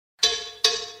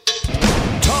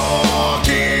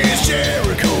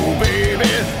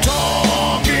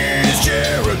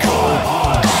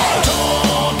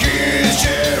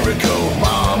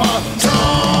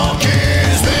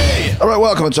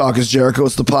and Talk is Jericho.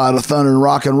 It's the pod of thunder and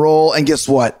rock and roll. And guess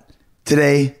what?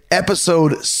 Today,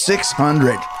 episode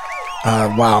 600.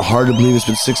 Wow, hard to believe it's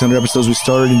been 600 episodes. We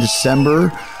started in December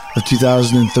of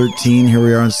 2013. Here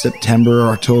we are in September or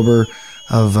October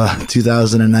of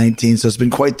 2019. So it's been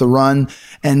quite the run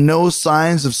and no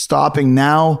signs of stopping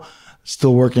now.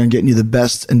 Still working on getting you the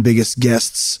best and biggest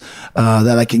guests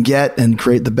that I can get and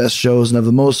create the best shows and have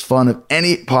the most fun of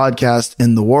any podcast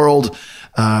in the world.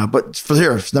 But for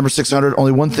number 600,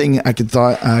 only one thing I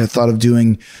thought of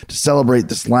doing to celebrate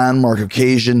this landmark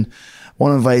occasion. I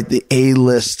want to invite the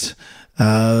A-list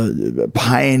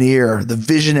pioneer, the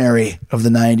visionary of the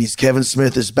 90s. Kevin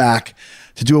Smith is back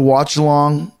to do a watch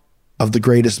along of the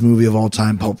greatest movie of all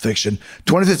time, Pulp Fiction.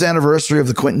 25th anniversary of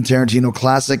the Quentin Tarantino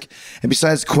classic. And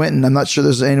besides Quentin, I'm not sure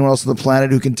there's anyone else on the planet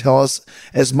who can tell us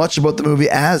as much about the movie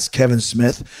as Kevin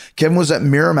Smith. Kevin was at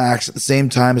Miramax at the same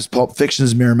time as Pulp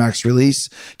Fiction's Miramax release.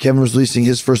 Kevin was releasing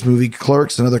his first movie,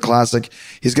 Clerks, another classic.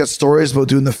 He's got stories about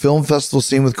doing the film festival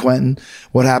scene with Quentin,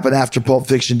 what happened after Pulp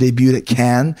Fiction debuted at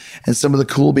Cannes, and some of the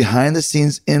cool behind the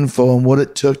scenes info and what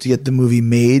it took to get the movie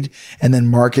made and then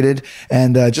marketed.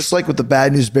 And just like with the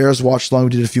Bad News Bears watch along we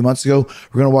did a few months ago,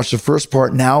 we're going to watch the first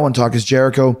part now on Talk is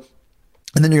Jericho.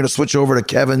 And then you're going to switch over to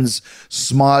Kevin's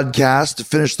Smodcast to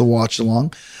finish the watch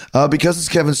along. Because it's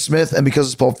Kevin Smith and because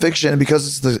it's Pulp Fiction and because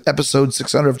it's the episode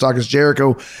 600 of Talk is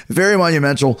Jericho, very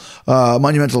monumental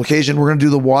occasion. We're going to do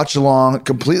the watch along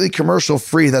completely commercial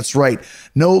free. That's right.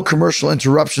 No commercial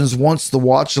interruptions once the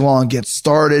watch along gets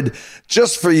started.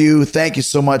 Just for you. Thank you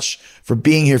so much for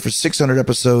being here for 600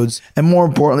 episodes. And more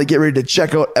importantly, get ready to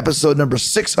check out episode number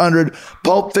 600,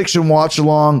 Pulp Fiction Watch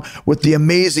Along with the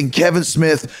amazing Kevin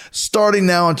Smith, starting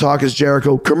now on Talk is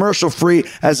Jericho, commercial free,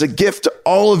 as a gift to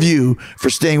all of you for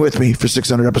staying with me for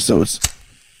 600 episodes.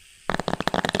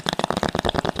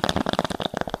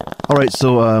 All right,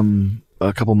 so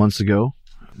a couple months ago,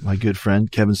 my good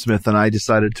friend Kevin Smith and I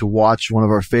decided to watch one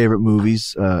of our favorite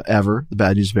movies ever, The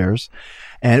Bad News Bears,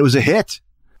 and it was a hit.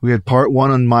 We had part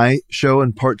one on my show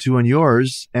and part two on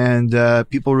yours, and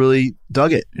people really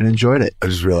dug it and enjoyed it. I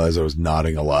just realized I was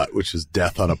nodding a lot, which is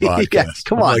death on a podcast. Yeah,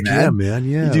 come on, like, man. Yeah, man,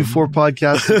 yeah. You do 4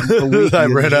 podcasts a week. I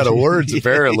ran out of words,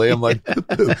 apparently. I'm like,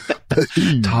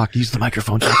 talk, use the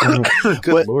microphone.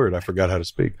 Good Lord, I forgot how to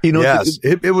speak. You know, yes,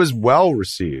 it was well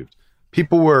received.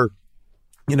 People were,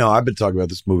 I've been talking about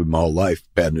this movie my whole life,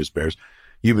 Bad News Bears.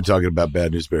 You've been talking about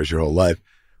Bad News Bears your whole life.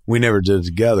 We never did it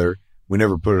together. We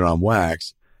never put it on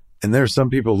wax. And there are some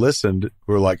people listened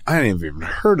who were like, I hadn't even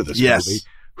heard of this movie,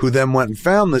 who then went and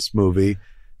found this movie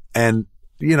and,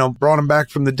 brought him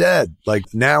back from the dead.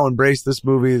 Like, now embrace this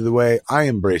movie the way I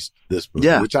embraced this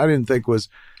movie, which I didn't think was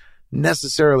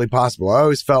necessarily possible. I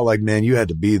always felt like, man, you had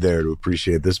to be there to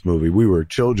appreciate this movie. We were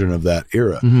children of that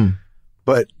era. Mm-hmm.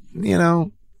 But,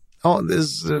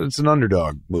 it's an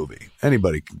underdog movie.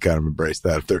 Anybody can kind of embrace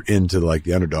that if they're into like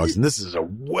the underdogs. And this is a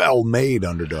well-made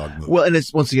underdog movie. Well, and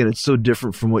it's it's so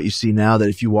different from what you see now that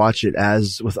if you watch it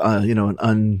as with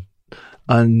an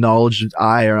unknowledged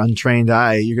eye or untrained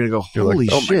eye, you're going to go, holy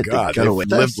like, shit, oh my God, they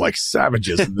lived like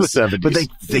savages in the 70s. But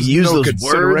they use those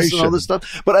words and all this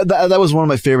stuff. But that was one of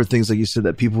my favorite things, like you said,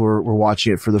 that people were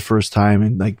watching it for the first time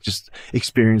and like just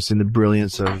experiencing the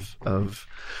brilliance of.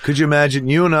 Could you imagine?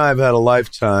 You and I have had a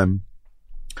lifetime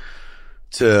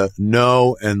to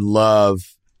know and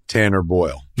love Tanner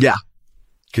Boyle. Yeah.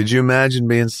 Could you imagine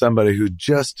being somebody who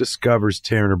just discovers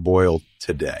Tanner Boyle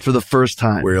today? For the first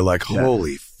time. Where you're like,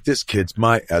 holy, this kid's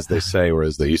as they say, or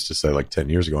as they used to say like 10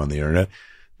 years ago on the internet,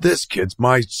 this kid's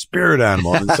my spirit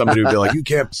animal. And somebody would be like, you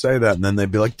can't say that. And then they'd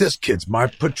be like, this kid's my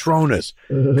Patronus.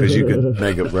 Because you could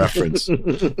make a reference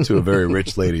to a very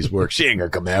rich lady's work. She ain't going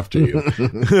to come after you.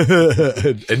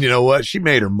 And you know what? She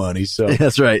made her money. So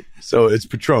that's right. So it's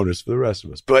Patronus for the rest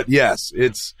of us. But yes,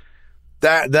 it's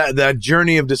that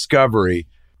journey of discovery,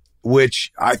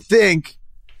 which I think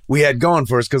we had going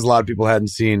for us because a lot of people hadn't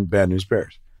seen Bad News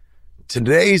Bears.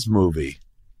 Today's movie,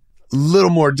 little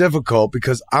more difficult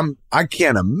because I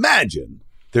can't imagine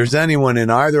there's anyone in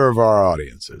either of our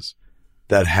audiences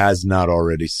that has not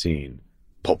already seen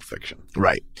Pulp Fiction.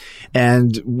 Right.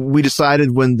 And we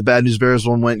decided when the Bad News Bears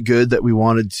one went good that we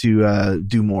wanted to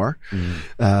do more.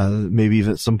 Maybe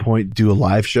even at some point do a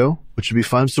live show, which would be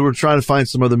fun. So we're trying to find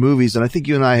some other movies. And I think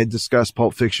you and I had discussed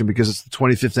Pulp Fiction because it's the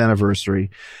 25th anniversary.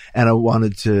 And I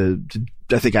wanted to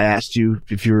I think I asked you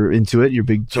if you were into it. You're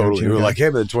big. Totally. You were like, hey,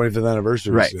 but the 25th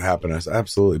anniversary was happening. I said,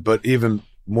 absolutely. But even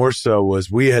more so was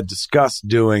we had discussed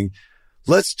doing,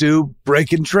 let's do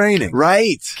Breaking Training.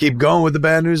 Right. Keep going with the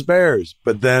Bad News Bears.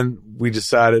 But then we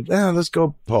decided, let's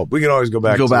go Pulp. We can always go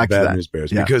back to the Bad News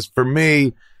Bears. Yeah. Because for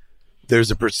me, there's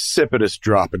a precipitous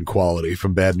drop in quality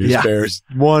from Bad News Yeah. Bears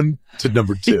 1 to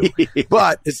number 2.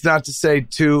 But it's not to say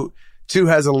 2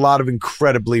 has a lot of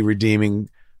incredibly redeeming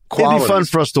qualities. It'd be fun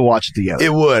for us to watch it together.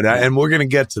 It would, and we're going to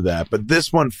get to that. But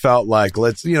this one felt like,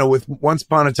 with Once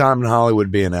Upon a Time in Hollywood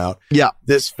being out, Yeah.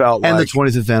 this felt And like the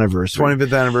 25th anniversary.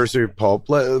 25th anniversary of Pulp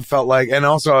felt like, and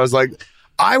also I was like,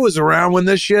 I was around when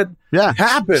this shit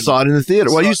happened. Saw it in the theater.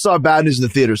 Well, you saw Bad News in the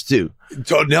theaters too.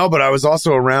 No, but I was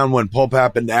also around when Pulp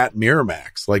happened at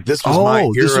Miramax. Like this was my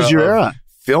era. This was your era.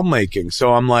 Filmmaking.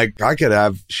 So I'm like, I could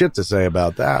have shit to say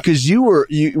about that. Because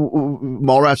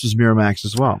Mallrats was Miramax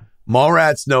as well.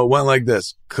 Mallrats, no, it went like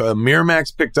this.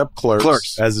 Miramax picked up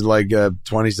Clerks as like a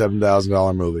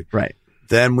 $27,000 movie. Right.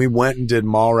 Then we went and did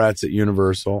Mallrats at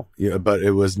Universal, but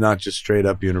it was not just straight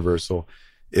up Universal.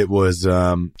 It was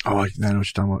I know what you're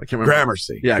talking about. I can't remember.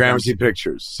 Gramercy. Yeah, Gramercy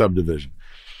Pictures subdivision.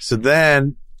 So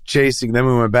then then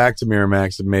we went back to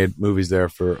Miramax and made movies there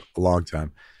for a long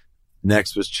time.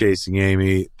 Next was Chasing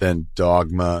Amy, then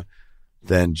Dogma,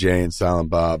 then Jay and Silent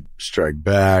Bob Strike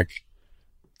Back.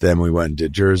 Then we went and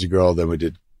did Jersey Girl.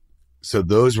 So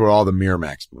those were all the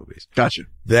Miramax movies. Gotcha.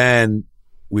 Then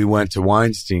we went to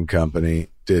Weinstein Company,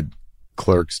 did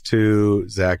Clerks 2,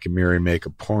 Zach and Miri Make a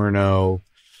Porno.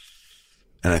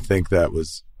 And I think that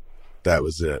was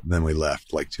it. And then we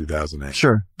left like 2008.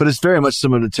 Sure. But it's very much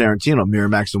similar to Tarantino,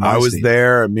 Miramax and Weinstein. I was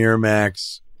there at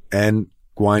Miramax and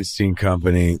Weinstein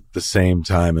Company the same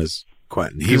time as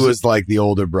Quentin. He was like the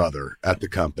older brother at the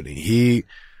company.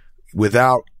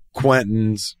 Without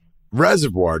Quentin's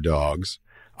Reservoir Dogs,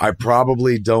 I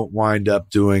probably don't wind up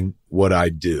doing what I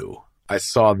do. I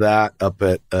saw that up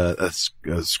at a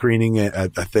screening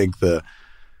at, I think, the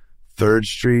 3rd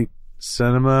Street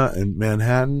Cinema in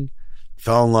Manhattan.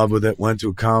 Fell in love with it, went to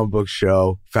a comic book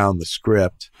show, found the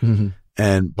script,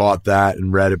 and bought that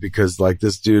and read it because like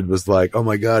this dude was like, oh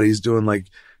my God, he's doing like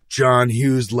John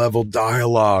Hughes level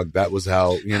dialogue. That was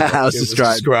how how it was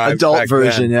described. described Adult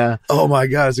version, then. yeah. Oh my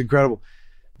God, it's incredible.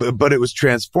 But it was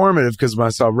transformative because when I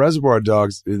saw Reservoir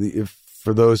Dogs,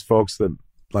 for those folks that,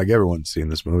 like everyone's seen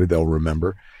this movie, they'll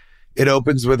remember. It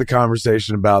opens with a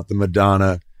conversation about the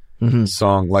Madonna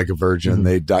song Like a Virgin.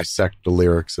 They dissect the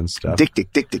lyrics and stuff. Dick,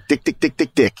 dick, dick, dick, dick, dick, dick,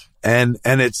 dick, dick. And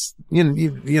it's,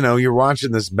 you're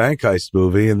watching this bank heist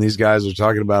movie and these guys are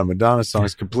talking about a Madonna song.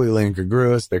 It's completely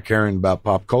incongruous. They're caring about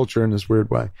pop culture in this weird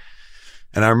way.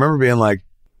 And I remember being like,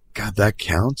 God, that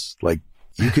counts? Like,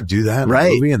 you could do that in a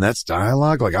movie and that's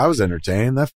dialogue? Like, I was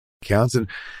entertained. That counts. And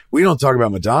we don't talk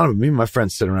about Madonna, but me and my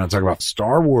friends sit around and talk about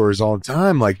Star Wars all the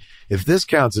time. Like, if this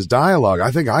counts as dialogue,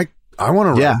 I think I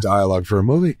want to write dialogue for a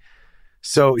movie.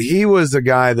 So he was a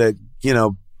guy that,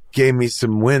 gave me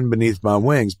some wind beneath my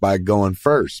wings by going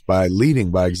first, by leading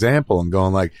by example and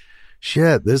going like,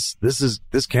 shit, this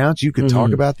counts. You could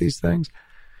talk about these things.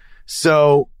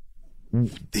 So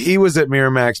he was at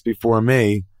Miramax before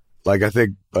me. Like, I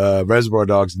think, Reservoir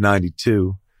Dogs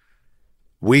 92.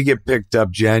 We get picked up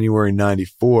January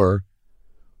 94.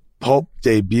 Pulp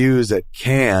debuts at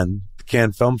Cannes, the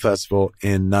Cannes Film Festival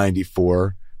in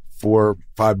 94,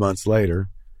 5 months later.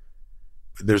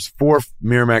 There's 4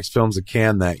 Miramax films at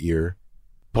Cannes that year.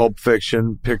 Pulp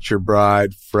Fiction, Picture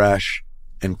Bride, Fresh,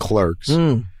 and Clerks.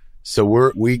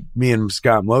 So me and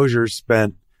Scott Mosier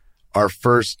spent our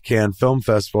first Cannes Film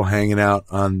Festival hanging out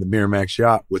on the Miramax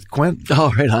yacht with Quentin.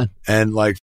 Oh, right on. And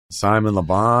like Simon Le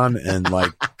Bon and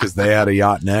like, cause they had a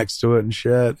yacht next to it and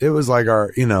shit. It was like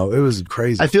it was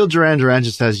crazy. I feel Duran Duran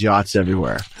just has yachts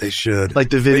everywhere. They should. Like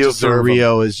the video for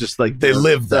Rio is just like they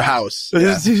live their house.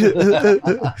 Yeah.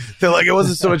 They're like, it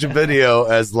wasn't so much a video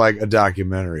as like a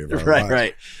documentary. Of our lives.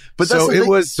 Right. But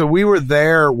so we were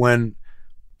there when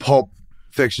Pulp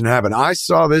Fiction happened. I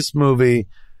saw this movie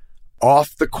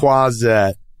off the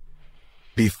Quasette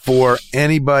before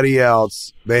anybody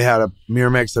else.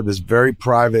 Miramax had this very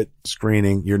private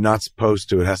screening. You're not supposed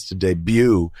to. It has to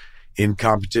debut in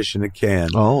competition at Cannes.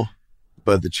 Oh.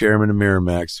 But the chairman of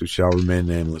Miramax, who shall remain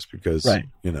nameless because,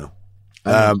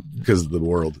 because of the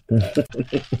world,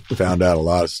 found out a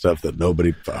lot of stuff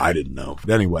that I didn't know.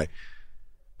 But anyway,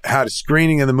 had a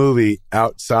screening of the movie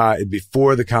outside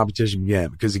before the competition began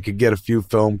because he could get a few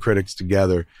film critics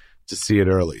together to see it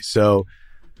early. So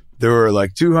there were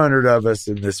like 200 of us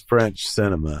in this French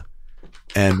cinema,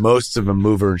 and most of them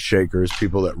mover and shakers,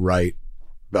 people that write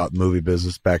about movie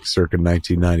business back circa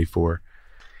 1994.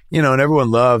 And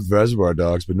everyone loved Reservoir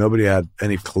Dogs, but nobody had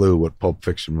any clue what Pulp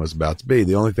Fiction was about to be.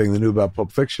 The only thing they knew about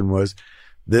Pulp Fiction was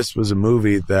this was a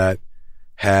movie that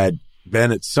had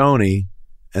been at Sony,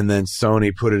 and then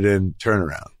Sony put it in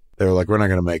turnaround. They were like, we're not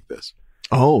going to make this.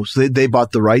 Oh, so they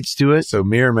bought the rights to it? So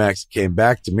Miramax came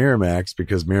back to Miramax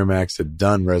because Miramax had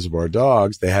done Reservoir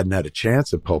Dogs. They hadn't had a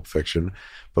chance at Pulp Fiction,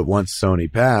 but once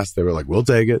Sony passed, they were like, we'll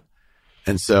take it.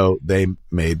 And so they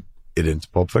made it into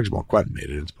Pulp Fiction. Well, Quentin made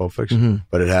it into Pulp Fiction,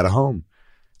 but it had a home.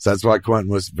 So that's why Quentin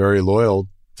was very loyal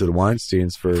to the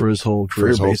Weinsteins for his whole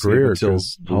career, until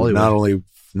Hollywood.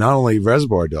 Not only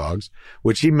Reservoir Dogs,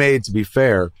 which he made, to be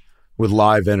fair, with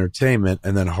Live Entertainment,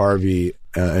 and then Harvey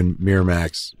and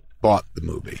Miramax bought the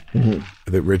movie.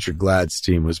 That Richard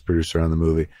Gladstein was producer on the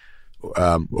movie,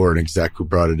 or an exec who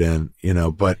brought it in, you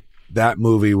know. But that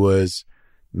movie was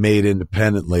made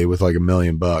independently with like $1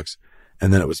 million,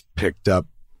 and then it was picked up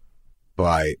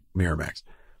by Miramax.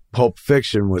 Pulp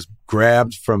Fiction was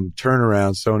grabbed from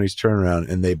Sony's Turnaround,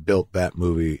 and they built that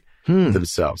movie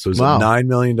themselves. So it was a $9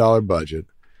 million budget.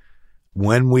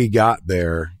 When we got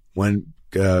there, when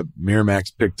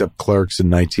Miramax picked up Clerks in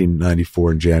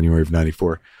 1994, in January of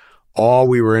 94, all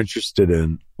we were interested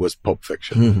in was Pulp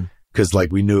Fiction, because like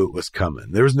we knew it was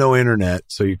coming. There was no internet,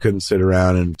 so you couldn't sit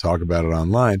around and talk about it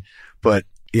online. But,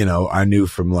 you know, I knew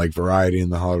from like Variety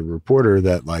and the Hollywood Reporter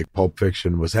that like Pulp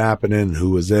Fiction was happening,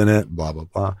 who was in it, blah, blah,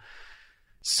 blah.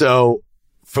 So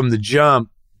from the jump,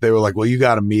 they were like, well, you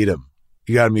got to meet him.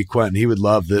 You got to meet Quentin. He would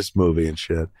love this movie and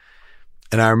shit.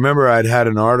 And I remember I'd had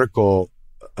an article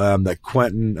that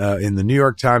Quentin, in the New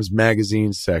York Times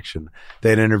Magazine section,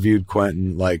 they'd interviewed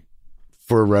Quentin like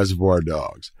for Reservoir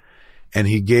Dogs. And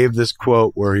he gave this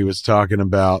quote where he was talking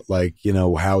about like, you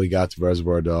know, how he got to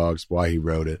Reservoir Dogs, why he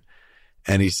wrote it.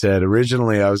 And he said,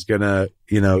 originally I was going to,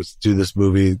 you know, do this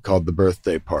movie called The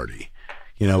Birthday Party,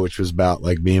 you know, which was about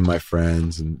like me and my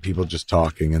friends and people just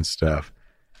talking and stuff.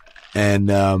 And,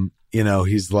 you know,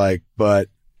 he's like, but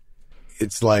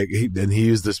it's like, he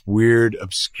used this weird,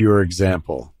 obscure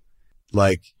example.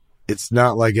 Like, it's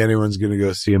not like anyone's going to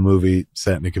go see a movie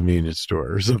set in a convenience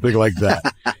store or something like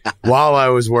that. While I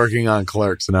was working on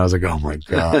Clerks, and I was like, oh my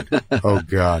God, oh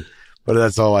God. But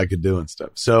that's all I could do and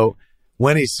stuff. So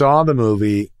when he saw the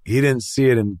movie, he didn't see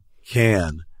it in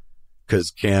Cannes, because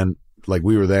Cannes, like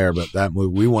we were there, but that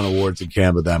movie, we won awards in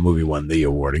Cannes, but that movie won the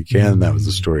award in Cannes. That was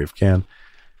the story of Cannes.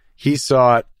 He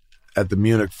saw it at the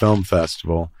Munich Film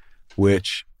Festival,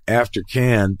 which after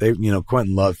Cannes,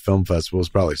 Quentin loved film festivals,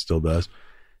 probably still does.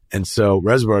 And so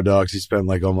Reservoir Dogs, he spent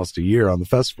like almost a year on the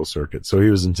festival circuit. So he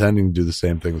was intending to do the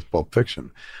same thing with Pulp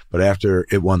Fiction. But after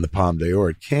it won the Palme d'Or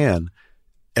at Cannes,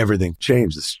 everything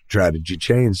changed. The strategy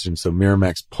changed. And so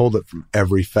Miramax pulled it from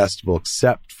every festival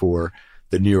except for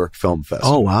the New York Film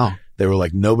Festival. Oh, wow. They were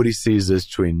like, nobody sees this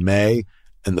between May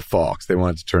and the fall, because they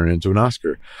wanted to turn it into an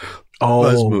Oscar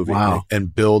buzz movie. Wow.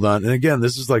 And build on. And again,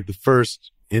 this is like the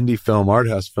first indie film, art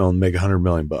house film, make $100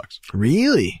 million.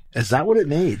 Really? Is that what it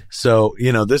made? So,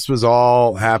 you know, this was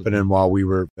all happening while we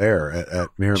were there at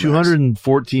Miramax.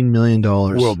 $214 million.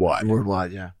 Worldwide.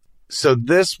 Worldwide, yeah. So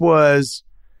this was,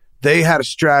 they had a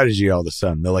strategy all of a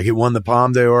sudden. They're like, it won the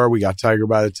Palme d'Or. We got Tiger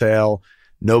by the Tail.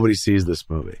 Nobody sees this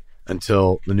movie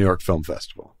until the New York Film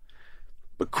Festival.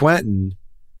 But Quentin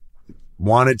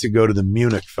wanted to go to the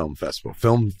Munich Film Festival,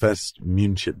 Filmfest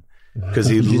München, because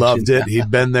he loved it. He'd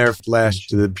been there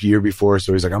the year before.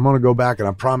 So he's like, I'm going to go back, and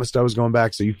I promised I was going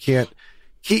back. So you can't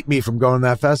keep me from going to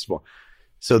that festival.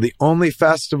 So the only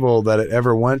festival that it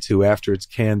ever went to after its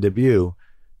Cannes debut,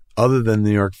 other than the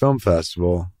New York Film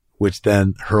Festival, which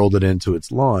then hurled it into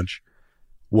its launch,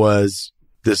 was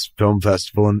this film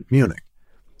festival in Munich.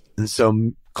 And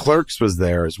so Clerks was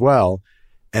there as well.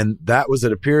 And that was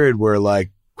at a period where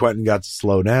like Quentin got to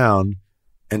slow down.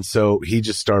 And so he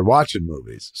just started watching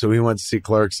movies. So he went to see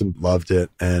Clerks and loved it.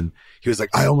 And he was like,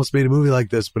 I almost made a movie like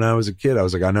this when I was a kid. I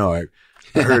was like, I know. I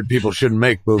heard people shouldn't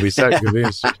make movies set in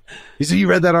convenience stores. He said, you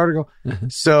read that article?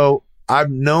 So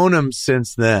I've known him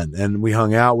since then. And we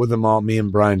hung out with him all, me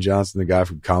and Brian Johnson, the guy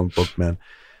from Comic Book Man,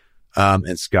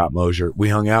 and Scott Mosier. We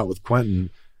hung out with Quentin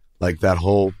like that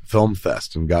whole film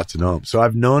fest and got to know him. So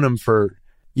I've known him for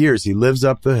years. He lives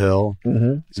up the hill.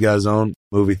 He's got his own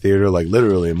movie theater, like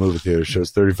literally a movie theater,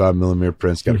 shows 35 millimeter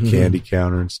prints, got a candy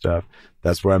counter and stuff.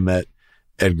 That's where I met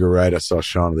Edgar Wright. I saw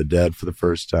Shaun of the Dead for the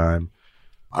first time.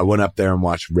 I went up there and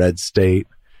watched Red State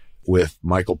with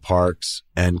Michael Parks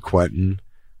and Quentin,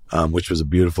 which was a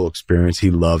beautiful experience.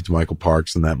 He loved Michael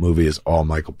Parks, and that movie is all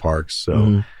Michael Parks.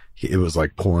 So it was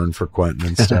like porn for Quentin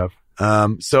and stuff.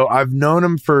 So I've known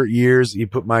him for years. He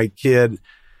put my kid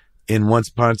in Once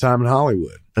Upon a Time in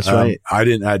Hollywood. That's right. I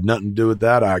had nothing to do with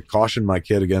that. I cautioned my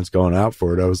kid against going out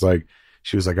for it. I was like,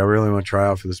 she was like, I really want to try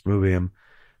out for this movie. I'm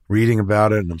reading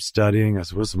about it and I'm studying. I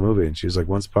said, what's the movie? And she was like,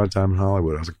 Once Upon a Time in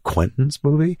Hollywood. I was like, Quentin's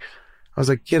movie? I was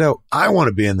like, kiddo, I want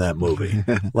to be in that movie.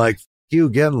 Like, you,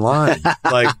 get in line.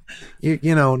 Like,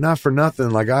 you know, not for nothing.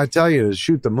 Like, I tell you to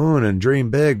shoot the moon and dream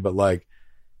big, but like,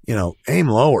 you know, aim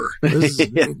lower. This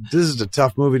is a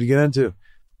tough movie to get into.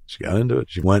 She got into it.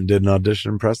 She went and did an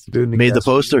audition, impressed the dude. And Made the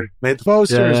poster. Made the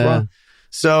poster as well.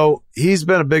 So he's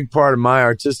been a big part of my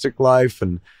artistic life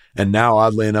and now,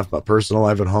 oddly enough, my personal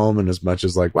life at home. And as much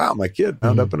as like, wow, my kid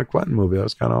wound up in a Quentin movie. That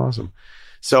was kind of awesome.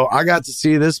 So I got to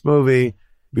see this movie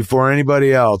before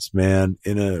anybody else, man,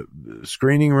 in a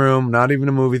screening room, not even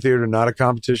a movie theater, not a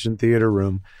competition theater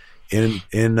room, in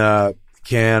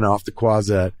Cannes off the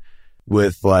Croisette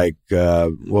with like,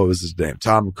 what was his name?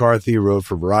 Tom McCarthy, who wrote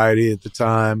for Variety at the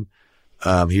time.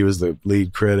 He was the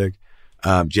lead critic.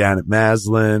 Janet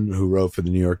Maslin, who wrote for the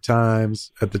New York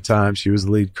Times at the time. She was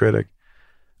the lead critic.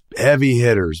 Heavy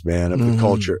hitters, man, of the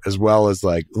culture, as well as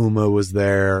like Uma was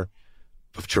there.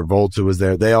 Travolta was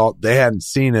there. They hadn't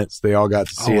seen it, so they all got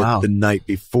to see it the night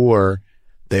before.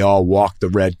 They all walked the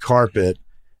red carpet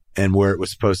and where it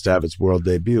was supposed to have its world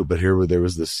debut. But there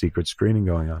was this secret screening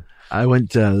going on. I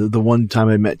went the one time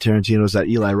I met Tarantino was at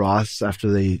Eli Roth's after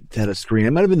they had a screen.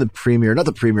 It might have been the premiere, not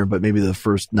the premiere, but maybe the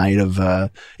first night of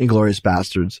Inglourious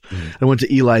Bastards. I went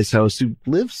to Eli's house, who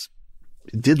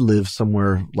did live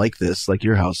somewhere like this, like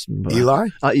your house. Eli,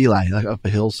 like up a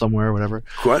hill somewhere or whatever.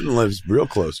 Quentin lives real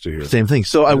close to here. Same thing.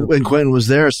 So when Quentin was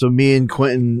there, so me and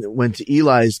Quentin went to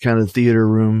Eli's kind of theater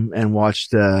room and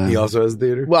watched. He also has a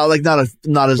theater. Well, like not as.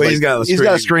 But like, he's got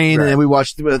a screen, right. And we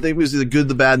watched. I think it was the Good,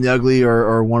 the Bad, and the Ugly,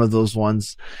 or one of those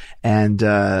ones. And it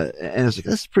was like,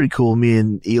 that's pretty cool. Me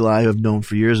and Eli have known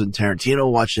for years, and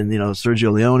Tarantino watching,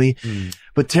 Sergio Leone.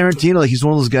 But Tarantino, like, he's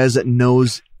one of those guys that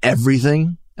knows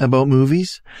everything about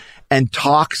movies and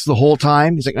talks the whole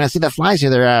time. He's like, I see the flies here.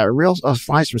 They're real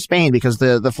flies from Spain because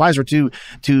the flies were too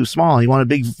small. He wanted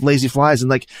big, lazy flies.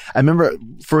 And like, I remember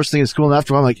first thing in school and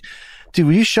after I'm like, dude,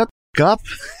 will you shut the up?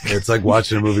 It's like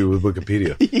watching a movie with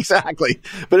Wikipedia. Exactly.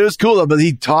 But it was cool though. But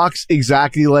he talks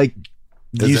exactly like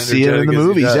you see it in the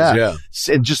movies. Yeah.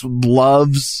 And just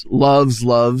loves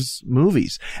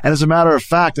movies. And as a matter of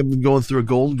fact, I've been going through a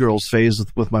Golden Girls phase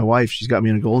with my wife. She's got me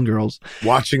into Golden Girls.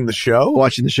 Watching the show?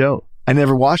 Watching the show. I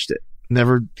never watched it.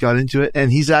 Never got into it.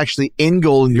 And he's actually in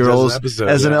Golden Girls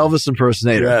as an Elvis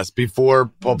impersonator. Yes, before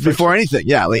Pulp Fiction. Before anything.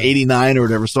 Yeah, like 89 or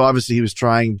whatever. So obviously he was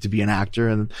trying to be an actor,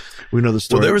 and we know the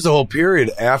story. Well, there was a whole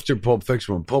period after Pulp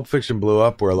Fiction, when Pulp Fiction blew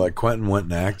up, where like Quentin went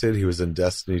and acted. He was in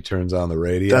Destiny Turns on the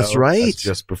Radio. That's right. That's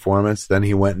Just Performance. Then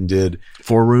he went and did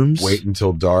 4 Rooms. Wait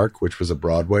Until Dark, which was a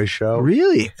Broadway show.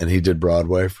 Really? And he did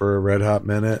Broadway for a red hot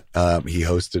minute. He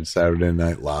hosted Saturday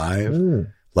Night Live.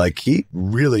 Like, he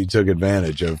really took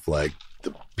advantage of like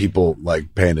the people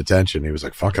like paying attention. He was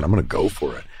like, fuck it, I'm going to go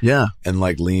for it. Yeah. And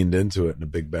like leaned into it in a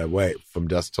big bad way. From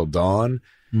Dusk Till Dawn,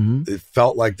 it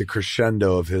felt like the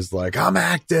crescendo of his like, I'm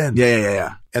acting.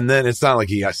 Yeah. And then it's not like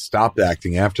he stopped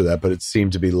acting after that, but it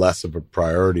seemed to be less of a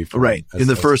priority for him. In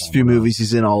the first few movies,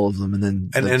 he's in all of them. And then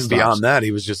and beyond that,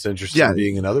 he was just interested in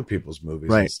being in other people's movies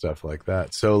and stuff like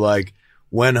that. So like,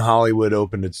 when Hollywood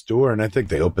opened its door, and I think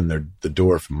they opened the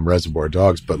door from Reservoir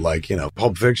Dogs, but like,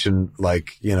 Pulp Fiction,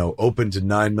 like, opened to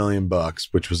 $9 million,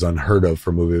 which was unheard of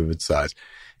for a movie of its size.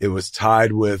 It was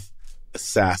tied with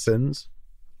Assassins,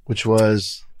 which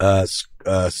was a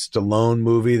Stallone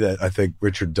movie that I think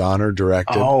Richard Donner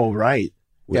directed. Oh, right.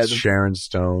 With Sharon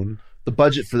Stone. The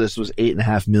budget for this was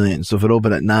 $8.5 million. So if it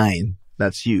opened at 9,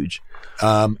 that's huge.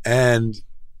 And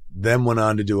then went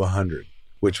on to do 100,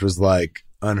 which was like,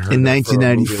 unheard in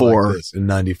 1994 like in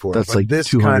 94 that's like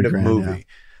this kind of movie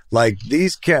like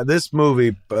this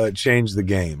movie changed the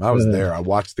game. I was there. I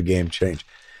watched the game change.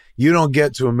 You don't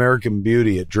get to American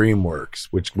Beauty at DreamWorks,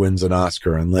 which wins an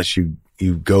Oscar, unless you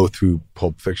go through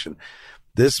Pulp Fiction.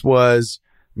 This was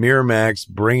Miramax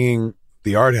bringing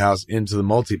the art house into the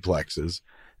multiplexes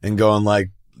and going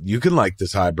like, you can like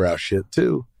this highbrow shit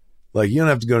too. Like, you don't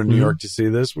have to go to New York to see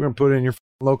this. We're gonna put it in your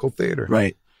local theater.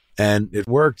 Right. And it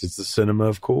worked. It's the cinema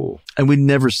of cool. And we'd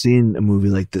never seen a movie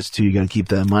like this, too. You got to keep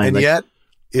that in mind. And yet,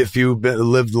 if you've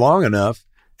lived long enough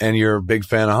and you're a big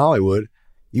fan of Hollywood,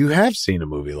 you have seen a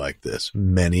movie like this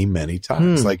many, many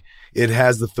times. Like, it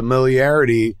has the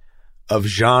familiarity of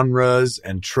genres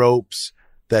and tropes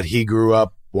that he grew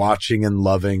up watching and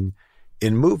loving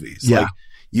in movies. Yeah. Like,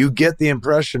 you get the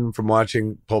impression from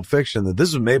watching Pulp Fiction that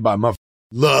this was made by a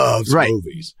loves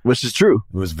movies, which is true.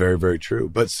 It was very, very true.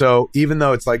 But so even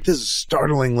though it's like, this is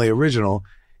startlingly original,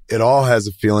 it all has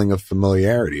a feeling of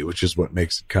familiarity, which is what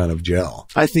makes it kind of gel.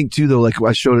 I think too, though, like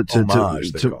I showed it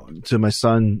to my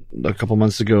son a couple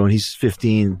months ago, and he's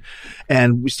 15,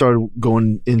 and we started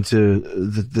going into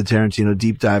the Tarantino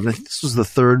deep dive. And I think this was the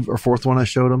 3rd or 4th one I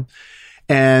showed him.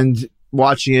 And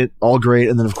watching it, all great.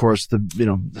 And then, of course, the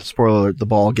spoiler alert, the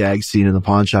ball gag scene in the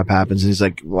pawn shop happens. And he's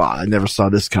like, wow, I never saw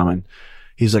this coming.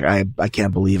 He's like, I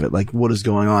can't believe it. Like, what is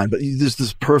going on? But there's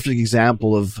this perfect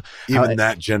example of even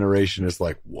that generation is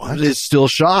like, what? It's still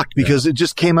shocked because it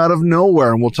just came out of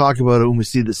nowhere. And we'll talk about it when we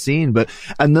see the scene. But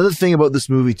another thing about this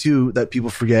movie, too, that people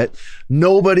forget,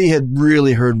 nobody had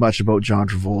really heard much about John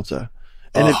Travolta.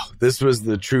 And this was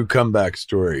the true comeback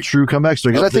story. True comeback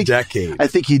story. Of the decade. I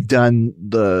think he'd done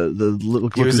the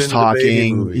Look Who's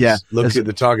Talking. Yeah. Look at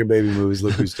the Talking Baby movies.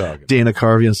 Look Who's Talking. Dana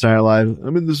Carvey on Saturday Night Live.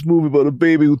 I'm in this movie about a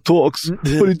baby who talks,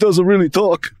 but he doesn't really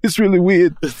talk. It's really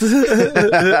weird. But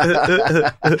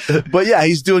yeah,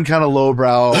 he's doing kind of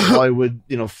lowbrow Hollywood,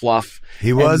 fluff.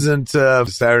 He wasn't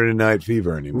Saturday Night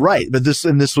Fever anymore. Right. But this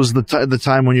was the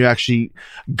time when you actually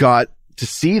got to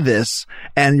see this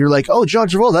and you're like, oh, John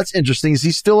Travolta, that's interesting. Is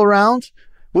he still around?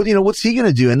 Well, what's he going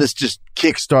to do? And this just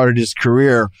kickstarted his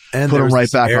career and put him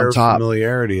right back on top.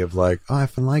 Familiarity of like, oh, I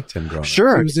often liked him growing up.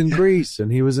 He was in Grease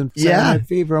and he was in Saturday Night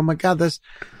Fever. Oh my God, that's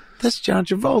John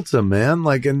Travolta, man.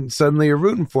 Like, and suddenly you're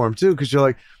rooting for him too. Cause you're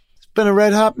like, it's been a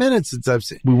red hot minute since I've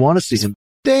seen. We want to see him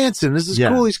dancing. This is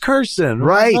cool. He's cursing.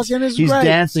 Right. He's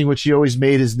dancing, which he always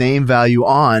made his name value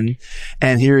on.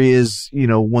 And here he is,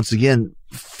 once again,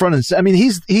 front and center. I mean,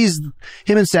 him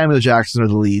and Samuel Jackson are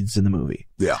the leads in the movie.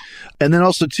 Yeah. And then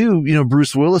also too,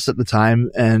 Bruce Willis at the time.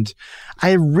 And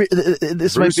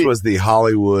Bruce was the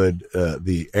Hollywood,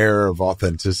 the air of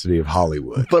authenticity of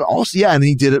Hollywood. But also, and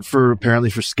he did it apparently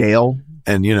for scale.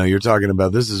 And, you're talking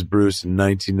about, this is Bruce in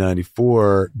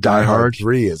 1994. Die Hard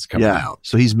 3 is coming out.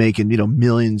 So he's making,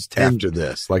 millions after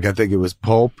this. Like, I think it was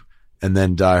Pulp and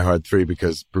then Die Hard 3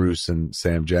 because Bruce and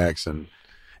Sam Jackson.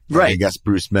 Right. I guess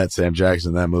Bruce met Sam Jackson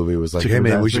in that movie. Was like, hey,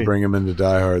 man, we should bring him into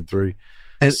Die Hard 3.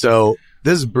 And so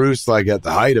this is Bruce, like, at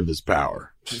the height of his power.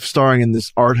 Starring in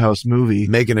this art house movie.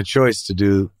 Making a choice to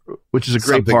do, which is a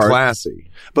great something part. Classy.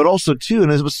 But also, too,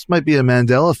 and this might be a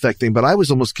Mandela effect thing, but I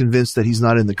was almost convinced that he's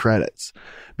not in the credits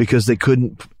because they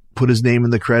couldn't put his name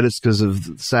in the credits because of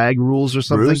SAG rules or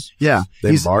something. Bruce? Yeah.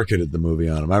 They marketed the movie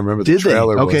on him. I remember the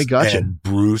trailer was gotcha. And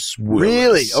Bruce Willis.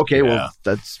 Really? Okay, well,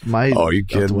 that's my... Oh, are you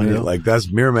kidding me? Like,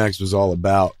 Miramax was all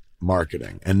about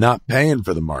marketing and not paying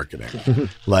for the marketing.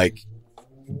 Like,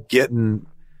 getting...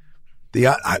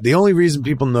 The only reason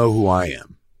people know who I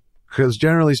am, because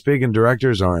generally speaking,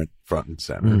 directors aren't front and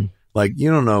center. Like, you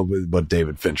don't know what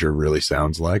David Fincher really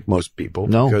sounds like, most people.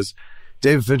 No. Because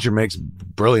David Fincher makes a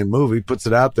brilliant movie, puts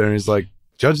it out there, and he's like,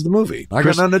 judge the movie. I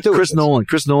got nothing to do with Chris Nolan.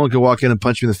 Chris Nolan could walk in and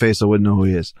punch me in the face. I wouldn't know who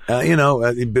he is.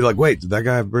 He'd be like, wait, did that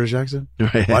guy have a British accent?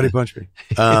 Right. Why'd he punch me?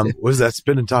 What is that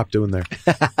spinning top doing there?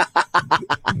 But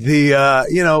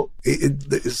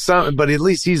at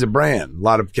least he's a brand. A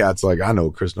lot of cats like, I know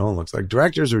what Chris Nolan looks like.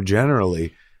 Directors are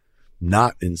generally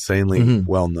not insanely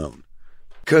well known.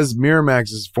 Because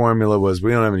Miramax's formula was, we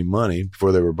don't have any money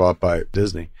before they were bought by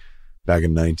Disney. Back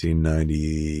in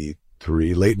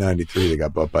 1993, late 93, they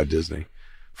got bought by Disney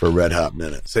for a red hot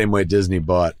minute. Same way Disney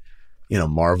bought,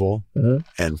 Marvel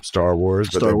and Star Wars,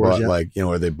 but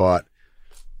or they bought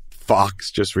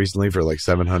Fox just recently for like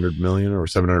 $700 million or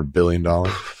 $700 billion.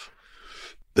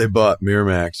 They bought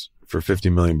Miramax for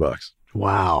 $50 million.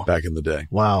 Wow. Back in the day.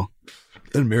 Wow.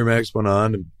 And Miramax went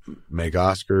on to make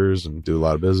Oscars and do a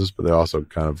lot of business, but they're also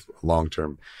kind of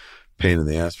long-term pain in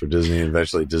the ass for Disney. And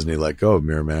eventually Disney let go of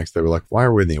Miramax. They were like, why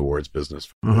are we in the awards business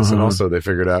for this? And also they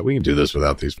figured out we can do this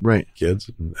without these kids.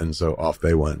 And so off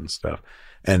they went and stuff.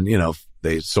 And,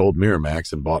 they sold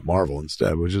Miramax and bought Marvel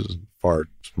instead, which is far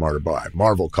smarter buy.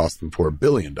 Marvel cost them $4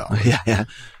 billion. Yeah.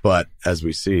 But as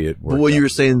we see it. But what you were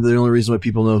saying, the only reason why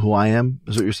people know who I am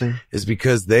is what you're saying? Is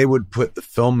because they would put the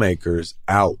filmmakers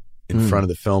out in front of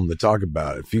the film to talk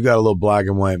about it. If you got a little black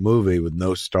and white movie with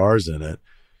no stars in it,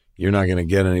 you're not going to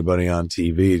get anybody on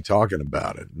TV talking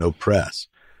about it. No press.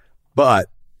 But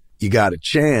you got a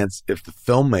chance if the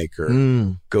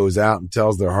filmmaker goes out and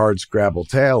tells their hard scrabble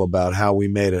tale about how we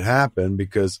made it happen,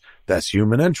 because that's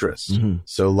human interest.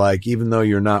 So like, even though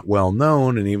you're not well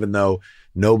known and even though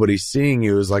nobody's seeing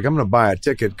you, is like, I'm going to buy a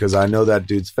ticket because I know that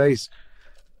dude's face.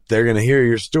 They're going to hear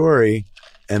your story.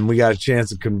 And we got a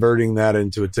chance of converting that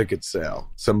into a ticket sale.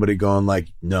 Somebody going like,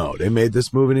 no, they made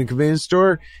this movie in a convenience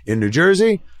store in New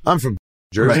Jersey. I'm from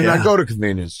Jersey and I go to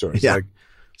convenience stores. Like,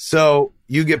 so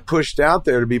you get pushed out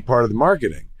there to be part of the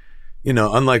marketing,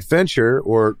 unlike Fincher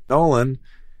or Nolan,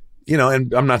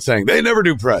 and I'm not saying they never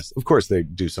do press. Of course they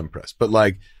do some press, but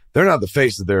like, they're not the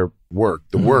face of their work.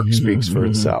 The work speaks for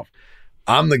itself.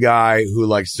 I'm the guy who,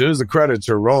 like, as soon as the credits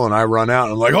are rolling, I run out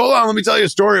and I'm like, hold on, let me tell you a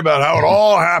story about how it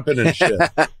all happened and shit.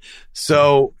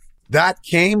 So that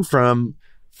came from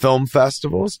film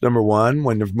festivals. Number one,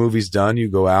 when the movie's done, you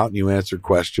go out and you answer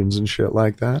questions and shit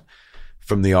like that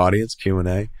from the audience,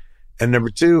 Q&A. And number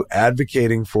two,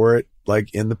 advocating for it,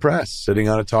 like in the press, sitting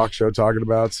on a talk show, talking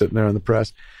about it, sitting there in the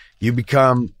press. You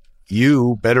become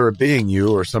you, better at being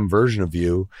you, or some version of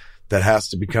you that has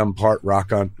to become part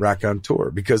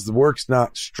raconteur, because the work's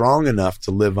not strong enough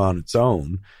to live on its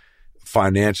own,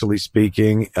 financially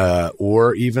speaking,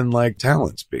 or even like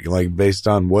talent speaking, like based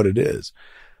on what it is.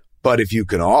 But if you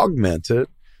can augment it,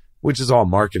 which is all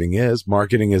marketing is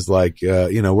like,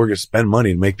 we're going to spend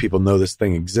money to make people know this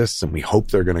thing exists and we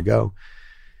hope they're going to go.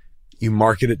 You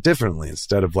market it differently.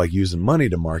 Instead of like using money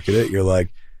to market it, you're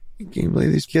like, can you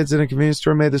believe these kids in a convenience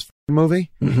store made this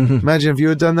movie? Imagine if you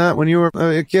had done that when you were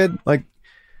a kid. Like,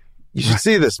 you should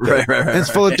see this. Right. And it's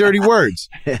full of dirty words.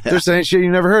 Yeah. They're saying shit you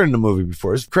never heard in a movie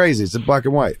before. It's crazy. It's in black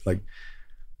and white. Like,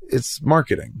 it's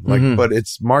marketing. Like, but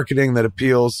it's marketing that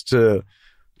appeals to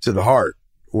the heart,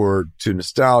 or to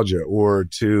nostalgia, or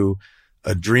to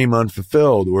a dream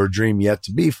unfulfilled, or a dream yet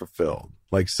to be fulfilled.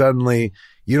 Like, suddenly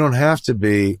you don't have to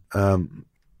be,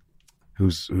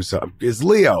 is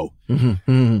Leo.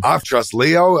 I trust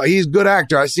Leo. He's a good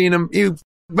actor. I seen him, he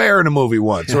bear in a movie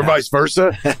once, or vice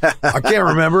versa. I can't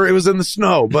remember. It was in the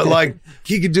snow, but like,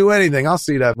 he could do anything. I'll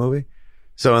see that movie.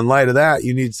 So in light of that,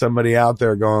 you need somebody out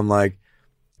there going like,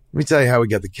 let me tell you how we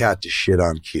got the cat to shit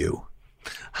on cue.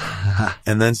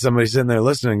 And then somebody sitting there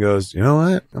listening goes, you know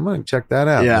what? I'm going to check that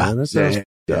out. Yeah. Man. That sounds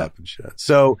up and shit.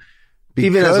 So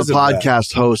even as a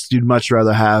podcast host, you'd much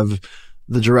rather have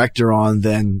the director on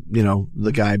than,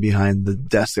 the guy behind the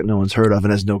desk that no one's heard of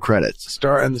and has no credits. The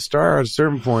star at a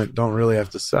certain point don't really have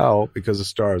to sell, because a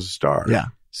star is a star. Yeah.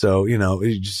 So,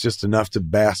 it's just enough to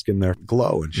bask in their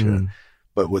glow and shit.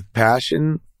 But with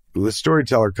passion, with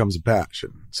storyteller comes a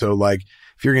passion. So like,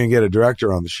 if you're going to get a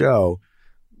director on the show,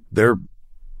 they're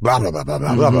blah, blah, blah, blah,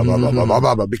 blah, blah, blah, blah, blah, blah,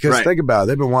 blah, blah. Because think about it,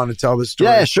 they've been wanting to tell this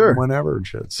story whenever and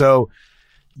shit. So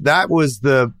that was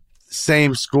the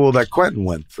same school that Quentin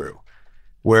went through,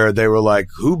 where they were like,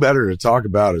 who better to talk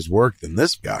about his work than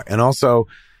this guy? And also,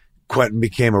 Quentin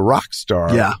became a rock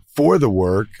star for the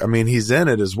work. I mean, he's in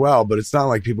it as well, but it's not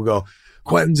like people go,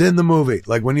 Quentin's in the movie.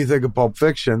 Like, when you think of Pulp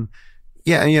Fiction,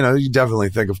 you definitely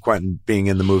think of Quentin being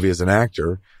in the movie as an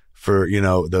actor for,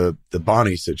 the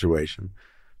Bonnie situation.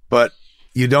 But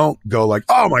you don't go like,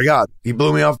 oh my God, he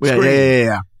blew me off the screen.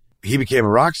 Yeah. He became a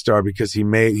rock star because he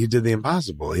did the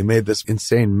impossible. He made this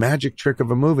insane magic trick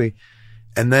of a movie,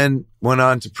 and then went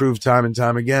on to prove time and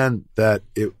time again that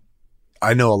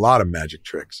I know a lot of magic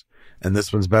tricks, and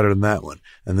this one's better than that one,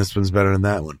 and this one's better than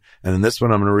that one, and in this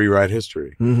one I'm going to rewrite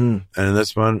history, and in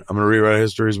this one I'm going to rewrite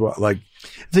history as well. Like,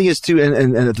 the thing is too,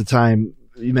 and at the time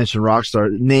you mentioned Rockstar,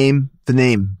 the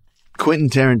name Quentin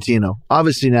Tarantino.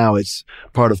 Obviously now it's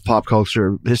part of pop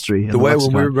culture history. The way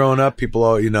when we were growing up, people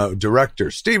all,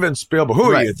 director, Steven Spielberg.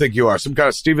 Who do you think you are? Some kind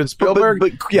of Steven Spielberg?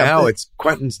 But now it's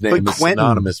Quentin's name is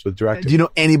synonymous with director. Do you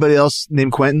know anybody else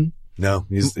named Quentin? No,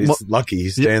 he's lucky. He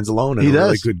stands alone in a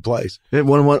really good place.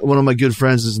 One of my good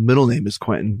friends, his middle name is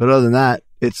Quentin. But other than that,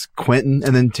 it's Quentin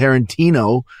and then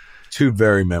Tarantino. Two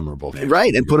very memorable names.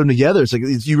 Right, and put them together. It's like,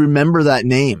 you remember that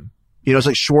name. It's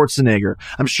like Schwarzenegger.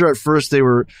 I'm sure at first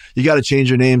you got to change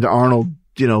your name to Arnold,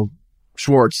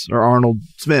 Schwartz or Arnold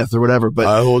Smith or whatever. But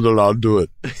I'll do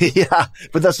it. Yeah,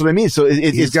 but that's what I mean. So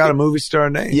he's got a movie star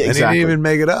name. Yeah, exactly. And he didn't even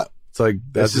make it up. It's like,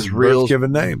 that's his real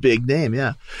given name. Big name,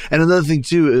 yeah. And another thing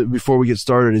too, before we get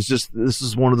started, is just, this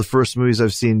is one of the first movies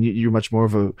I've seen. You're much more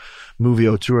of a movie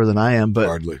auteur than I am, but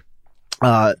hardly.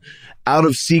 Out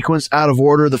of sequence, out of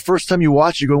order. The first time you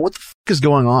watch, you're going, what the fuck is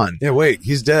going on? Yeah, wait,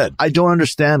 he's dead. I don't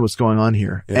understand what's going on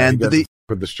here. Yeah, and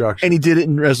with the structure. And he did it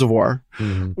in Reservoir,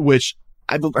 which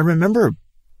I remember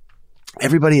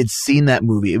everybody had seen that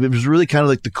movie. It was really kind of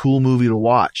like the cool movie to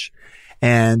watch.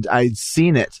 And I'd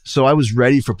seen it. So I was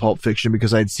ready for Pulp Fiction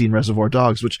because I'd seen Reservoir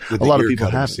Dogs, which a lot of people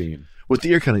haven't seen. With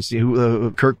the ear cutting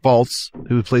scene. Kirk Baltz,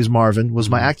 who plays Marvin, was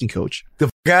my acting coach. The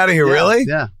fuck out of here, really?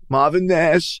 Yeah. Marvin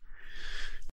Nash.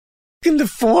 Fucking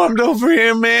deformed over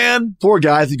here, man. Poor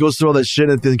guy. He goes through all that shit,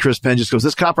 and then Chris Penn just goes,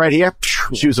 this cop right here,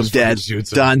 shoots him dead.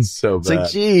 Done. So bad. It's like,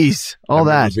 geez, all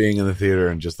that. Being in the theater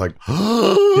and just like,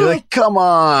 you're like, come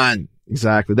on.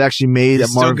 Exactly. They actually made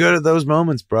He's still good at those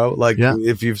moments, bro. Like,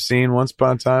 if you've seen Once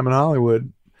Upon a Time in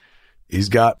Hollywood, he's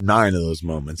got 9 of those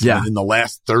moments. Yeah. In the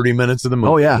last 30 minutes of the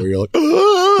movie. Oh, yeah. Where you're like,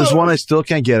 there's one I still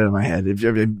can't get in my head.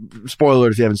 Spoiler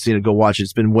alert, if you haven't seen it, go watch it.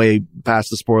 It's been way past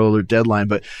the spoiler alert deadline.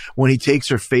 But when he takes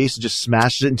her face and just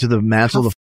smashes it into the mantle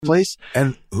of the place.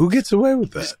 And who gets away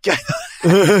with that?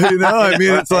 I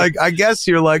mean, it's like, I guess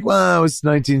you're like, well, it was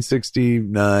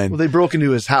 1969. Well, they broke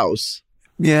into his house.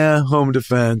 Yeah, home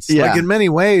defense. Yeah. Like, in many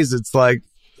ways, it's like,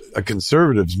 a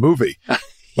conservative's movie.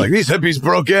 Like, these hippies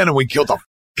broke in and we killed the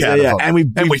out of them. And we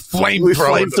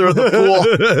flamethrowed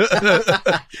the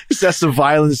pool. Excessive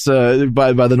violence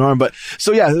by the norm. But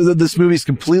so yeah, this movie's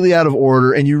completely out of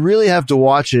order, and you really have to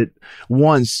watch it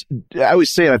once. I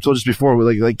always say it. I've told you this before.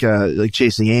 Like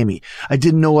Chasing Amy. I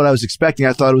didn't know what I was expecting.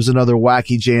 I thought it was another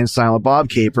wacky Jay and Silent Bob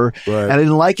caper, right. And I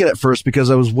didn't like it at first because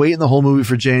I was waiting the whole movie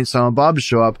for Jay and Silent Bob to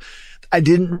show up. I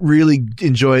didn't really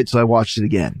enjoy it, so I watched it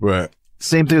again. Right.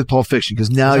 Same thing with Pulp Fiction,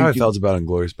 because now that's how I felt about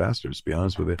Inglourious Basterds, to be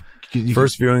honest with you.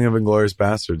 First viewing of Inglourious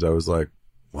Basterds, I was like,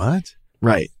 what?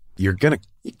 Right. You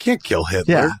can't kill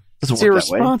Hitler. Yeah. It's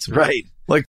irresponsible. Right.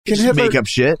 Like, just Hitler make up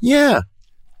shit. Yeah.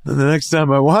 And the next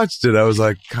time I watched it, I was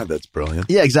like, God, that's brilliant.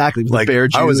 Yeah, exactly. Like,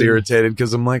 I was irritated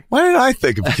because I'm like, why did I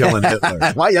think of killing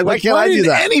Hitler? why can't I do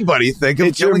that? Anybody think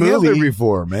of killing Hitler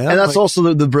before, man? And that's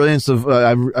also the brilliance of,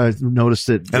 I've noticed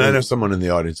it. And I know someone in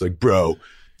the audience like, bro,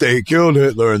 they killed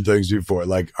Hitler and things before.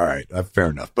 Like, all right, fair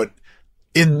enough. But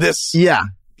in this,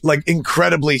 like,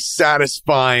 incredibly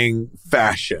satisfying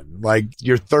fashion, like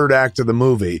your third act of the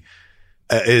movie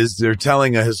is they're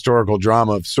telling a historical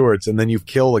drama of sorts, and then you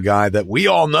kill a guy that we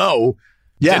all know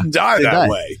didn't die that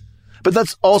way. But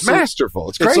that's also it's masterful.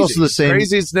 It's crazy. It's also the same.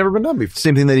 Crazy. It's never been done before.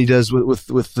 Same thing that he does with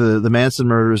the Manson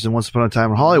murders and Once Upon a Time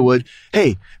in Hollywood.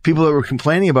 Hey, people that were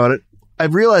complaining about it, I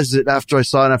realized it after I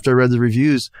saw it, after I read the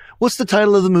reviews. What's the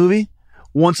title of the movie?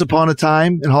 Once Upon a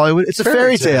Time in Hollywood. It's a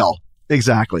fairy tale.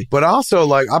 Exactly. But also,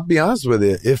 like, I'll be honest with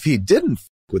you, if he didn't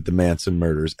with the Manson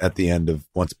murders at the end of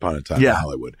Once Upon a Time in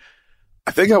Hollywood,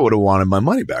 I think I would have wanted my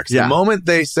money back. The moment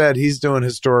they said he's doing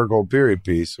historical period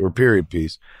piece,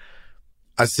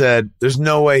 I said, there's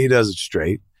no way he does it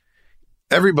straight.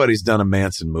 Everybody's done a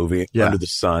Manson movie under the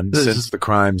sun since the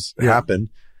crimes happened.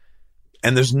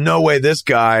 And there's no way this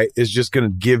guy is just going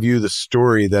to give you the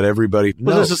story that everybody knows.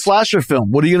 Well, there's a slasher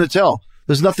film. What are you going to tell?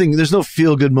 There's no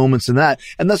feel-good moments in that.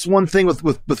 And that's one thing with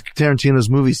Tarantino's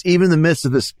movies. Even in the midst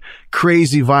of this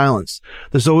crazy violence,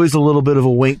 there's always a little bit of a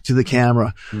wink to the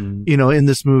camera. You know, in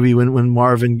this movie, when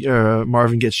Marvin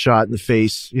gets shot in the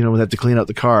face, you know, when they have to clean out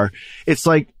the car, it's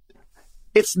like,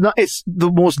 it's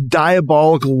the most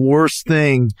diabolical, worst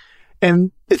thing.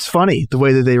 And it's funny the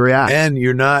way that they react. And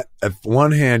you're not, at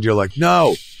one hand, you're like,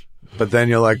 no. But then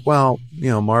you're like, well, you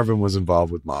know, Marvin was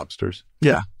involved with mobsters.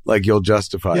 Yeah. Like, you'll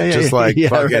justify it. Just like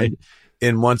fucking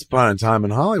in Once Upon a Time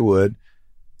in Hollywood,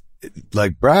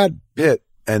 like Brad Pitt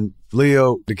and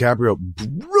Leo DiCaprio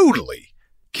brutally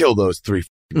kill those three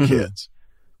kids.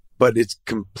 But it's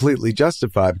completely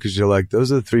justified because you're like,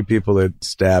 those are the three people that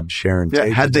stabbed Sharon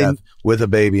Tate to death with a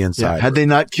baby inside her. Had they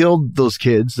not killed those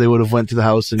kids, they would have went to the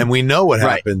house. And we know what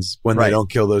happens when they don't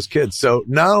kill those kids. So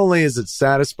not only is it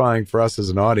satisfying for us as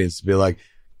an audience to be like,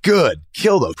 good,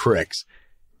 kill those pricks.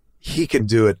 He can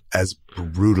do it as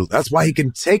brutal. That's why he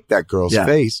can take that girl's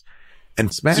face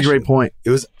and smash it. That's a great point.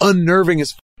 It was unnerving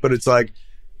as but it's like,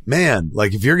 man,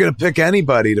 like if you're going to pick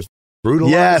anybody to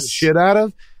brutalize the shit out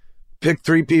of, pick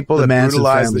three people that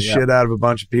brutalized the shit out of a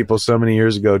bunch of people so many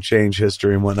years ago, change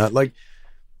history and whatnot. Like,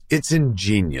 it's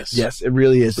ingenious. Yes, it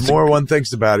really is. The more one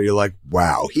thinks about it, you're like,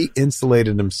 wow, he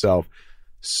insulated himself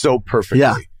so perfectly.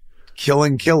 Yeah.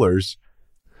 Killing killers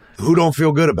who don't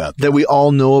feel good about that we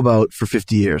all know about for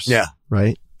 50 years. Yeah.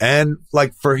 Right? And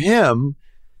like for him,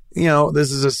 you know,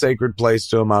 this is a sacred place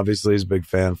to him. Obviously, he's a big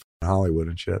fan of Hollywood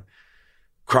and shit.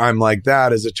 Crime like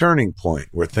that is a turning point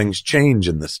where things change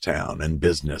in this town and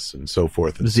business and so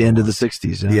forth. It was the end of the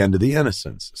 60s. The end of the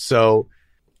innocence. So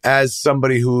as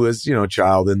somebody who is, you know, a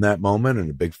child in that moment and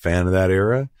a big fan of that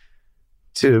era,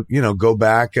 to, you know, go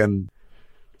back and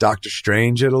Doctor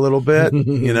Strange it a little bit,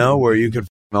 you know, where you could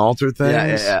alter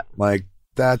things. Yeah. Like,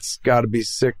 that's got to be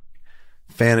sick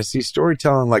fantasy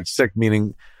storytelling. Like, sick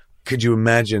meaning, could you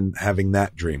imagine having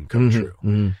that dream come true?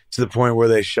 To the point where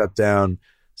they shut down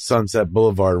Sunset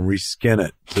Boulevard and reskin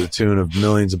it to the tune of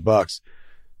millions of bucks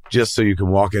just so you can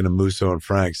walk into Musso and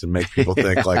Frank's and make people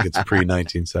think like it's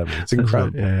pre-1970. It's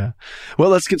incredible. Yeah. Well,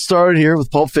 let's get started here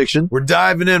with Pulp Fiction. We're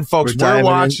diving in, folks. We're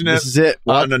watching it. This is it.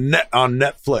 On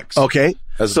Netflix. Okay.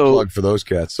 As a plug for those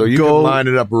cats. So you can line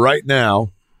it up right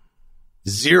now.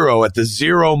 At the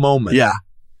zero moment. Yeah.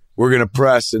 We're going to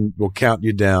press and we'll count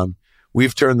you down.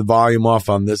 We've turned the volume off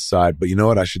on this side, but you know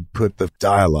what? I should put the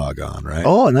dialogue on, right?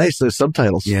 Oh, nice. There's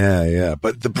subtitles. Yeah.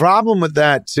 But the problem with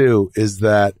that, too, is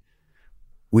that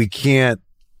we can't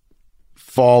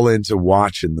fall into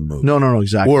watching the movie. No,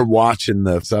 exactly. Or watching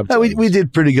the subtitles. We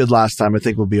did pretty good last time. I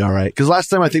think we'll be all right. Because last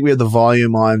time I think we had the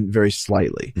volume on very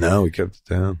slightly. No, we kept it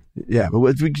down. Yeah, but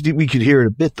we could hear it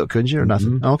a bit, though, couldn't you? Or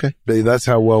nothing? Oh, okay. But that's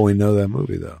how well we know that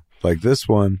movie, though. Like this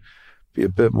one, be a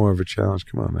bit more of a challenge.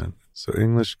 Come on, man. So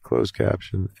English closed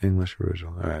caption, English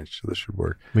original. All right, so this should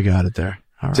work. We got it there.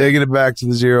 All right. Taking it back to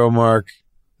the 0 mark.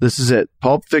 This is it.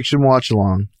 Pulp Fiction watch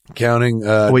along. Counting. You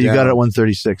got it at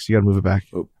 136. You got to move it back.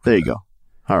 Oh, there you go.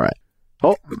 All right.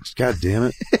 Oh, God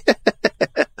damn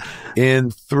it.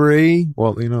 In 3.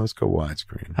 Well, let's go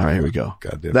widescreen. All right, here we go.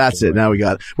 God damn it. That's it. Now we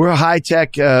got it. We're a high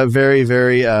tech, very,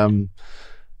 very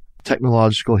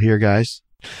technological here, guys.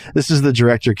 This is the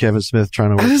director, Kevin Smith,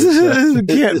 trying to work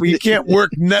this. You can't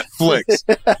work Netflix.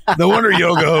 No wonder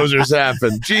yoga hosers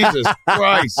happen. Jesus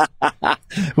Christ.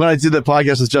 When I did the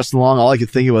podcast with Justin Long, all I could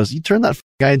think of was, you turned that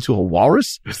guy into a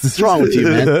walrus? What's wrong with you,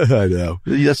 man? I know.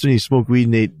 That's when you smoked weed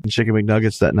and ate chicken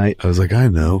McNuggets that night. I was like, I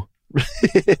know.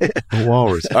 A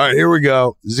walrus. All right, here we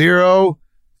go. 0,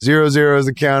 0, 0 is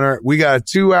the counter. We got a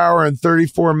 2 hour and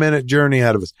 34-minute journey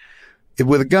ahead of us.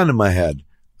 With a gun in my head,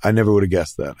 I never would have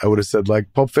guessed that. I would have said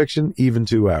like Pulp Fiction, even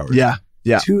 2 hours. Yeah.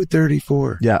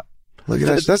 2:34. Yeah. Look at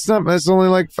that. That's only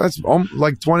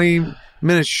like 20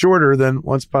 minutes shorter than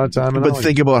Once Upon a Time in Hollywood. But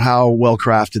think about how well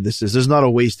crafted this is. There's not a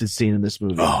wasted scene in this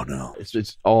movie. Oh no.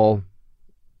 It's all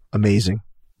amazing.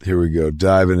 Here we go.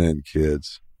 Diving in,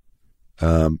 kids.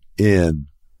 In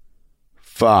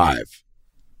 5,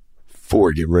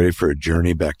 4, get ready for a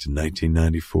journey back to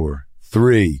 1994.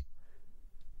 3,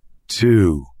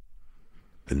 2,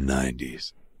 the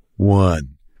 90s.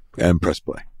 1, and press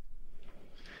play.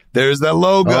 There's that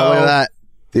logo. Oh, look at that.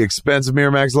 The expensive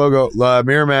Miramax logo.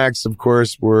 Miramax, of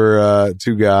course, were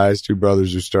two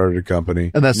brothers who started a company.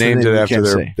 And that's named it after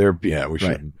their. Yeah, we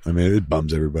shouldn't. I mean, it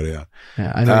bums everybody out.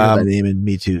 Yeah, I know that name, and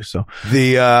me too. So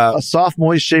a soft,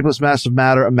 moist, shapeless mass of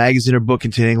matter, a magazine or book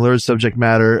containing lurid subject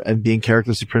matter, and being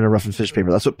characteristically printed on rough and fish paper.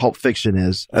 That's what Pulp Fiction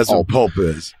is. That's what pulp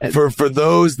is. And for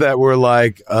those that were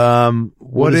like,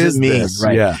 what does it mean? This?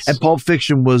 Right. Yes. And Pulp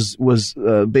Fiction was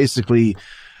basically,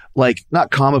 like,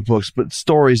 not comic books, but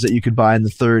stories that you could buy in the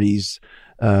 30s,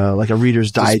 like a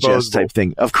Reader's Digest type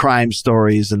thing of crime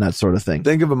stories and that sort of thing.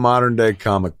 Think of a modern day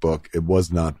comic book. It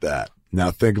was not that. Now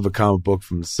think of a comic book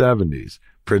from the 70s,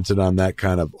 printed on that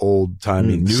kind of old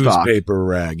timey newspaper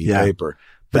raggy paper.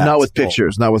 But not with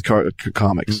pictures, not with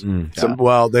comics. Yeah.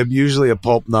 So, they usually a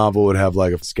pulp novel would have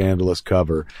like a scandalous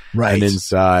cover, right? And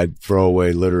inside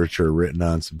throwaway literature written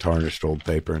on some tarnished old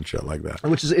paper and shit like that.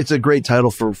 It's a great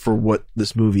title for what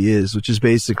this movie is, which is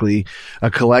basically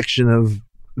a collection of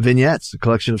vignettes, a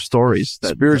collection of stories.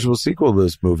 Spiritual sequel to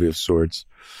this movie of sorts,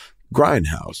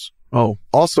 Grindhouse. Oh,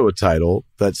 also a title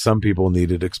that some people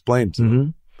needed explained to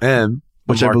them, and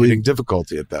which marketing I believe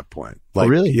difficulty at that point. Like,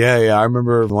 really? Yeah. I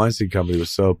remember the Weinstein Company was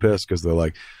so pissed because they're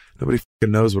like, nobody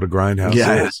fucking knows what a Grindhouse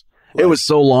is. Like, it was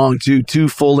so long too, 2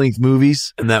 full-length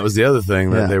movies. And that was the other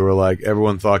thing that they were like,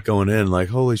 everyone thought going in, like,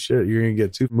 holy shit, you're going to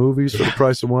get 2 movies for the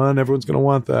price of one. Everyone's going to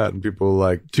want that. And people were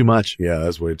like, too much. Yeah,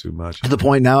 that's way too much. To the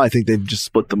point now, I think they've just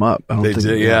split them up. Now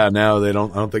they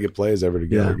don't, I don't think it plays ever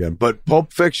together again. But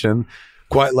Pulp Fiction,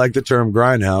 quite like the term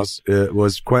Grindhouse, it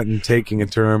was Quentin taking a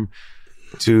term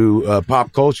to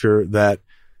pop culture that,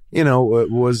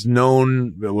 was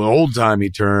known, old-timey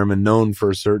term and known for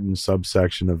a certain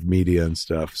subsection of media and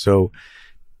stuff. So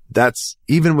that's,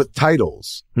 even with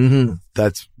titles,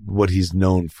 that's what he's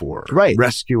known for. Right.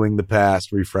 Rescuing the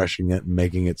past, refreshing it, and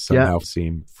making it somehow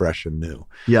seem fresh and new.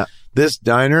 Yeah. This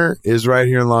diner is right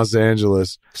here in Los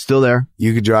Angeles. Still there.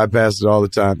 You could drive past it all the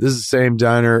time. This is the same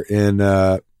diner in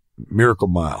Miracle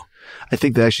Mile. I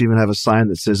think they actually even have a sign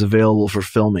that says available for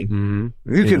filming.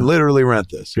 Mm-hmm. You can literally rent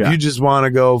this. Yeah. If you just want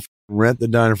to go rent the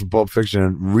diner for Pulp Fiction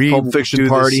and Pulp Fiction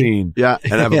party. The scene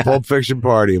and have a Pulp Fiction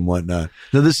party and whatnot.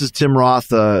 Now, this is Tim Roth,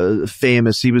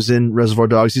 famous. He was in Reservoir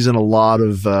Dogs. He's in a lot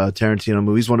of Tarantino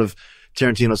movies. One of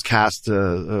Tarantino's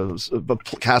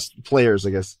cast players, I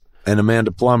guess. And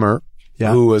Amanda Plummer,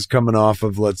 who was coming off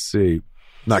of,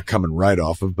 not coming right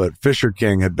off of, but Fisher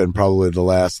King had been probably the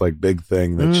last big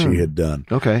thing that she had done.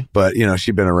 Okay. But,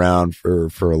 she'd been around for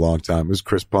a long time. It was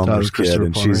Chris Palmer's kid,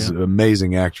 and she's an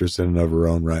amazing actress in and of her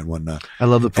own right and whatnot. I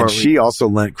love the part. And she also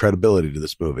lent credibility to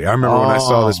this movie. I remember when I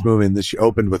saw this movie and she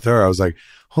opened with her, I was like,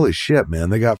 holy shit,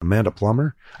 man, they got Amanda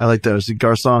Plummer? I like that. It's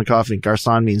Garçon coffee.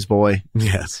 Garçon means boy.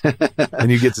 Yes. And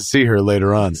you get to see her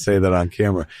later on say that on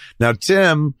camera. Now,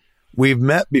 Tim, we've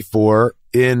met before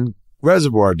in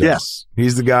Reservoir Dogs. Yes.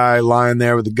 He's the guy lying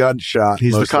there with the gunshot.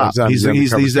 He's the cop. He's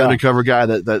the undercover guy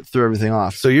that threw everything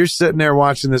off. So you're sitting there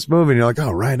watching this movie and you're like,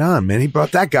 oh, right on, man. He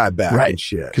brought that guy back and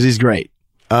shit. Because he's great.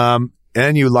 And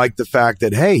you like the fact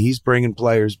that, hey, he's bringing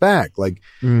players back. Like,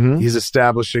 he's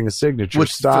establishing a signature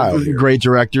style here. Great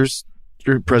directors.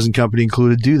 present company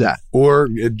included, do that. Or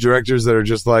directors that are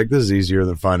just like, this is easier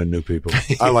than finding new people.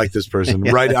 I like this person.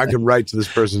 I can write to this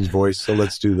person's voice, so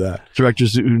let's do that.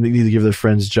 Directors who need to give their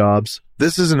friends jobs.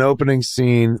 This is an opening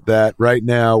scene that right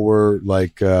now we're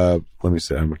like, let me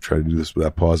say, I'm going to try to do this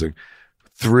without pausing.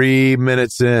 3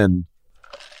 minutes in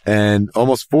and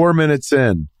almost 4 minutes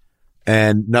in,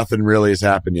 and nothing really has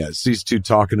happened yet. It's these two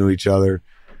talking to each other.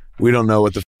 We don't know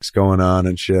what the fuck's going on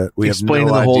and shit. We explaining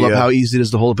have no the hold idea. up, how easy it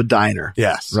is to hold up a diner.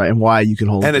 Yes. Right. And why you can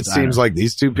hold up a diner. And it seems like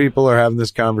these two people are having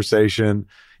this conversation.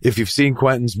 If you've seen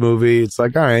Quentin's movie, it's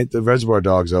like, all right, the Reservoir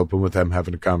Dogs open with them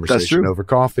having a conversation over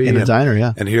coffee. In a diner,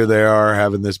 yeah. And here they are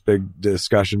having this big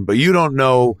discussion, but you don't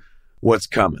know what's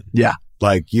coming. Yeah.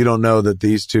 Like, you don't know that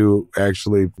these two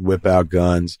actually whip out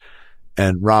guns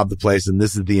and rob the place. And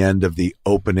this is the end of the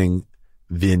opening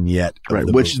vignette. Right.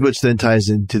 Which then ties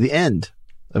into the end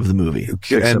of the movie.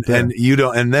 And you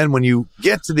don't, and then when you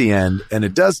get to the end and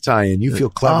it does tie in, you feel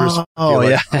clever.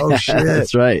 Oh shit.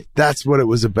 That's right. That's what it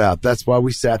was about. That's why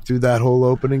we sat through that whole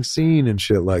opening scene and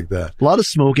shit like that. A lot of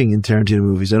smoking in Tarantino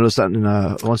movies. I noticed that in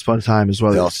Once Upon a Time as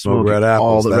well. They all smoke red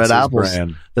apples. All the That's red apples.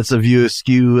 Brand. That's a View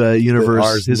Askew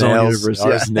universe. His own universe.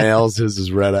 Ours nails, his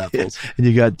is red apples. And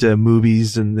you got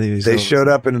movies and they showed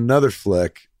up in another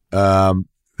flick.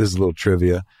 This is a little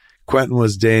trivia. Quentin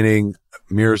was dating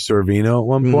Mira Sorvino at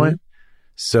one point.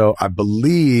 So I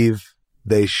believe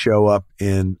they show up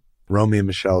in Romy and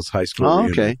Michelle's high school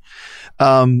reunion. Okay.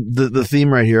 The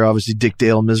theme right here, obviously Dick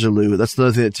Dale, Miserlou. That's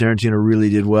another thing that Tarantino really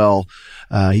did well.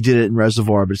 He did it in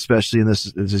Reservoir, but especially in this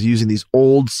is using these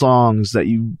old songs that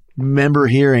you remember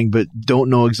hearing but don't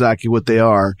know exactly what they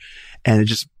are. And it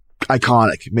just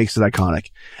iconic. It makes it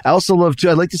iconic. I also love too,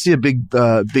 I'd like to see a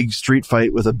big street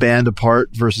fight with a Band Apart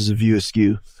versus a View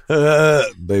Askew.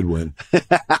 They'd win.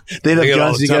 They'd have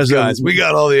guns. You guys. We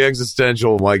got all the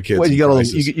existential white kids. Well, you got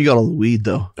all the weed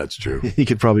though. That's true. You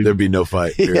could probably there'd be no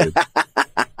fight. Period.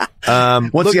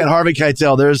 Once again, Harvey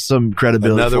Keitel. There's some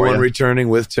credibility. Another one returning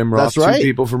with Tim Roth. That's right. Two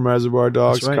people from Reservoir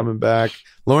Dogs coming back.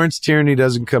 Lawrence Tierney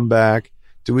doesn't come back.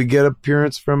 Do we get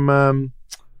appearance from?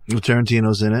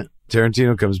 Tarantino's in it.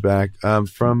 Tarantino comes back.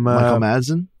 From Michael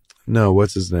Madsen. No,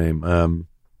 what's his name?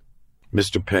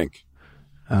 Mr. Pink.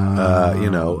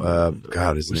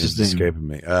 God, his name's escaping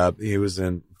me. He was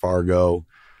in Fargo.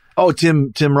 Oh,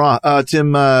 Tim Roth. Steve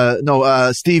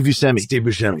Buscemi. Steve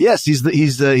Buscemi. Yes,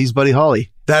 he's Buddy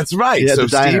Holly. That's right. Yeah, so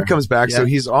Steve comes back. Yeah. So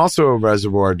he's also a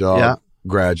Reservoir Dog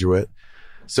graduate.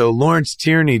 So Lawrence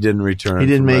Tierney didn't return. He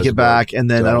didn't make Reservoir it back,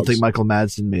 and then Dogs. I don't think Michael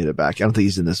Madsen made it back. I don't think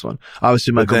he's in this one.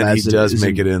 Obviously, Michael Madsen. He does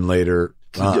make it in later.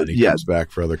 He comes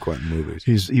back for other Quentin movies.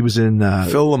 He was in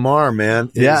Phil LaMarr,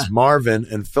 man. Is Marvin,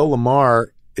 and Phil LaMarr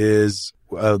is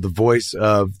the voice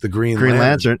of the Green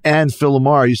Lantern. And Phil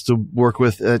LaMarr used to work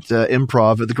with at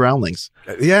Improv at the Groundlings.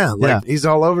 He's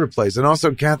all over the place. And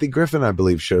also Kathy Griffin, I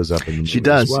believe, shows up in the movie. She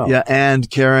does, as well. yeah. And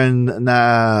Karen,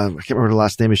 I can't remember her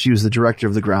last name. She was the director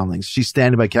of the Groundlings. She's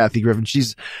standing by Kathy Griffin.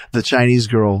 She's the Chinese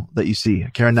girl that you see,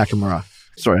 Karen Nakamura.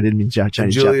 Sorry, I didn't mean Chinese.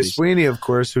 And Julia Japanese. Sweeney, of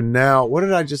course, who now, what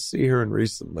did I just see her in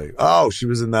recently? Oh, she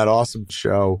was in that awesome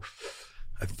show,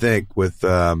 I think, with,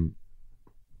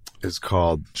 it's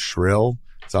called Shrill.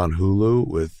 It's on Hulu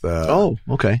with,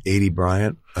 Adie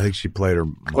Bryant. I think she played her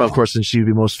mom. Well, of course, and she'd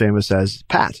be most famous as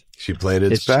Pat. She played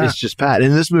Pat. It's just Pat.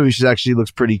 In this movie, she actually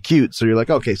looks pretty cute. So you're like,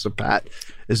 okay, so Pat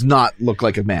does not look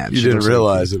like a man. You didn't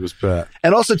realize it was Pat.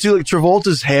 And also, too, like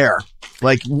Travolta's hair.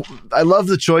 Like, I love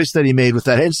the choice that he made with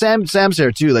that. And Sam's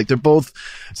hair, too. Like, they're both...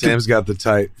 Sam's got the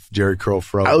tight Jerry curl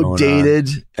fro outdated.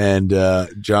 And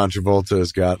John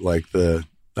Travolta's got, like,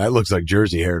 that looks like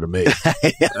Jersey hair to me.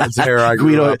 That's hair I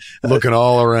grew up looking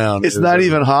all around. It's not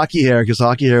even hockey hair, because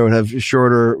hockey hair would have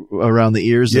shorter around the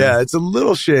ears. Yeah, it's a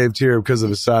little shaved here because of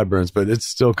his sideburns, but it's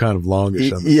still kind of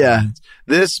longish on the sides.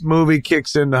 This movie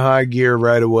kicks into high gear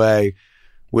right away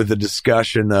with a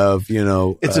discussion of,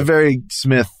 It's a very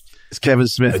Kevin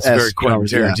Smith. It's a very Quentin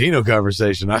Tarantino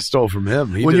conversation. I stole from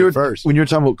him. He did it first. When you were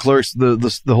talking about Clerks,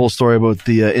 the whole story about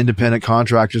the independent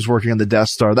contractors working on the Death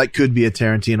Star, that could be a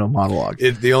Tarantino monologue.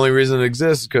 The only reason it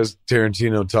exists is because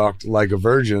Tarantino talked like a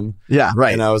virgin. Yeah,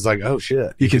 right. And I was like, oh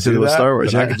shit, you consider it with Star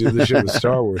Wars? I could do this shit with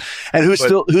Star Wars. And who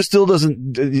still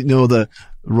doesn't know the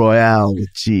Royale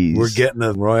with cheese? We're getting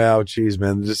the Royale with cheese,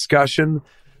 man. The discussion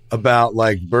about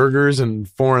like burgers and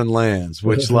foreign lands,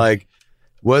 which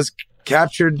was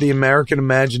captured the American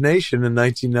imagination in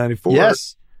 1994.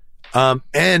 Yes.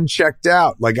 And checked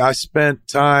out. Like, I spent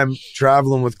time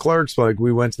traveling with Clerks. Like,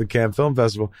 we went to the Cannes Film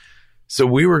Festival. So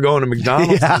we were going to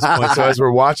McDonald's at this point. So as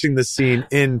we're watching the scene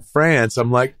in France, I'm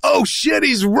like, oh shit,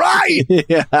 he's right.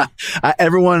 Yeah.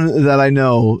 Everyone that I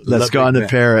know that's gone to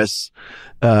Paris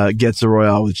gets a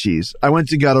Royale with cheese. I went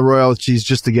and got a Royale with cheese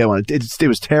just to get one. It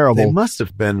was terrible. They must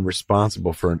have been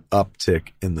responsible for an uptick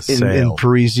in the sale in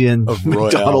Parisian of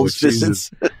McDonald's visits.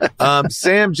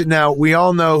 Sam, now we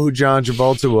all know who John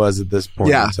Travolta was at this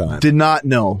point in time. Did not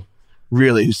know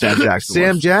really who Sam Jackson was.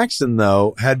 Sam Jackson,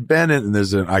 though, had been in, and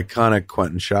there's an iconic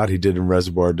Quentin shot he did in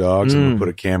Reservoir Dogs. I'm going to put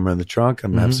a camera in the trunk.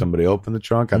 I'm going to have somebody open the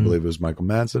trunk. I believe it was Michael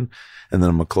Madsen. And then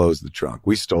I'm going to close the trunk.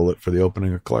 We stole it for the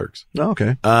opening of Clerks. Oh,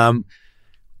 okay.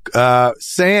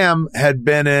 Sam had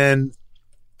been in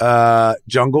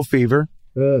Jungle Fever.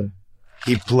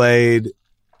 He played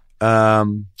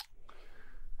Wesley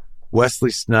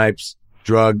Snipes'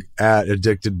 drug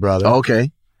addicted brother.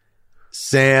 Okay.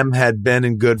 Sam had been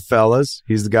in Goodfellas.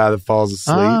 He's the guy that falls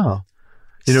asleep. Oh.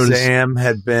 Sam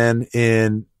had been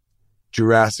in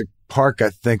Jurassic Park, I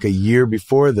think, a year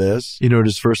before this. You know what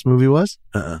his first movie was?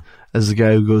 As the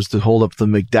guy who goes to hold up the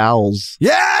McDowells.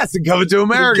 Yes, and Coming to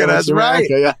America. That's right.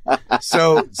 Yeah.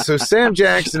 So Sam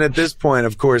Jackson at this point,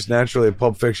 of course, naturally,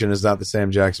 Pulp Fiction is not the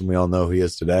Sam Jackson we all know he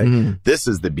is today. This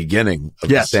is the beginning of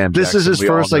the Sam Jackson. This is his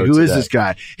first, like, who is this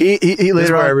guy? He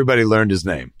later on, everybody learned his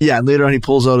name. Yeah, and later on he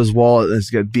pulls out his wallet and it's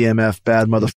got BMF, bad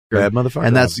motherfucker. Bad motherfucker.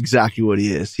 And that's exactly what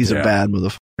he is. He's a bad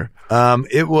motherfucker.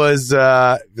 It was,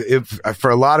 for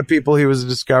a lot of people, he was a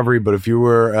discovery, but if you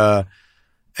were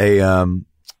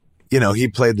he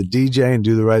played the DJ and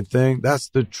Do the Right Thing. That's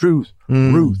the truth.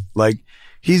 Ruth. Like,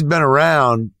 he's been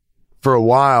around for a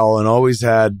while and always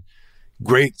had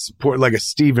great support, like a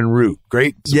Stephen Root,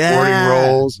 great supporting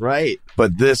roles. Right.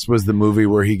 But this was the movie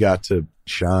where he got to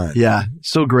shine. Yeah.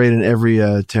 So great in every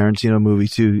Tarantino movie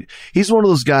too. He's one of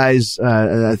those guys,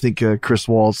 I think Chris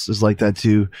Waltz is like that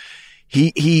too.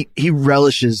 He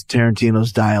relishes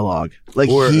Tarantino's dialogue. Like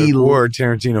or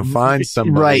Tarantino finds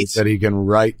somebody that he can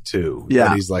write to. Yeah.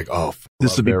 That he's like,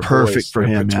 this would be perfect for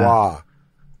him. Yeah.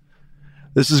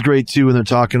 This is great too when they're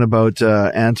talking about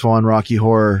Antoine Rocky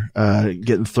Horror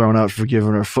getting thrown out for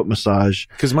giving her a foot massage.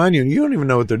 Because mind you don't even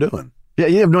know what they're doing. Yeah,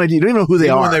 you have no idea. You don't even know who they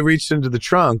are. When they reached into the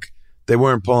trunk, they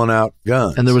weren't pulling out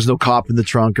guns. And there was no cop in the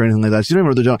trunk or anything like that. So you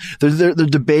don't even know what they're doing. They're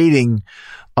debating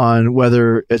on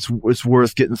whether it's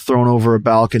worth getting thrown over a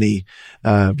balcony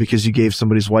because you gave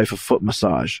somebody's wife a foot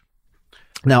massage.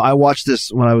 Now, I watched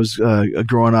this when I was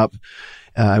growing up.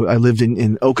 I lived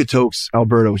in Okotoks,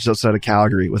 Alberta, which is outside of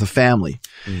Calgary, with a family.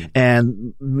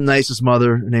 And nicest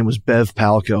mother, her name was Bev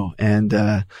Palco.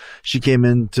 And she came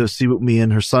in to see what me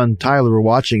and her son Tyler were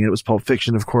watching. And it was Pulp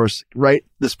Fiction, of course. Right,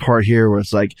 this part here where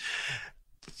it's like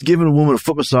giving a woman a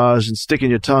foot massage and sticking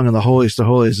your tongue in the holiest of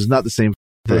holies is not the same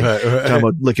thing. Right. Talking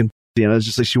about licking. It's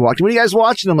just like she walked in. What are you guys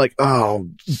watching? I'm like, oh,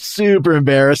 super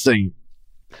embarrassing.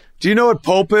 Do you know what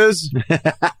pulp is?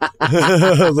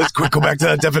 Let's quick go back to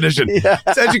that definition. Yeah.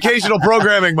 It's educational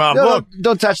programming, Mom. No, look.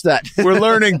 Don't touch that. We're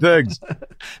learning things.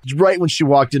 Right when she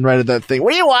walked in, right at that thing.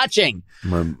 What are you watching?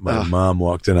 My mom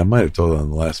walked in. I might have told her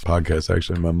on the last podcast,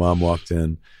 actually. My mom walked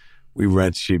in.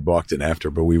 She walked in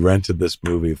after, but we rented this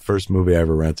movie. The first movie I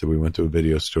ever rented, we went to a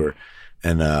video store.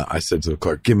 And I said to the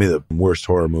clerk, give me the worst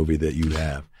horror movie that you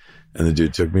have. And the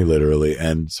dude took me literally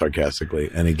and sarcastically,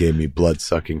 and he gave me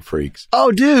Blood-Sucking Freaks.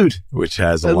 Oh, dude. Which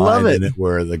has a line in it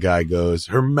where the guy goes,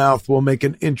 her mouth will make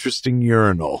an interesting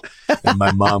urinal. And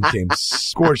my mom came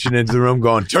scorching into the room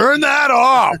going, turn that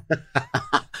off.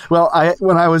 Well,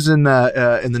 when I was in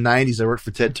the 90s, I worked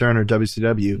for Ted Turner,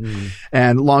 WCW.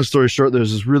 And long story short, there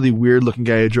was this really weird looking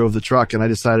guy who drove the truck, and I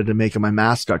decided to make him my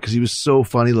mascot because he was so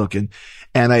funny looking.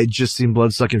 And I had just seen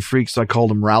Blood-Sucking Freaks, so I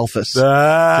called him Ralphus. To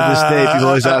this day, people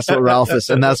always ask about Ralphus,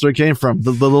 and that's where it came from.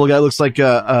 The little guy looks like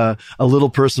a little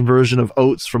person version of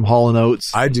Oates from Hall &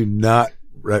 Oates. I do not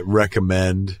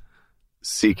recommend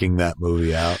seeking that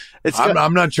movie out.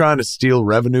 I'm not trying to steal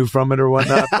revenue from it or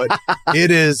whatnot, but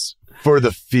it is for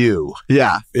the few.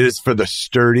 Yeah. It is for the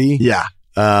sturdy. Yeah.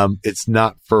 It's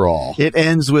not for all. It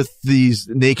ends with these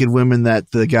naked women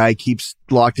that the guy keeps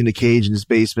locked in a cage in his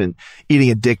basement eating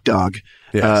a dick dog.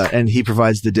 Yes. And he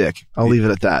provides the dick. I'll leave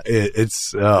it at that.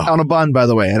 It's on a bun, by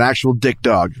the way, an actual dick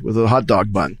dog with a hot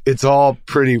dog bun. It's all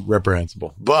pretty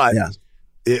reprehensible, but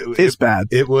it's bad.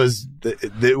 It was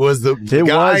the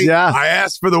guy. I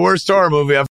asked for the worst horror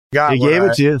movie I've got. He gave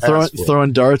it to you,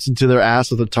 throwing darts into their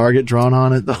ass with a target drawn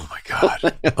on it. Oh my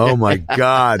God. Oh my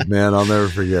God, man. I'll never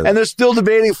forget it. And they're still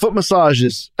debating foot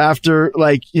massages after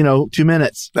 2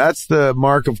 minutes. That's the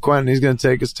mark of Quentin. He's going to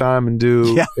take his time and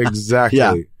do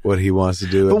exactly what he wants to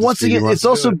do. But once again, it's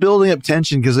also building up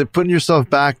tension because they're putting yourself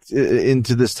back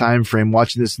into this time frame,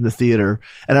 watching this in the theater.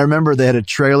 And I remember they had a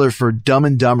trailer for Dumb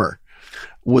and Dumber.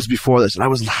 was before this, and I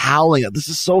was howling at, this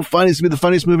is so funny. It's going to be the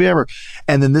funniest movie ever.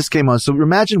 And then this came on. So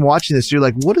imagine watching this. You're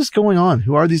like, what is going on?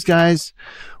 Who are these guys?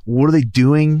 What are they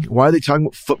doing? Why are they talking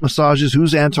about foot massages?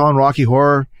 Who's Anton Rocky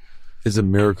Horror? It's a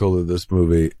miracle that this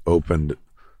movie opened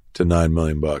to $9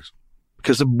 million.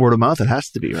 Because of word of mouth, it has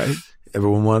to be, right?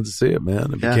 Everyone wanted to see it,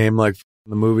 man. It became like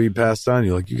the movie passed on.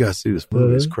 You're like, you got to see this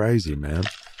movie. It's crazy, man.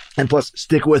 And plus,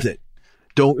 stick with it.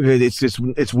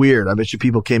 It's weird. I bet you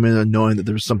people came in knowing that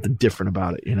there was something different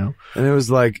about it, you know? And it was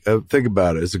like, think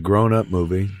about it. It's a grown-up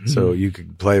movie, so you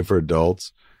could play it for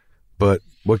adults. But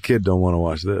what kid don't want to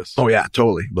watch this? Oh, yeah,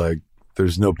 totally. Like,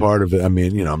 there's no part of it. I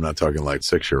mean, you know, I'm not talking like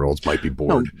 6-year-olds might be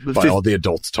bored by all the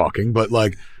adults talking, but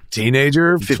like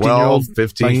teenager, 12,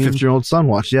 15. My 50-year-old son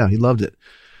watched. Yeah, he loved it.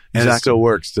 And it still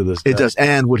works to this day. It does.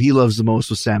 And what he loves the most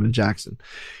was Samuel Jackson.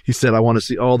 He said, I want to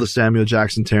see all the Samuel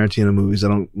Jackson Tarantino movies. I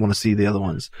don't want to see the other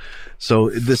ones. So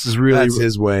this is really... That's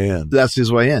his way in. That's his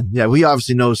way in. Yeah, we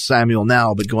obviously know Samuel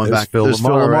now, but going back... There's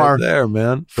Phil Lamar right there,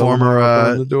 man.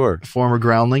 Former the door. Former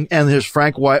groundling. And there's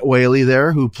Frank Whaley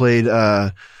there, who played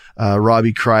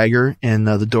Robbie Krieger in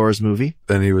the Doors movie.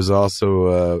 Then he was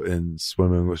also in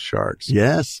Swimming with Sharks.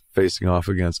 Yes. Facing off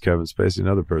against Kevin Spacey,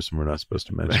 another person we're not supposed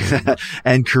to mention.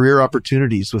 And Career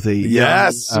Opportunities with a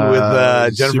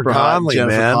with Jennifer Connelly,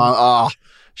 man.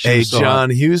 John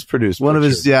Hughes produced one of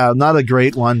his, not a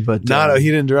great one, but he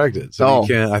didn't direct it, so he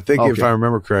can't. I think if I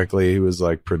remember correctly, he was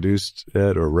like produced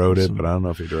it or wrote it, but I don't know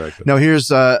if he directed. No, here's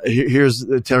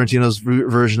Tarantino's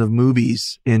version of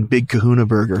movies in Big Kahuna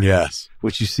Burger. Yes,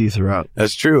 which you see throughout.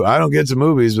 That's true. I don't get to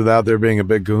movies without there being a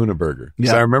Big Kahuna Burger.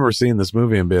 Because I remember seeing this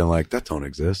movie and being like, that don't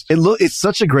exist. It's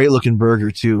such a great looking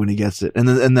burger too when he gets it, and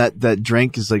that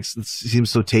drink is like seems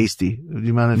so tasty. Do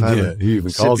you mind if I he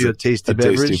even calls it a tasty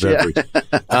beverage?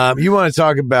 You want to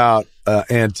talk about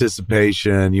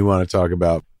anticipation. You want to talk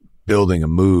about building a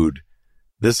mood.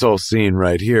 This whole scene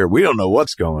right here, we don't know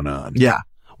what's going on. Yeah.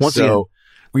 You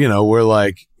know, we're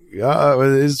like,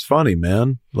 it's funny,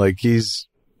 man. Like he's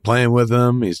playing with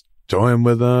them. He's toying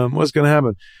with them. What's going to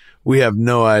happen? We have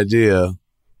no idea.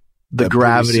 The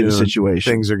gravity of the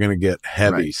situation. Things are going to get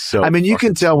heavy. Right. So I mean, you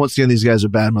can tell once again these guys are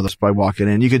bad mothers by walking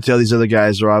in. You can tell these other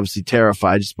guys are obviously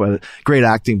terrified just by the great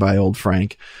acting by old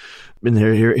Frank. And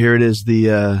here it is.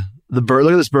 The burger.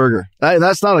 Look at this burger.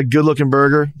 That's not a good looking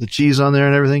burger. The cheese on there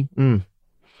and everything.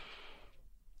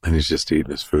 And he's just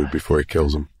eating his food before he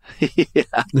kills him. Yeah.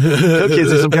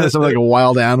 It's something like a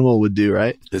wild animal would do,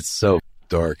 right? It's so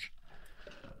dark.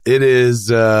 It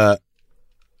is.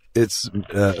 It's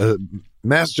a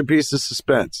masterpiece of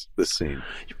suspense. This scene.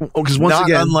 Because once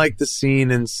again, unlike the scene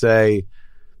in say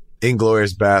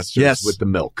Inglourious Basterds with the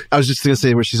milk. I was just going to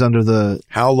say where she's under the.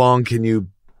 How long can you?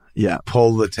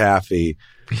 Pull the taffy.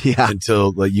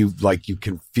 Until you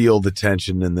can feel the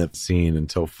tension in the scene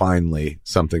until finally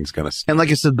something's gonna. And like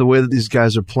I said, the way that these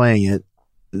guys are playing it,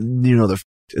 you know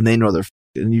and they know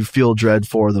and you feel dread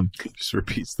for them. It just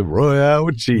repeats the Royale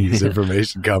with cheese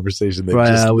information conversation they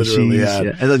just literally had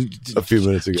and then a few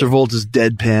minutes ago. Travolta's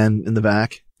deadpan in the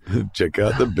back. Check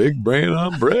out the big brain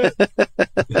on Brett. and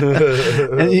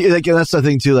that's the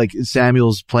thing too. Like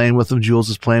Samuel's playing with them, Jules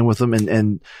is playing with them,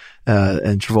 and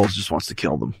Travolta just wants to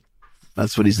kill them.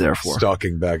 That's what he's there for.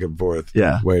 Stalking back and forth.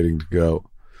 Yeah. Waiting to go.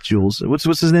 Jules. What's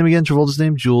his name again? Travolta's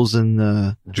name? Jules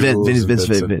and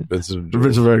Vincent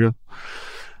Vega.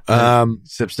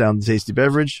 Sips down the tasty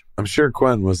beverage. I'm sure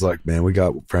Quentin was like, man, we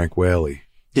got Frank Whaley.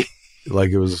 Like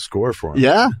it was a score for him.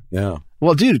 Yeah. Yeah.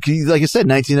 Well, dude, like I said,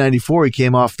 1994, he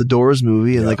came off the Doors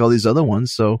movie and like all these other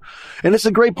ones. So, and it's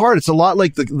a great part. It's a lot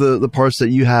like the parts that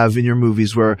you have in your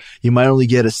movies where you might only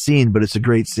get a scene, but it's a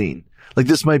great scene. Like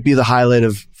this might be the highlight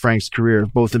of Frank's career,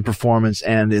 both in performance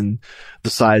and in the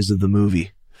size of the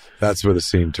movie. That's where the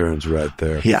scene turns right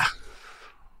there. Yeah.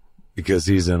 Because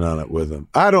he's in on it with him.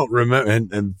 I don't remember.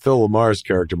 And Phil Lamar's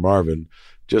character, Marvin,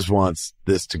 just wants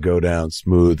this to go down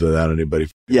smooth without anybody.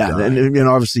 Yeah. And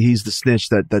obviously he's the snitch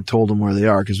that told him where they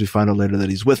are, because we find out later that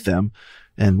he's with them.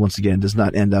 And once again, does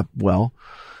not end up well.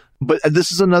 But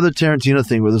this is another Tarantino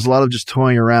thing where there's a lot of just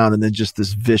toying around and then just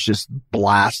this vicious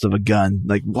blast of a gun.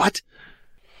 Like, what?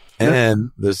 And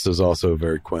this is also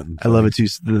very Quentin. I love it too.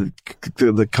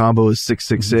 The combo is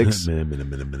 666.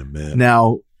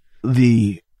 Now,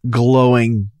 the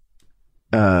glowing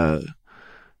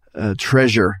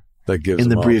treasure that gives in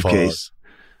the briefcase.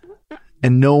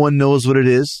 And no one knows what it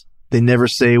is. They never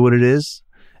say what it is.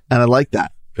 And I like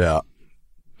that. Yeah.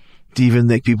 To even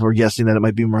think people are guessing that it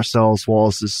might be Marcellus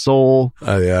Wallace's soul.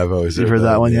 Oh, yeah, I've always heard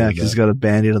that one. Yeah, because he's got a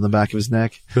Band-Aid on the back of his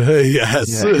neck.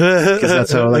 Yes. Because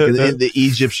that's how the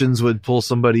Egyptians would pull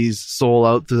somebody's soul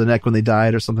out through the neck when they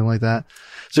died or something like that.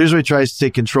 So here's where he tries to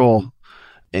take control.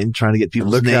 and trying to get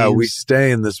people's Look names. how we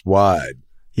stay in this wide.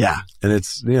 Yeah. And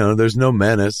it's, there's no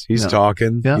menace. He's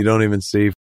talking. Yeah. You don't even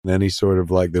see any sort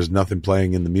of like, there's nothing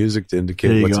playing in the music to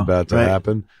indicate what's about to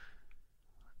happen.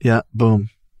 Yeah. Boom.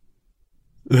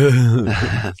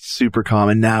 Super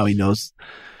common. Now he knows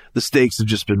the stakes have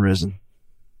just been risen.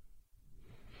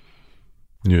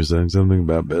 You're saying something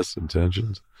about best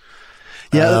intentions?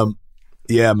 Yeah.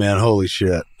 Yeah, man. Holy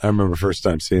shit. I remember first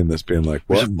time seeing this being like,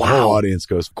 what? Wow. The whole audience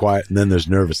goes quiet and then there's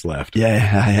nervous laughter.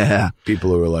 Yeah.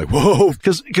 People who are like, whoa.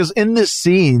 Because in this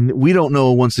scene, we don't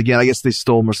know, once again, I guess they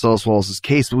stole Marcellus Wallace's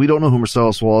case, but we don't know who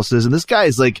Marcellus Wallace is. And this guy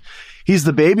is like, he's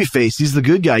the baby face. He's the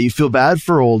good guy. You feel bad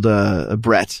for old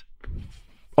Brett.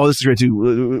 Oh, this is great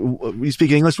too. You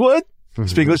speak English? What?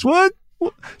 Speak English? What?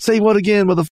 Say what again,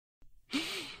 mother?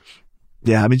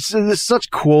 Yeah, I mean, there's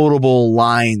such quotable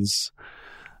lines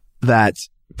that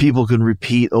people can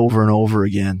repeat over and over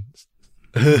again.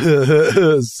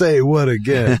 Say what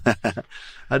again?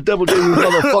 I double J, you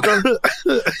motherfucker.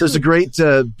 There's a great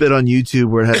bit on YouTube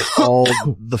where it has all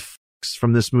the fucks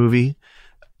from this movie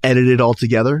edited all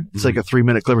together. It's like a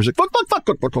 3-minute clip. It's like, fuck.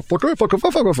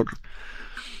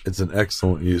 It's an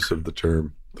excellent use of the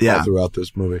term all throughout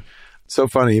this movie. It's so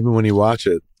funny, even when you watch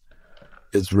it,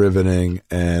 it's riveting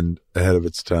and ahead of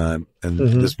its time. And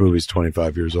this movie's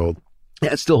 25 years old.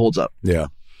 Yeah, it still holds up. Yeah.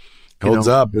 Holds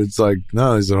up. It's like,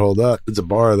 no, does it hold up? It's a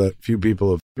bar that few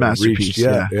people have reached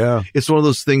yet. Yeah. It's one of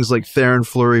those things like Theoren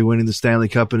Fleury winning the Stanley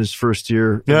Cup in his first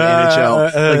year in the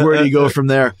NHL. Like, where do you go from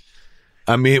there?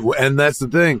 I mean, and that's the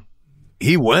thing.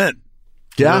 He went.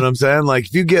 Yeah. You know what I'm saying? Like,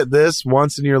 if you get this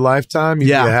once in your lifetime, you'd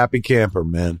be a happy camper,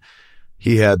 man.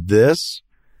 He had this.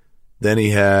 Then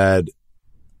he had,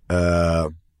 I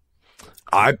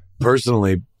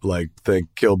personally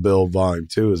think Kill Bill Volume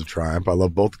 2 is a triumph. I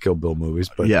love both the Kill Bill movies,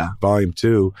 but Volume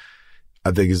 2,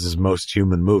 I think, is his most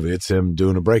human movie. It's him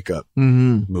doing a breakup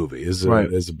movie. Is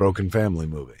a broken family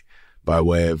movie by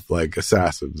way of like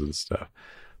assassins and stuff.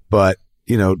 But,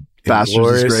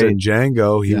 Inglourious and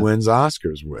Django, he wins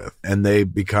Oscars with, and they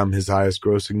become his highest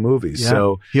grossing movies. Yeah.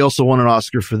 So he also won an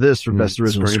Oscar for this for Best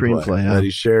Original Screenplay. That he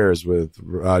shares with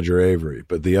Roger Avery,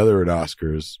 but the other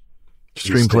Oscars,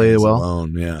 screenplay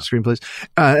screenplays.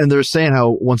 And they're saying how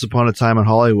Once Upon a Time in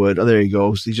Hollywood, there you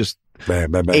go. So he just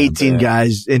 18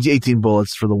 guys and 18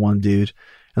 bullets for the one dude.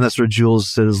 And that's where Jules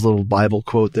said his little Bible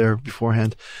quote there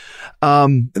beforehand.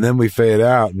 And then we fade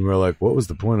out and we're like, what was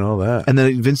the point of all that? And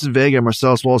then Vincent Vega,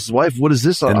 Marcellus Wallace's wife, what is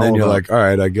this all about? And then you're like, all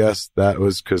right, I guess that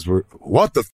was because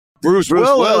what the Bruce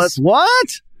Willis? What?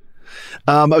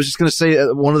 I was just going to say,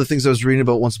 one of the things I was reading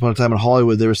about Once Upon a Time in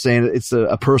Hollywood, they were saying it's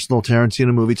a personal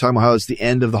Tarantino movie, talking about how it's the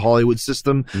end of the Hollywood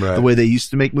system, the way they used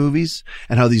to make movies,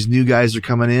 and how these new guys are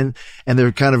coming in, and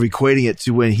they're kind of equating it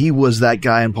to when he was that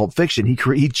guy in Pulp Fiction.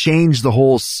 He changed the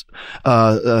whole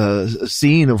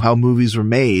scene of how movies were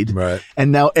made,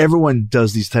 and now everyone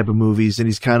does these type of movies, and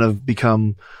he's kind of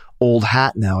become old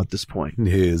hat now at this point.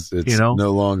 He is. It's no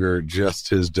longer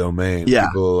just his domain. Yeah.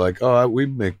 People are like, oh, we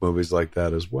make movies like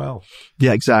that as well.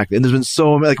 Yeah, exactly. And there's been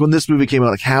so many, like when this movie came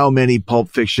out, like how many Pulp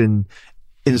Fiction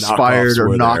inspired or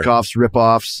knockoffs,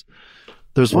 ripoffs.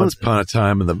 There's Once Upon a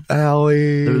Time in the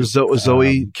Valley. There was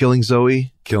Zoe, Killing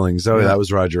Zoe. Killing Zoe. Yeah. That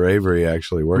was Roger Avery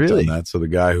actually worked on that. So the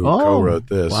guy who co-wrote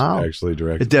this actually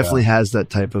directed it. Definitely has that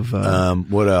type of...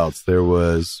 what else? There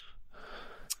was...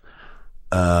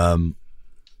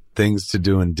 Things to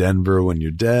Do in Denver When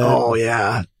You're Dead. Oh,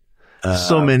 yeah.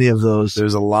 So many of those.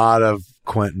 There's a lot of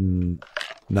Quentin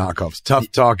knockoffs.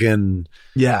 Tough talking.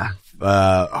 Yeah.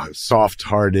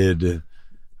 Soft-hearted,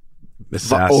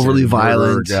 overly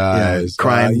violent guys.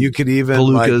 Crime. You could even,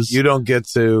 you don't get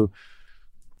to,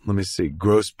 let me see,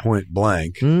 Grosse Pointe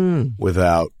Blank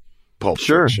without Pulp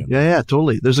Fiction. Yeah,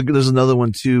 totally. There's another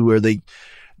one, too, where they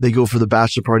go for the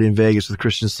bachelor party in Vegas with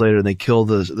Christian Slater, and they kill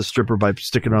the stripper by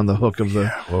sticking her on the hook of the.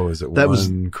 Yeah, what was it? That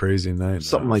was Crazy Night.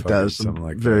 Something like that. Something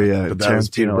like very that. But that was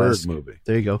Spielberg movie.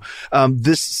 There you go.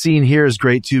 This scene here is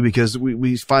great too because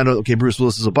we find out Bruce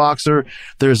Willis is a boxer.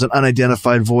 There's an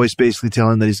unidentified voice basically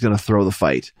telling that he's going to throw the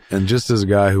fight. And just as a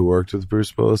guy who worked with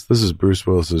Bruce Willis, this is Bruce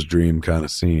Willis's dream kind of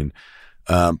scene.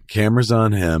 Camera's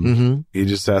on him. Mm-hmm. He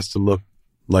just has to look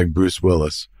like Bruce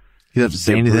Willis. He doesn't have to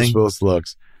say anything. Bruce Willis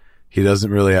looks. He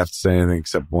doesn't really have to say anything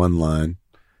except one line.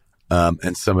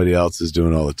 And somebody else is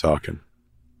doing all the talking.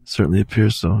 Certainly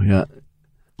appears so, yeah.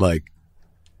 Like,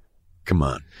 come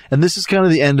on. And this is kind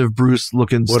of the end of Bruce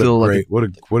looking what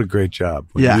a great job.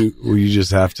 You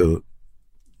just have to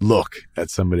look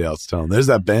at somebody else. Tell them there's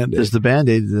that Band-Aid. There's the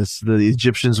Band-Aid. The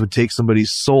Egyptians would take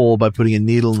somebody's soul by putting a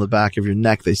needle in the back of your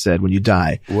neck, they said, when you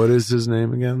die. What is his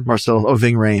name again?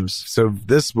 Ving Rhames. So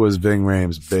this was Ving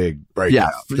Rhames' big breakout.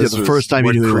 Yeah, this the first time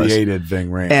he knew created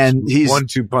Ving Rhames. And he's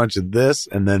 1-2 punch of this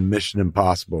and then Mission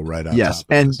Impossible right on top of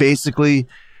and this. basically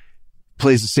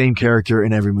plays the same character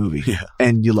in every movie. Yeah.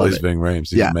 And you love Plays it. Ving Rhames.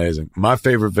 He's amazing. My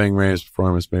favorite Ving Rhames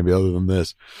performance, maybe other than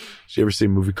this. Did you ever see a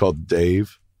movie called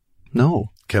Dave? No.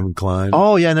 Kevin Kline.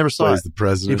 Oh, yeah, I never saw it. The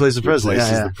president. He plays the president. He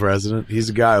plays the president. He's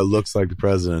a guy who looks like the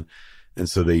president, and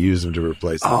so they use him to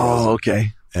replace the president.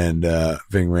 Okay. And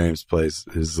Ving Rhames plays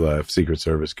his Secret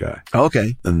Service guy.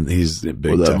 Okay. And he's a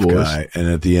big, tough guy. And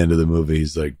at the end of the movie,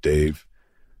 he's like, Dave,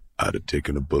 I'd have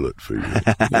taken a bullet for you.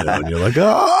 And you're like,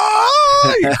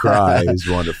 oh, you cry. He's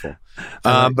wonderful.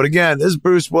 But again, this is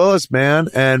Bruce Willis, man.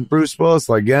 And Bruce Willis,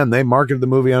 again, they marketed the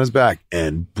movie on his back.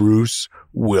 And Bruce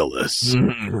Willis.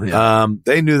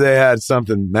 They knew they had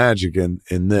something magic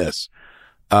in this.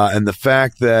 And the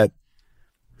fact that,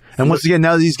 and once again,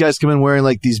 now these guys come in wearing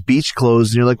like these beach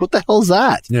clothes and you're like, what the hell's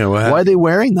that? Yeah, why are they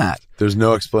wearing that? There's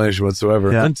no explanation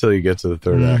whatsoever until you get to the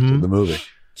third act of the movie.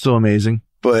 So amazing.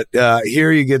 But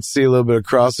here you get to see a little bit of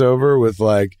crossover with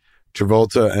like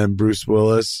Travolta and Bruce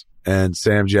Willis and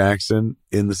Sam Jackson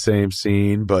in the same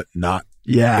scene, but not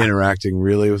interacting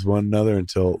really with one another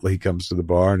until he comes to the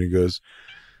bar and he goes,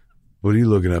 what are you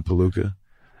looking at, Palooka?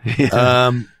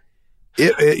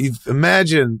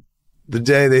 Imagine the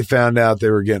day they found out they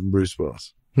were getting Bruce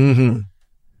Willis.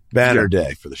 Banner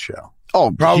day for the show.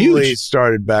 Oh, probably huge.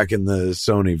 Started back in the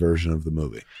Sony version of the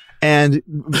movie. And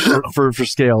for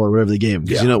scale or whatever they gave him.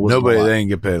 Yeah, nobody, they didn't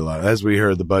get paid a lot. As we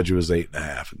heard, the budget was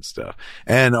 8.5 and stuff.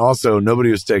 And also,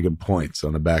 nobody was taking points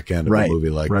on the back end of a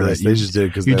movie like this. They just did it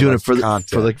because you're doing it for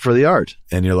content. for the art.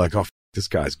 And you're like, oh, this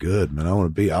guy's good, man.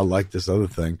 I like this other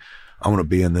thing. I want to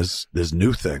be in this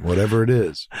new thing, whatever it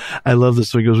is. I love this.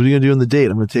 So he goes, what are you going to do on the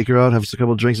date? I'm going to take her out, have a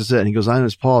couple of drinks, that's it. And he goes, I'm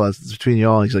Paul. That's between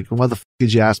y'all. And he's like, well, why the f***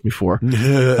 did you ask me for? I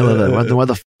love that. Why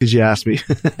the f*** did you ask me?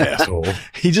 Asshole.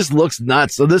 He just looks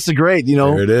nuts. So this is great, you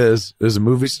know. There it is. There's a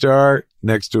movie star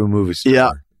next to a movie star.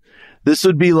 Yeah. This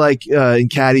would be like in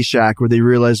Caddyshack where they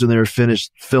realized when they were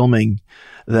finished filming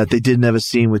that they didn't have a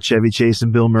scene with Chevy Chase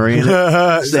and Bill Murray in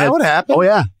it. Is that what happened? Oh,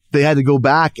 yeah. They had to go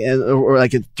back or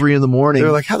like at 3 a.m. They're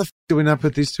like, how the f*** did we not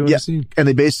put these two in the scene? And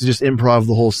they basically just improv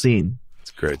the whole scene.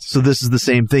 It's great. So this is the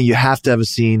same thing. You have to have a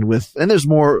scene with, and there's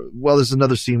more. Well, there's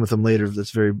another scene with them later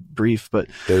that's very brief, but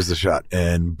there's the shot.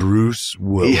 And Bruce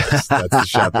Willis. Yeah. That's the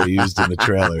shot they used in the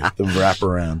trailer, the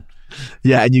wraparound.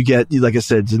 Yeah. And you get, like I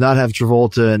said, to not have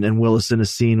Travolta and Willis in a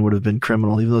scene would have been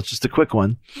criminal, even though it's just a quick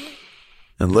one.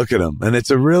 And look at him. And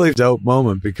it's a really dope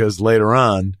moment because later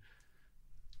on,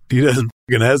 he doesn't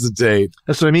fucking hesitate.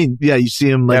 That's what I mean. Yeah, you see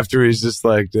him like after he's just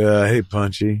like, "Hey,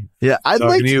 Punchy." Yeah, I'd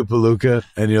talking to you, Palooka,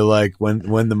 and you're like, when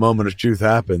the moment of truth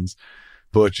happens,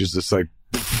 Butch is just like,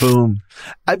 boom.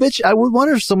 I bet you. I would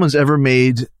wonder if someone's ever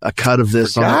made a cut of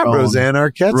this on their own. Roseanne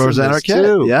Arquette. Roseanne Arquette.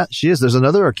 Too. Yeah, she is. There's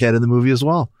another Arquette in the movie as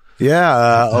well.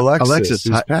 Yeah, Alexis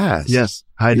who's passed. Yes,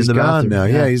 he's in the bathroom now.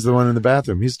 Yeah, he's the one in the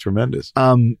bathroom. He's tremendous.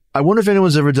 I wonder if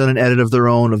anyone's ever done an edit of their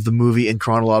own of the movie in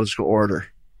chronological order.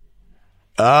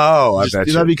 Oh, I bet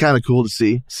that'd be kind of cool to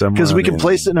see because we can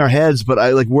place it in our heads. But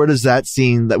I like, where does that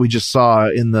scene that we just saw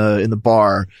in the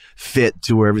bar fit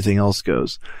to where everything else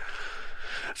goes?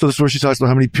 So this is where she talks about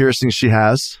how many piercings she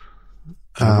has.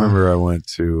 I remember I went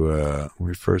to when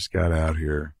we first got out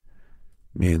here,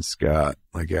 me and Scott,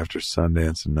 like after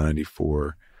Sundance in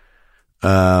 '94.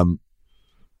 Oh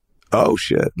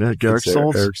shit! Yeah, Eric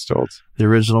Stoltz, the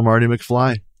original Marty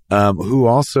McFly, who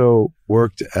also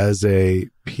worked as a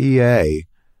PA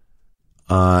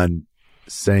on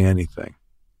Say Anything.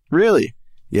 Really?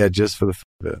 Yeah, just for the f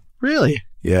of it. Really?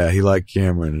 Yeah, he liked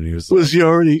Cameron, and he was he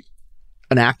already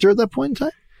an actor at that point in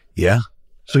time? Yeah.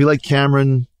 So he liked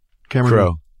Cameron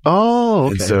Crowe. Oh,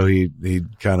 okay. And so he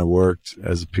kind of worked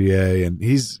as a PA, and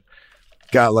he's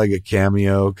got like a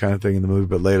cameo kind of thing in the movie,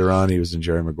 but later on he was in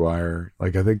Jerry Maguire.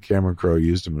 Like I think Cameron Crowe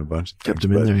used him in a bunch of things. Kept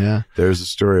him in there, yeah. There's a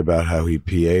story about how he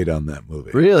PA'd on that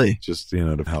movie. Really? Just,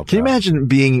 to help Can you imagine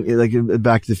being like in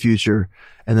Back to the Future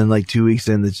and then like 2 weeks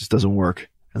in it just doesn't work?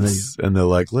 And then they're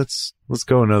like, let's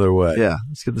go another way. Yeah.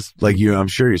 Let's get this. Like I'm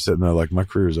sure you're sitting there like, my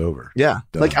career's over. Yeah.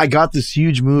 Like I got this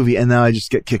huge movie and now I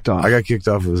just get kicked off. I got kicked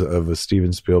off of a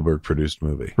Steven Spielberg produced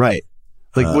movie. Right.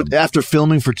 Like after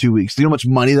filming for 2 weeks, do you know how much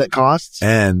money that costs?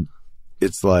 And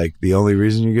it's like the only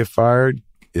reason you get fired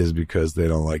is because they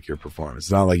don't like your performance.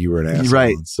 It's not like you were an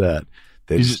asshole on set.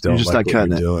 They just don't like what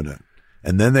you're doing it.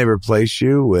 And then they replace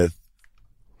you with,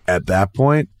 at that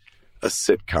point, a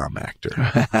sitcom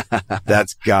actor.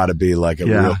 That's got to be like a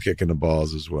real kick in the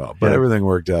balls as well. But everything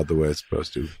worked out the way it's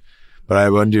supposed to. But I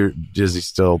wonder, does he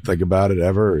still think about it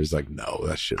ever? Or he's like, no,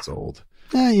 that shit's old.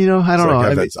 I don't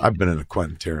know. I've been in a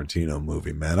Quentin Tarantino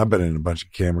movie, man. I've been in a bunch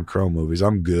of Cameron Crowe movies.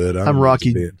 I'm good. I'm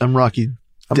Rocky Dennis.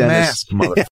 Masked,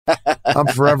 motherfucker. I'm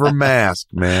forever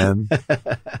masked, man.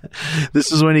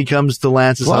 This is when he comes to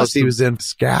Lance's house. Plus, he was in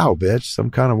Scow, bitch.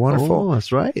 Some Kind of Wonderful. Oh,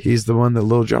 that's right. He's the one that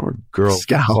Little Drummer Girl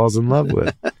falls in love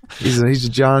with. He's a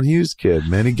John Hughes kid,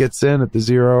 man. He gets in at the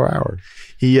 0 hour.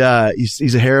 He's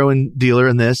a heroin dealer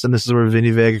in this, and this is where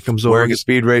Vinny Vega comes over. Wearing a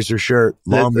Speed Racer shirt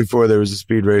long before there was a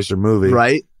Speed Racer movie.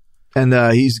 Right. And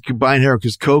he's buying heroin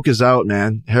because Coke is out,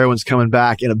 man. Heroin's coming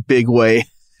back in a big way.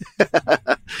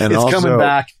 And it's coming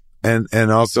back.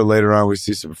 And also later on, we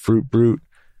see some Fruit Brute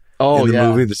in the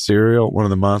movie, the cereal, one of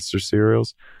the monster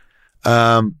cereals.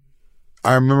 I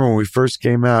remember when we first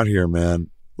came out here,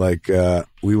 man, like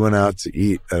we went out to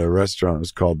eat at a restaurant. It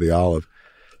was called The Olive.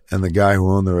 And the guy who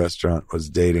owned the restaurant was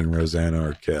dating Rosanna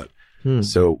Arquette.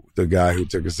 So the guy who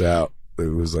took us out,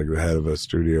 it was like the head of a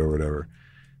studio or whatever.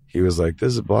 He was like,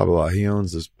 this is blah, blah, blah. He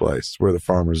owns this place where the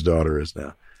farmer's daughter is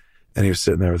now. And he was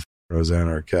sitting there with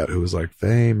Rosanna Arquette, who was like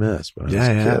famous when I was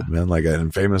a kid, man. Like,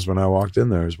 and famous when I walked in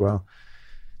there as well.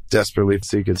 Desperately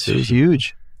seeking Susan.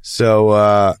 Huge.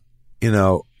 So,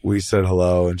 we said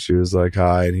hello and she was like,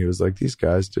 hi. And he was like, these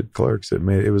guys did Clerks. It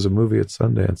was a movie at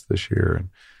Sundance this year. And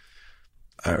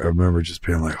I remember just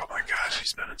being like, oh my God,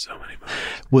 she's been in so many movies.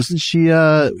 Wasn't she,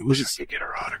 I could get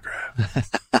her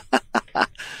autograph.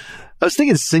 I was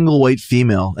thinking single white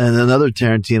female and another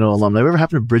Tarantino alumni. Ever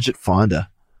happened to Bridget Fonda?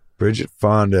 Bridget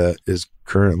Fonda is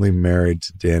currently married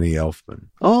to Danny Elfman.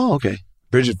 Oh, okay.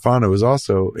 Bridget Fonda was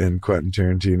also in Quentin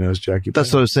Tarantino's Jackie.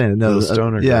 That's what I was saying. Another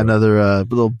stoner girl. Another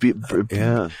little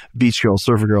beach girl,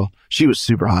 surfer girl. She was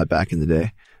super hot back in the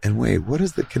day. And wait, what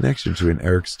is the connection between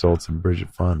Eric Stoltz and Bridget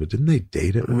Fonda? Didn't they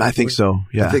date at one point? I think so.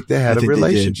 Yeah, I think they had a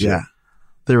relationship.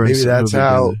 They were. Maybe that's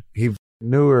how he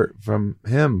knew her from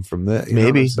the.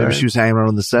 Maybe she was hanging around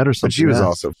on the set or something. But she was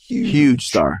also huge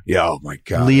star. Yeah. Oh my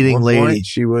God. Leading lady.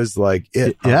 She was like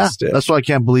it. Yeah. That's why I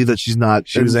can't believe that she's not.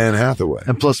 She was Anne Hathaway.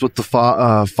 And plus with the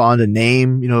Fonda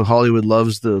name, Hollywood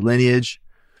loves the lineage.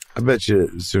 I bet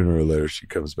you sooner or later she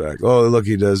comes back. Oh, look,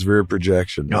 he does rear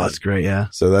projection. Oh, that's great, yeah.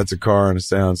 So that's a car on a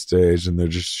sound stage, and they're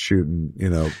just shooting,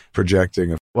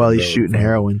 projecting. While he's shooting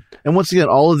heroin. And once again,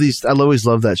 all of these, I always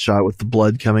love that shot with the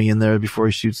blood coming in there before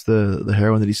he shoots the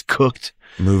heroin that he's cooked.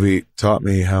 Movie taught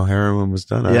me how heroin was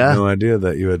done. I had no idea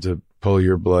that you had to pull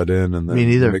your blood in and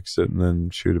then mix it and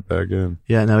then shoot it back in.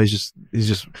 Yeah, no, he's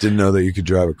just didn't know that you could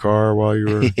drive a car while you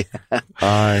were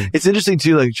high. It's interesting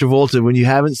too, like Travolta, when you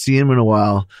haven't seen him in a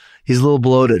while, he's a little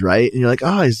bloated, right? And you're like,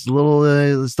 oh, he's a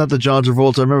little, it's not the John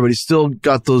Travolta I remember, but he's still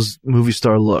got those movie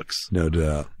star looks. No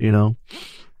doubt.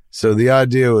 So the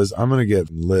idea was, I'm going to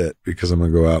get lit because I'm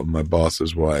going to go out with my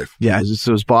boss's wife. Yeah,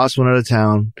 so his boss went out of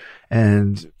town,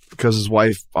 and because his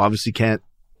wife obviously can't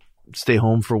stay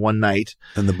home for one night.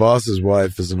 And the boss's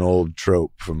wife is an old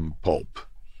trope from Pulp.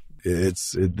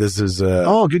 This is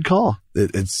good call.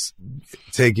 It's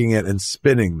taking it and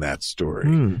spinning that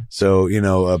story. So,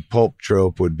 a Pulp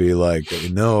trope would be like,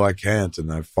 no, I can't,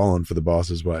 and I've fallen for the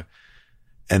boss's wife.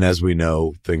 And as we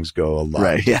know, things go a lot.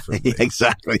 Right. Yeah,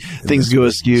 exactly. Things go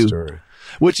askew. Story.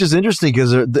 Which is interesting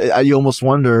because you almost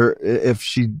wonder if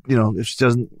she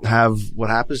doesn't have what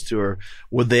happens to her,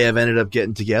 would they have ended up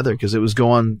getting together? Because it was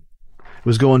going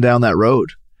down that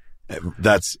road.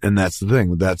 That's the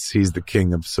thing. He's the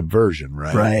king of subversion,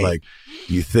 right? Right. Like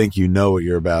you think you know what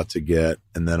you're about to get,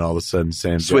 and then all of a sudden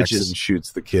Sam Jackson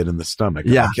shoots the kid in the stomach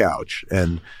on the couch,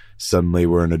 and suddenly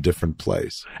we're in a different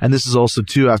place. And this is also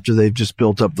too after they've just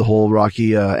built up the whole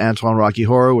Antoine Rocky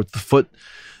Horror with the foot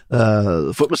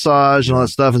massage and all that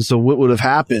stuff. And so what would have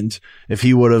happened if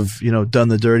he would have, done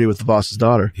the dirty with the boss's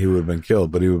daughter? He would have been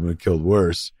killed, but he would have been killed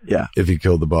worse. Yeah. If he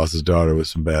killed the boss's daughter with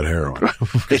some bad heroin.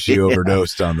 Because she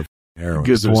overdosed on the heroin.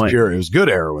 Good point. It was good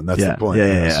heroin. That's the point.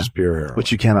 Yeah. It's just pure heroin.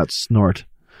 Which you cannot snort.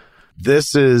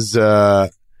 This is, I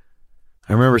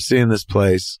remember seeing this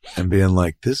place and being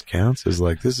like, this counts as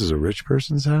like, this is a rich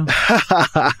person's house?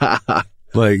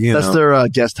 That's their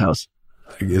guest house.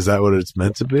 Is that what it's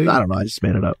meant to be? I don't know. I just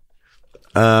made it up.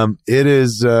 It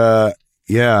is, yeah.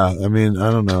 I mean,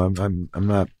 I don't know.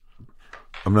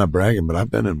 I'm not bragging, but I've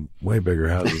been in way bigger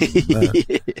houses than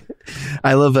that.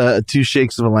 I love Two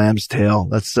Shakes of a Lamb's Tail.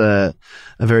 That's a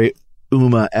very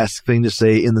Uma-esque thing to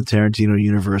say in the Tarantino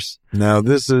universe. Now,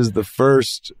 this is the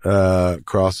first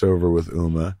crossover with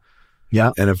Uma.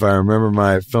 Yeah. And if I remember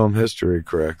my film history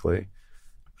correctly,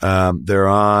 they're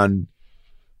on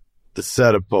the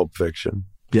set of Pulp Fiction.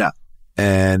 Yeah.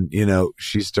 And, you know,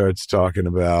 she starts talking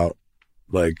about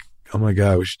like, oh my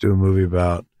God, we should do a movie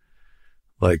about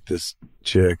like this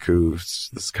chick who's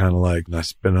this kind of like, and I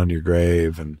spit on your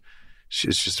grave, and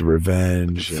she's just a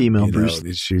revenge. Female and, Bruce.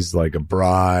 She's like a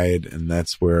bride, and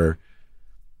that's where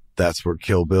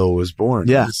Kill Bill was born.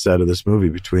 Yeah. The set of this movie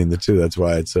between the two. That's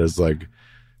why it says like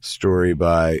story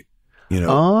by, you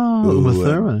know, Uma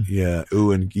Thurman.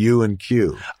 U and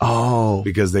Q. Oh,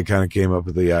 Because they kind of came up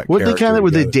with the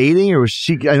were they dating, or was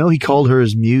she? I know he called her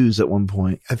his muse at one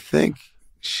point. I think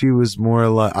she was more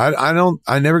like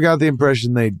I never got the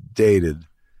impression they dated.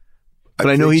 But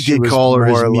I know he did call her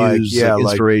his muse, like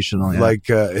inspirational. Like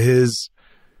his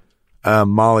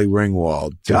Molly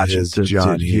Ringwald to his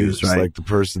John Hughes, right? Like the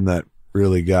person that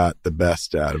really got the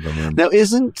best out of him. Now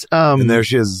isn't and there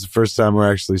she is, the first time we're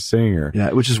actually seeing her.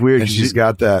 Yeah, which is weird. And she's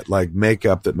got that like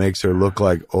makeup that makes her look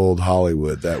like old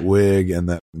Hollywood, that wig and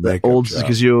that makeup. Old,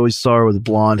 because you always saw her with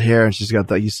blonde hair, and she's got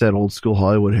that, you said, old school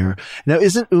Hollywood hair. Now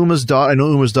isn't Uma's daughter? I know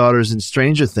Uma's daughter is in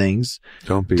Stranger Things.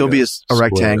 Don't be a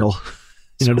rectangle.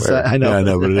 You notice that? I know. Yeah, I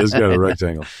know, but it is kind of a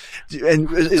rectangle. And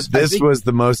this was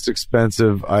the most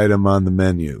expensive item on the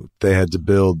menu. They had to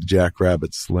build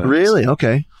Jackrabbit Slims. Really?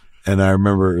 Okay. And I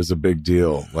remember it was a big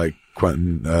deal. Like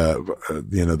Quentin,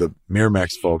 you know, the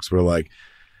Miramax folks were like,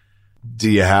 do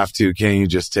you have to? Can't you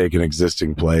just take an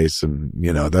existing place? And,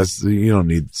 you know, you don't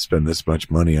need to spend this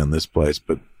much money on this place.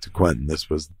 But to Quentin, this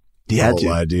was the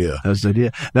whole idea. That was the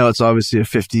idea. Now it's obviously a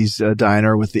 50s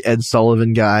diner with the Ed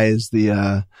Sullivan guy is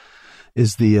the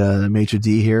maitre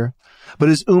d' here. But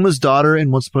is Uma's daughter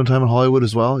in Once Upon a Time in Hollywood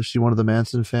as well? Is she one of the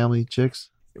Manson family chicks?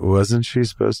 Wasn't she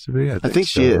supposed to be? I think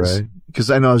she is.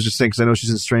 Because I know, I was just saying, because I know she's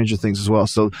in Stranger Things as well.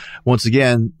 So once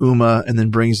again, Uma, and then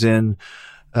brings in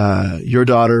your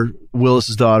daughter,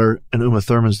 Willis's daughter, and Uma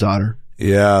Thurman's daughter.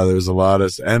 Yeah, there's a lot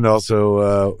of, and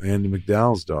also Andie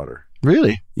MacDowell's daughter.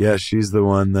 Really? Yeah, she's the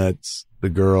one that's the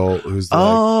girl who's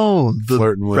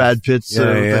flirting with Brad Pitt's the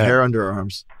hair under her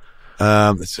arms.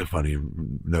 It's so funny you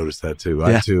notice that too.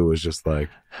 Yeah. I too was just like,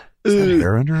 is that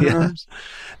hair under her arms?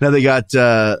 Now they got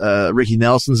Ricky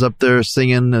Nelson's up there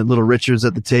singing, Little Richard's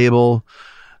at the table.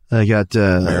 They got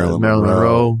Marilyn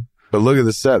Monroe. But look at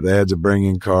the set. They had to bring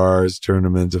in cars, turn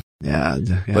them into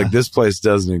like this place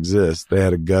doesn't exist. They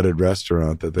had a gutted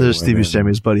restaurant that they There's Steve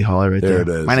Buscemi's Buddy Holly right there. It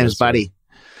is. My name is Buddy.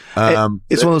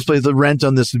 It's one of those places. The rent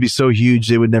on this would be so huge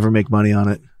they would never make money on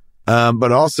it.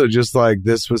 But also just like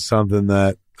this was something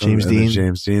that James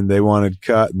Dean, they wanted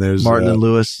cut, and there's Martin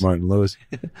Lewis.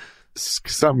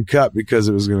 Something cut because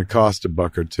it was going to cost $1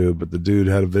 or $2, but the dude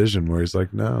had a vision where he's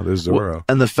like, no, there's Zorro. Well,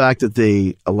 and the fact that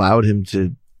they allowed him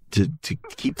to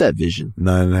keep that vision.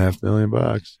 $9.5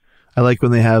 million. I like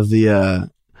when they have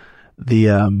the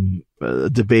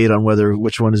debate on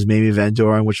which one is Mamie Van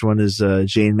Doren, which one is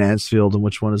Jane Mansfield, and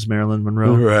which one is Marilyn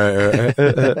Monroe.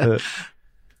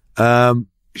 Right.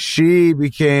 She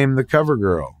became the cover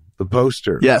girl. The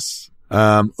poster. Yes.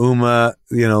 Uma,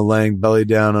 laying belly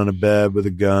down on a bed with a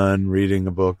gun, reading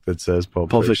a book that says Pulp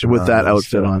Fiction with that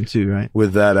outfit on too, right?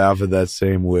 With that outfit, that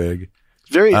same wig.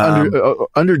 Very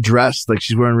underdressed, like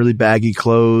she's wearing really baggy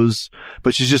clothes,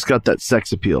 but she's just got that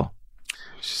sex appeal.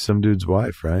 She's some dude's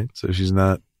wife, right? So she's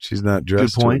not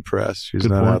dressed to impress. She's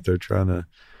not out there trying to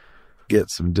get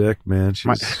some dick, man.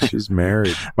 She's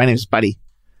married. My name's Buddy.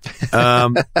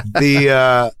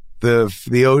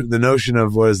 The notion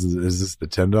of what is this the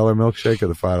 $10 milkshake or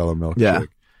the $5 milkshake? Yeah.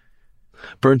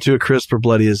 Burnt to a crisp or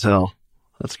bloody as hell.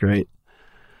 That's great.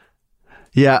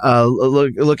 Yeah.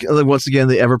 Look once again,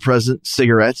 the ever present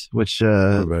cigarette, which, what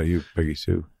about you, Peggy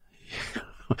Sue?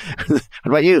 What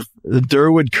about you? The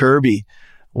Durwood Kirby.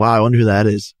 Wow. I wonder who that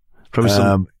is.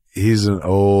 Probably he's an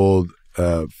old,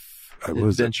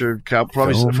 adventure cow,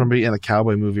 probably from a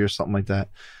cowboy movie or something like that.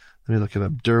 Let me look it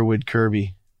up. Durwood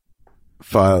Kirby.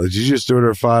 Did you just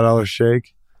order a $5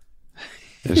 shake?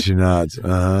 And she nods.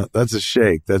 That's a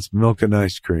shake. That's milk and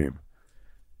ice cream.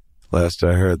 Last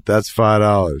I heard, that's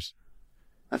 $5.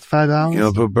 That's $5. You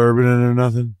don't put bourbon in it or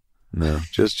nothing? No,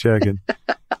 just checking.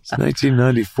 It's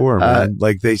 1994, man.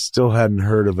 Like they still hadn't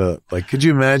heard of could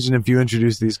you imagine if you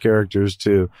introduced these characters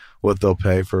to what they'll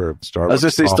pay for Starbucks? I was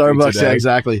just say Starbucks. Today? Yeah,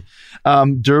 exactly.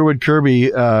 Durwood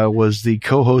Kirby was the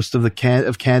co-host of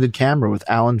Candid Camera with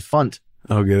Alan Funt.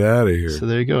 Oh, get out of here. So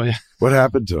there you go. Yeah. What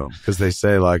happened to him? Because they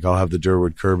say, I'll have the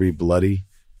Durwood Kirby bloody.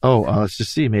 Oh, let's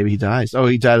just see. Maybe he dies. Oh,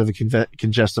 he died of a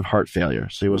congestive heart failure.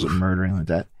 So he wasn't murdering like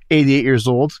that. 88 years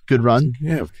old. Good run.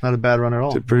 Yeah. Not a bad run at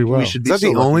all. Did pretty well. Is that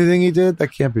the only thing he did? That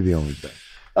can't be the only thing.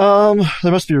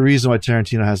 There must be a reason why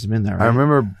Tarantino has him in there, right? I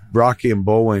remember Rocky and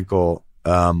Bullwinkle,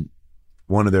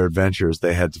 one of their adventures,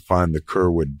 they had to find the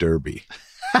Kerwood Derby.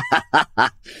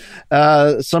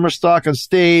 Summer stock on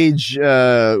stage,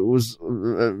 was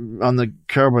on the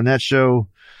Carol Burnett show.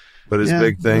 But his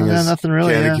big thing is nothing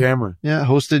really. Candid Camera. Yeah,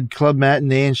 hosted Club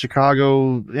Matinee in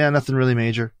Chicago. Yeah, nothing really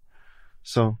major.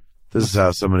 So this is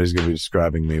how somebody's going to be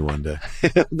describing me one day.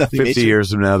 50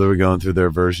 years from now, they're going through their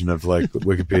version of like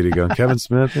Wikipedia going, Kevin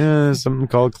Smith, something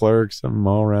called Clerks, something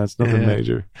Mallrats, nothing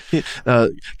major.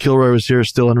 Kilroy was here,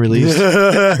 still unreleased.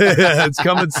 It's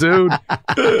coming soon.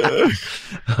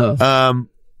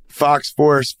 Fox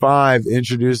Force 5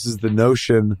 introduces the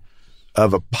notion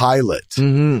of a pilot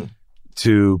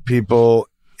to people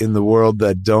in the world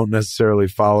that don't necessarily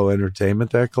follow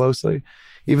entertainment that closely.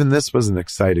 Even this was an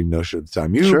exciting notion at the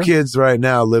time. You kids right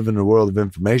now live in a world of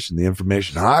information. The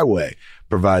information highway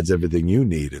provides everything you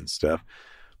need and stuff.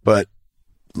 But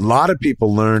a lot of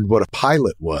people learned what a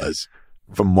pilot was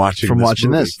from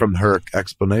watching this, from her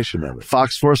explanation of it.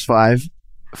 Fox Force 5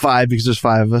 because there's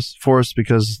 5 of us, Force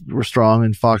because we're strong,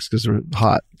 and Fox because we're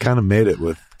hot. Kind of made it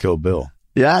with Kill Bill.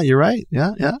 Yeah, you're right.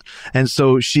 Yeah. And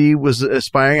so she was an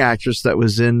aspiring actress that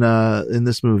was in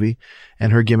this movie,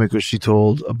 and her gimmick was she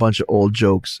told a bunch of old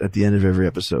jokes at the end of every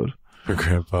episode. Her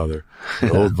grandfather,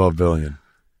 the old vaudevillian.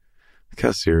 Look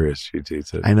how serious she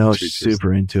takes it. I know, she's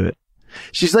super into it.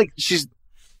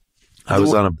 I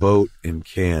was on a boat in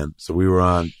Cannes, so we were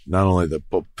on not only the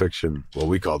Pulp Fiction, well,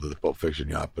 we called it the Pulp Fiction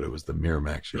yacht, but it was the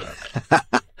Miramax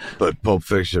yacht. But Pulp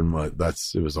Fiction,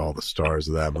 it was all the stars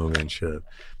of that movie and shit.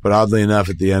 But oddly enough,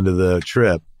 at the end of the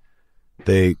trip,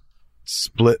 they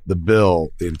split the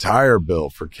bill, the entire bill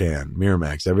for Cannes,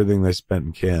 Miramax, everything they spent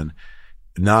in Cannes.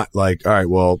 Not like, all right,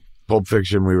 well, Pulp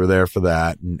Fiction, we were there for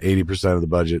that, and 80% of the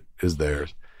budget is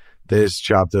theirs. They just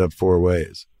chopped it up 4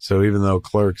 ways. So even though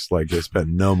Clerks, like they spent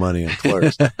no money on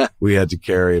Clerks, we had to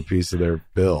carry a piece of their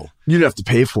bill. You'd have to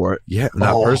pay for it. Yeah,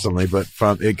 not personally, but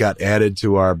it got added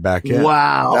to our back end.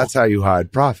 Wow. That's how you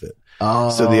hide profit.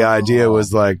 Oh. So the idea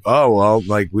was like, oh, well,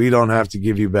 like we don't have to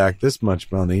give you back this much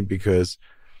money because,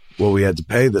 well, we had to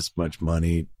pay this much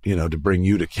money, to bring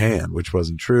you to Cannes, which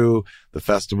wasn't true. The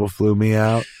festival flew me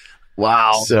out.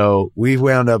 Wow. So we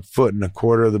wound up footing a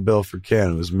quarter of the bill for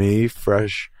Cannes. It was me,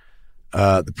 Fresh,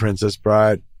 The Princess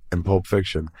Bride, and Pulp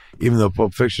Fiction, even though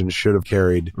Pulp Fiction should have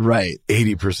carried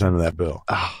 80% of that bill.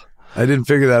 Oh. I didn't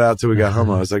figure that out till we got home.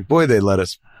 I was like, boy, they let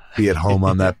us be at home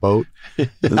on that boat.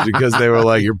 It's because they were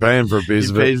like, you're paying for a piece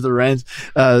of it. You paid the rent.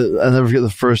 I'll never forget the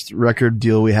first record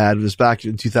deal we had. It was back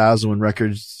in 2000 when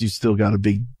records, you still got a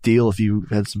big deal if you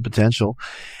had some potential.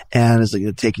 And it's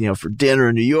like taking you out for dinner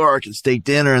in New York and steak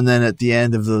dinner. And then at the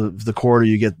end of the quarter,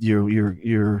 you get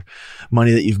your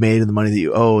money that you've made and the money that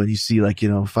you owe. And you see like,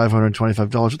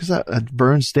 $525. Look at that at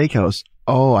Burns Steakhouse.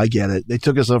 Oh, I get it. They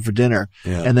took us out for dinner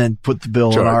and then put the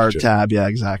bill on our tab. Yeah,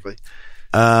 exactly.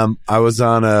 I was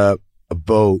on a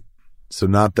boat, so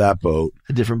not that boat.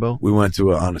 A different boat? We went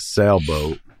on a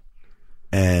sailboat,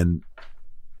 and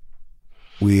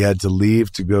we had to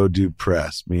leave to go do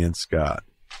press, me and Scott.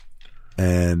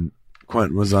 And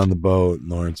Quentin was on the boat, and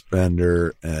Lawrence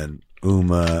Bender, and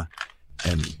Uma,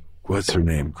 and what's her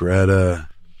name? Greta.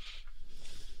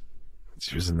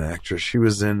 She was an actress. She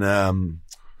was in that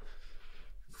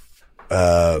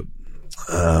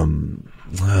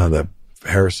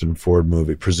Harrison Ford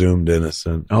movie, Presumed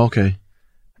Innocent. Oh, okay.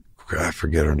 I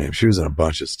forget her name. She was in a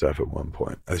bunch of stuff at one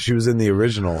point. She was in the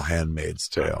original Handmaid's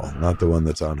Tale, not the one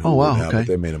that's on Hulu now, but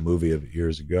they made a movie of it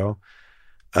years ago.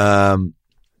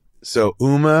 So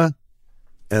Uma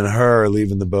and her are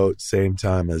leaving the boat same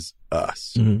time as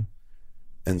us. Mm-hmm.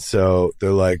 And so they're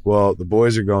like, well, the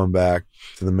boys are going back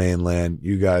to the mainland.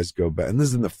 You guys go back. And this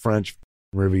is in the French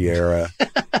Riviera.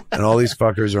 And all these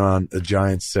fuckers are on a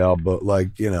giant sailboat,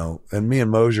 and me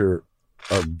and Mosier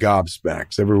are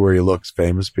gobsmacks. Everywhere you look,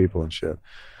 famous people and shit.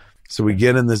 So we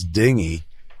get in this dinghy,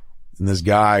 and this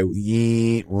guy, with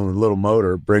a little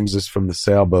motor, brings us from the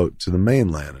sailboat to the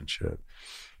mainland and shit.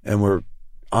 And we're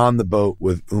on the boat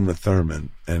with Uma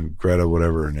Thurman and Greta,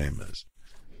 whatever her name is.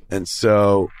 And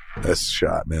so, this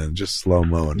shot, man, just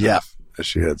slow-mo enough as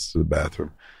she heads to the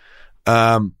bathroom.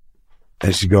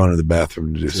 And she's going to the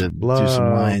bathroom to do some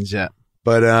lines, yeah.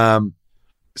 But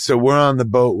so we're on the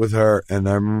boat with her, and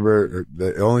I remember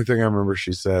the only thing I remember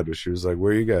she said was she was like,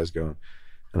 "Where are you guys going?"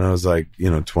 And I was like,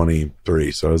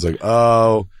 23. So I was like,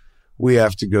 "Oh, we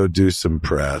have to go do some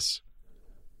press."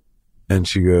 And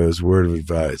she goes, "Word of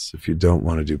advice: if you don't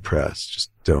want to do press, just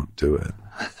don't do it."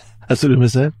 That's what Uma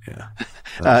said.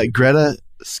 Yeah. Greta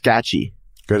Scacchi.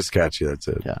 Greta Scacchi. That's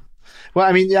it. Yeah. Well,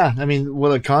 I mean,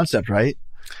 what a concept, right?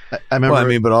 I remember.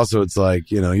 Well, but also it's like,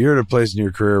 you're at a place in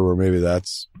your career where maybe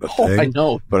that's a thing. I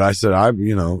know. But I said, I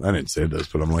didn't say this,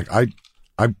 but I'm like,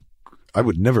 I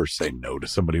would never say no to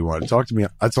somebody who wanted to talk to me.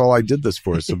 That's all I did this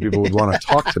for, so people would want to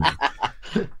talk to me.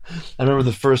 I remember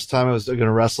the first time I was going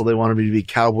to wrestle, they wanted me to be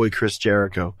Cowboy Chris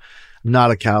Jericho. I'm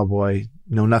not a cowboy.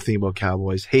 Know nothing about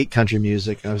cowboys. Hate country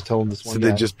music. And I was telling this one guy.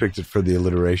 So they just picked it for the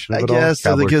alliteration of I it all? guess,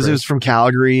 because it was from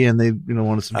Calgary and they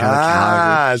wanted some kind of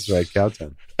Calgary. That's right,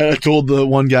 Cowtown. And I told the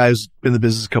one guy who's in the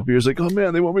business a couple years, like, oh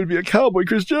man, they want me to be a Cowboy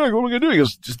Chris Jericho. What am I going to do? He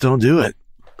goes, just don't do it.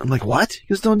 I'm like, what? He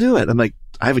goes, don't do it. I'm like,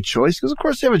 I have a choice? He goes, of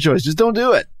course you have a choice. Just don't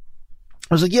do it.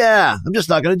 I was like, yeah, I'm just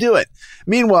not going to do it.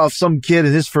 Meanwhile, if some kid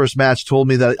in his first match told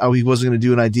me that he wasn't going to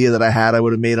do an idea that I had, I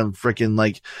would have made him freaking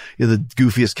like the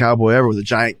goofiest cowboy ever with a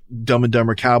giant Dumb and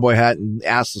Dumber cowboy hat and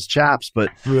assless chaps,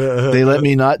 but they let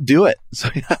me not do it. So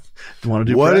yeah, want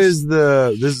to do what press? Is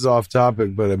the, this is off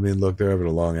topic, but I mean, look, they're having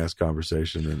a long ass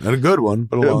conversation and a good one,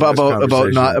 but a long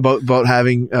conversation. About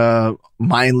having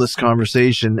mindless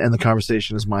conversation, and the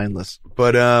conversation is mindless.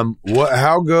 But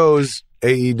how goes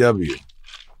AEW?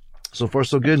 So far,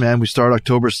 so good, man. We start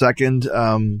October 2nd,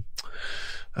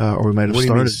 or we might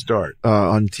have started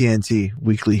on TNT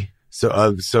weekly. So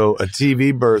a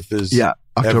TV berth is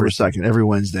October 2nd, every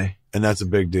Wednesday, and that's a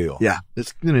big deal. Yeah,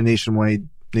 it's nationwide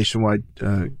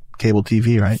cable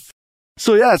TV, right?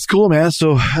 So yeah, it's cool, man.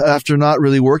 So after not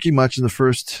really working much in the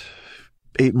first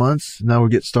 8 months, now we're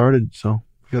getting started. So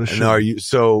we got to show. And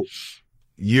so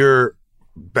you're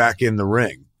back in the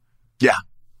ring? Yeah.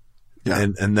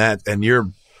 And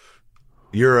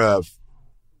you're a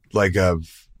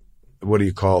what do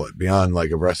you call it? Beyond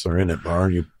like a wrestler in it, but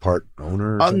aren't you part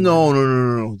owner?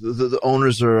 No. The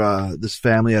owners are this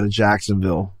family out of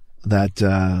Jacksonville that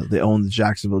they own the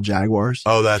Jacksonville Jaguars.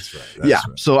 Oh, that's right. Right.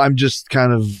 So I'm just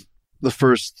kind of the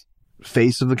first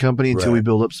face of the company until we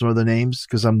build up some other names,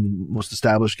 because I'm the most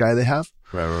established guy they have.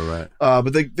 Right.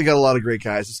 But they got a lot of great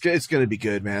guys. It's going to be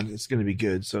good, man. It's going to be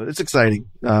good. So it's exciting.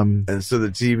 And so the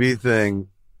TV thing.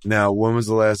 Now, when was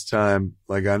the last time?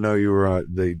 Like, I know you were.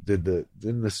 Didn't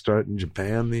they start in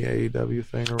Japan, the AEW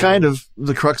thing? Kind of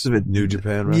the crux of it. New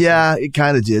Japan Wrestling? Yeah, it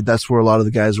kind of did. That's where a lot of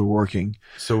the guys were working.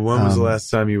 So when was the last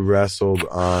time you wrestled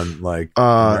on like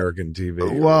American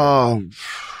TV? Well,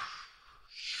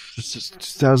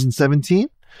 2017,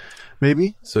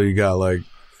 maybe. So you got like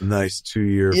a nice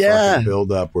 2-year fucking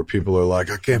build up where people are like,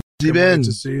 I can't wait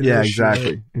to see this. Yeah,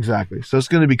 exactly. So it's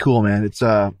going to be cool, man. It's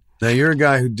Now you're a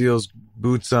guy who deals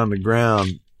boots on the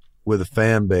ground with a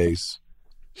fan base,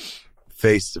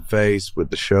 face to face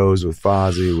with the shows with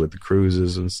Fozzy, with the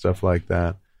cruises and stuff like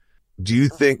that. Do you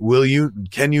think,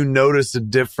 can you notice a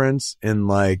difference in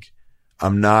like,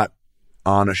 I'm not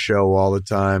on a show all the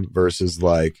time versus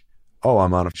like, oh,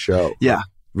 I'm on a show? Yeah.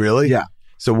 Really? Yeah.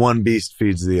 So one beast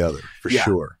feeds the other for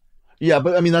sure. Yeah.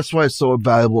 But I mean, that's why it's so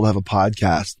valuable to have a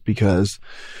podcast, because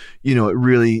it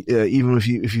really, even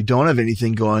if you don't have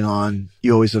anything going on,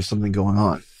 you always have something going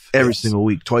on every single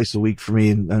week, twice a week for me,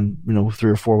 and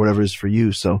 3 or 4, whatever it is for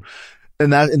you. So,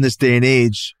 and that in this day and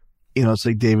age, it's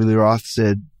like David Lee Roth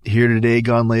said, here today,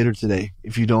 gone later today.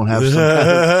 If you don't have something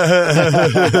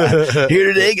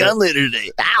here today, gone later today.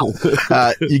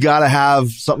 Ow. You got to have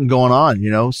something going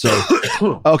on, So,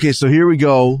 okay. So here we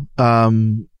go.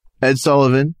 Ed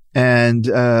Sullivan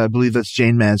and, I believe that's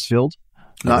Jane Mansfield,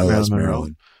 not Marilyn Monroe.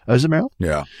 Oh, is it Maryland?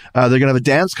 Yeah. They're going to have a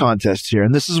dance contest here.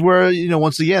 And this is where,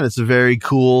 once again, it's a very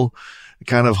cool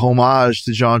kind of homage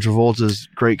to John Travolta's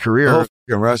great career. The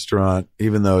whole restaurant,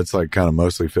 even though it's like kind of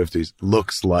mostly 50s,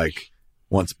 looks like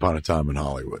Once Upon a Time in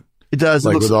Hollywood. It does.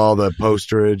 Like with all the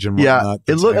posterage and whatnot.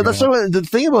 Yeah. That's the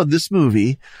thing about this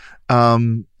movie.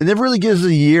 It never really gives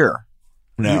a year.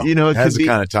 No. It has a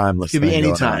kind of timeless. It could be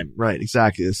any time. Right.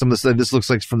 Exactly. Some of the stuff, this looks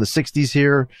like from the 60s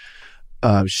here.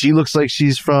 She looks like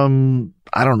she's from,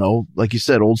 I don't know, like you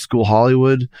said, old school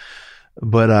Hollywood.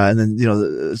 But, and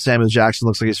then, Samuel Jackson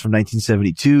looks like he's from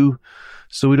 1972.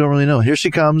 So we don't really know. Here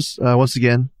she comes, once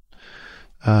again.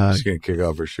 She's going to kick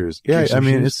off her shoes. Yeah. I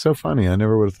mean, it's so funny. I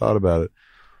never would have thought about it.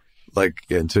 Like,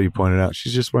 until you pointed out,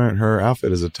 she's just wearing her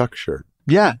outfit as a tuck shirt.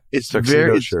 Yeah. It's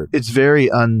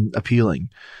very unappealing.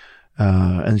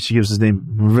 And she gives his name,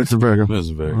 Vincent Vega. A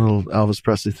little Elvis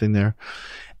Presley thing there.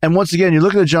 And once again, you're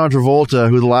looking at John Travolta,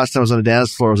 who the last time was on a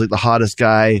dance floor was like the hottest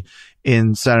guy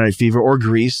in Saturday Night Fever or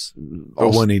Grease.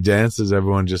 But when he dances,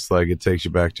 everyone just like, it takes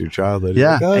you back to your childhood.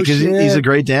 Yeah, because he's a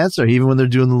great dancer. Even when they're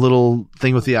doing the little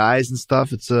thing with the eyes and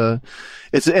stuff, and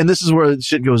this is where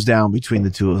shit goes down between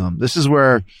the two of them. This is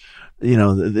where,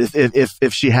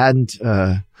 if she hadn't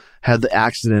had the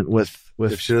accident with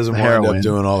if she doesn't wind up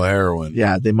doing all the heroin,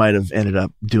 they might have ended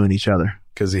up doing each other.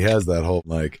 Because he has that whole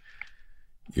like,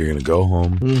 you're going to go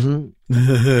home. Mm-hmm.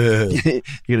 You're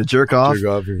going to jerk off.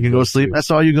 You're going to go sleep.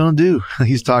 That's all you're going to do.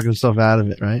 He's talking himself out of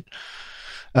it, right?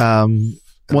 And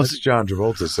Once John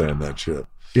Travolta saying that shit.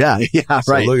 Yeah, So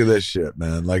right. look at this shit,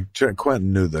 man. Like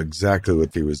Quentin knew exactly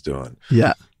what he was doing.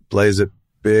 Yeah. Blaze it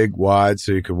big, wide,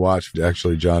 so you can watch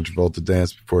actually John Travolta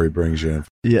dance before he brings you in.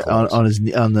 Yeah, on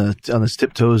his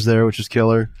tiptoes there, which is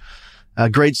killer.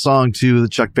 Great song too, the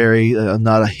Chuck Berry.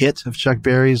 Not a hit of Chuck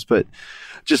Berry's, but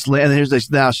just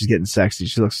now she's getting sexy.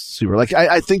 She looks super. Like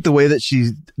I think the way that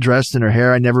she's dressed in her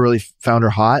hair, I never really found her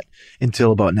hot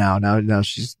until about now. Now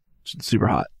she's super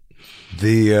hot.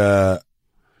 The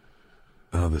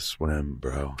swim,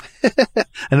 bro.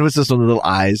 And it was just on the little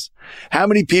eyes. How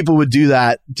many people would do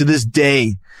that to this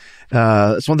day?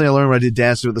 That's one thing I learned when I did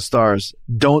Dancing with the Stars.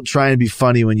 Don't try and be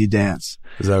funny when you dance.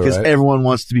 Is that right? Because everyone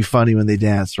wants to be funny when they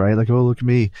dance, right? Like, oh, look at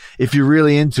me. If you're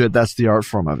really into it, that's the art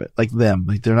form of it. Like them.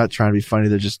 Like they're not trying to be funny.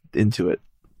 They're just into it.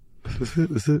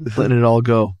 Letting it all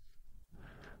go.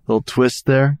 Little twist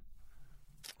there.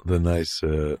 The nice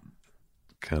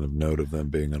kind of note of them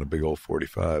being on a big old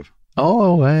 45.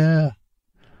 Oh, yeah.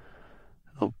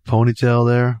 Little ponytail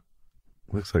there.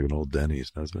 Looks like an old Denny's,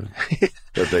 doesn't it?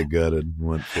 That they gutted and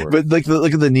went for it. But like,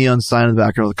 look at the neon sign in the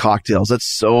background of the cocktails. That's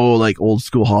so like old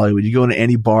school Hollywood. You go into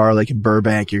any bar like in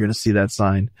Burbank, you're going to see that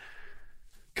sign.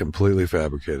 Completely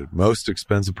fabricated. Most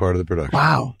expensive part of the production.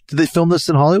 Wow. Did they film this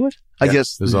in Hollywood? I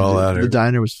guess it was all out here. The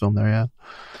diner was filmed there,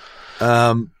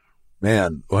 yeah.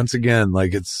 Man, once again,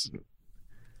 like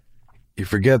you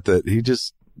forget that he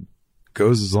just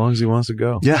goes as long as he wants to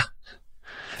go. Yeah.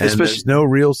 And there's no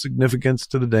real significance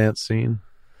to the dance scene.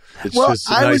 It's just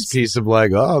a nice piece of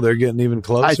like, oh, they're getting even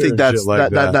closer. I think that's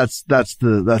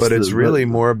the. But it's really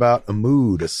more about a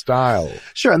mood, a style.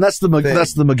 Sure, and that's the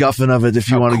MacGuffin of it.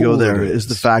 If you want to go there, is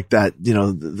the fact that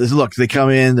look, they come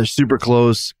in, they're super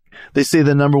close. They say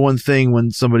the number one thing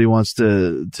when somebody wants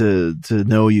to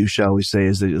know you, shall we say,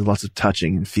 is there's lots of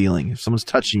touching and feeling. If someone's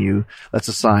touching you, that's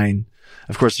a sign.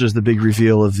 Of course, there's the big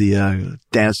reveal of the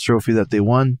dance trophy that they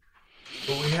won.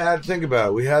 But think about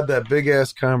it. We had that big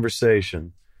ass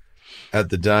conversation at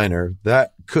the diner.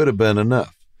 That could have been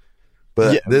enough.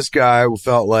 But this guy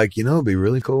felt like, it'd be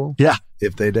really cool. Yeah.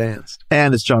 If they danced.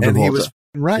 And it's John Travolta. And he was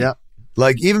right. Yeah.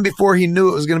 Like even before he knew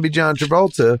it was going to be John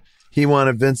Travolta, he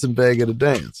wanted Vincent Vega to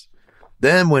dance.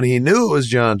 Then when he knew it was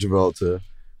John Travolta,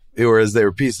 or as they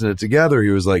were piecing it together, he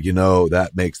was like,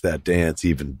 that makes that dance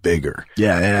even bigger.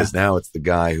 Yeah. Because now it's the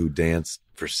guy who danced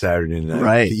for Saturday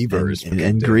Night Fever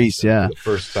and Grease, yeah. For the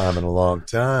first time in a long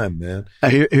time, man.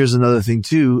 Here's another thing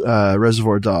too,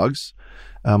 Reservoir Dogs.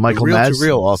 Michael Madsen.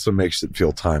 Real also makes it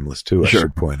feel timeless too, I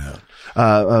should point out.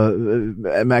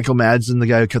 Michael Madsen, the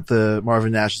guy who cut the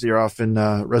Marvin Nash's ear off in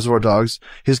Reservoir Dogs,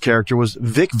 his character was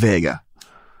Vic Vega.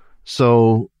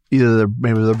 So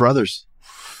maybe they're brothers.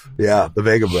 Yeah, the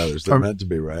Vega brothers. They're meant to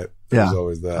be, right? There's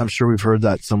always that. I'm sure we've heard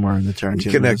that somewhere in the Tarantino.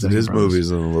 He connected his movies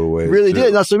in a little way. Really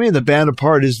did. That's what I mean. The Band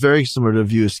Apart is very similar to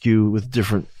View Askew with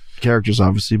different characters,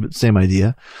 obviously, but same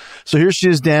idea. So here she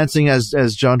is dancing as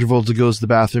John Travolta goes to the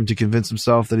bathroom to convince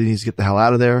himself that he needs to get the hell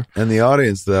out of there. And the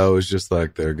audience, though, is just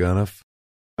like, they're gonna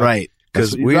right.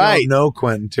 Because we don't know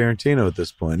Quentin Tarantino at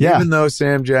this point. Yeah. Even though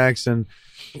Sam Jackson,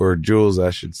 or Jules, I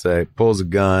should say, pulls a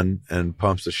gun and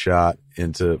pumps a shot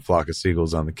into Flock of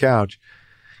Seagulls on the couch,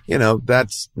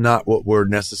 that's not what we're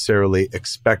necessarily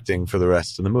expecting for the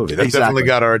rest of the movie. That definitely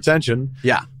got our attention.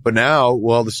 Yeah. But now,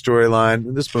 the storyline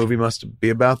in this movie must be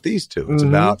about these two. It's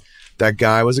about that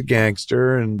guy was a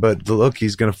gangster, but look,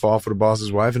 he's going to fall for the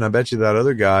boss's wife. And I bet you that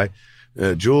other guy,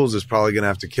 Jules, is probably going to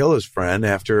have to kill his friend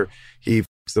after he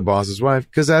the boss's wife,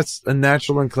 because that's a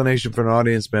natural inclination for an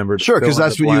audience member. Sure, because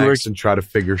that's what you were and try to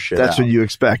figure shit that's out. What you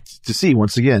expect to see.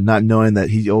 Once again, not knowing that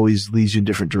he always leads you in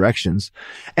different directions,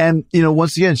 and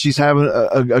once again, she's having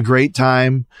a great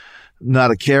time, not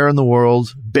a care in the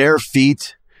world, bare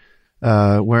feet,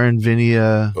 wearing Vinny.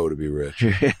 To be rich.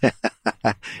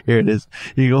 Here it is.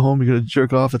 You go home, you're gonna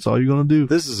jerk off. That's all you're gonna do.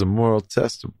 This is a moral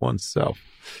test of oneself,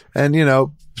 and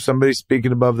somebody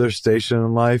speaking above their station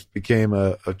in life became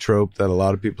a trope that a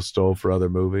lot of people stole for other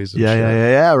movies.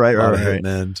 Yeah. Right.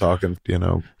 Men talking,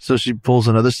 So she pulls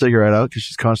another cigarette out because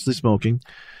she's constantly smoking.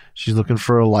 She's looking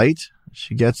for a light.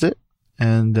 She gets it,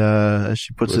 and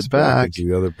she puts it back into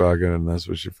the other pocket, and that's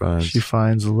what she finds. She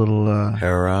finds a little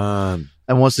heroin.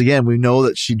 And once again, we know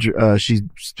that she's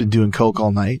been doing coke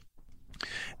all night,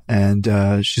 and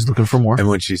she's looking for more. And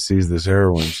when she sees this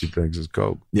heroin, she thinks it's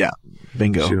coke. Yeah,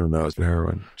 bingo. She don't know it's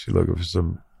heroin. She's looking for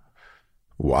some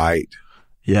white.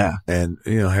 Yeah, and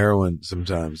heroin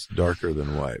sometimes darker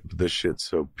than white, but this shit's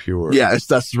so pure. Yeah,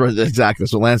 that's right, exactly.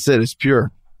 So Lance said it's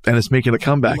pure, and it's making a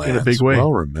comeback in a big way.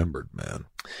 Well remembered, man.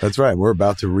 That's right. We're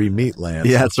about to re-meet Lance.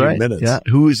 Yeah, that's right. Minutes. Yeah,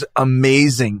 who's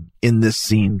amazing in this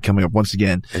scene coming up once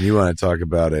again. And you want to talk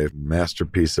about a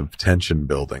masterpiece of tension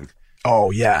building?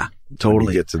 Oh yeah, totally.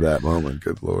 When you get to that moment,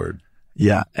 good Lord.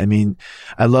 Yeah, I mean,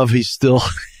 I love he's still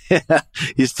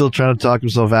trying to talk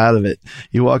himself out of it.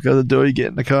 You walk out the door, you get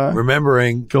in the car,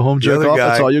 remembering, go home, jerk off.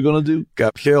 That's all you're gonna do.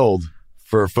 Got killed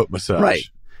for a foot massage, right?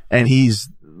 And he's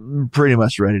pretty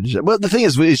much ready to. Well, the thing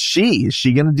is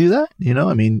she going to do that? You know,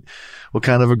 I mean, what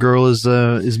kind of a girl is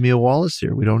Mia Wallace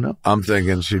here? We don't know. I'm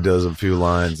thinking she does a few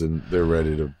lines and they're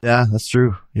ready to. Yeah, that's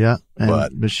true. Yeah,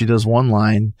 but she does one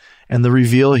line, and the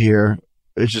reveal here,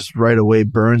 it just right away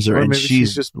burns her. Or and maybe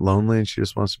she's just lonely and she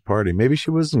just wants to party. Maybe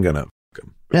she wasn't gonna fuck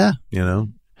him. Yeah, you know.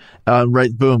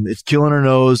 Right. Boom. It's killing her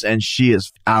nose, and she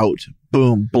is out.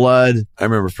 Boom. Blood. I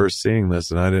remember first seeing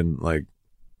this, and I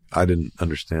didn't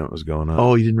understand what was going on.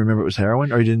 Oh, you didn't remember it was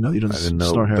heroin? Or you didn't know? I didn't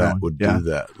know snort heroin. That would do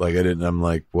that. Like, I'm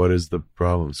like, what is the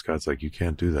problem? Scott's like, you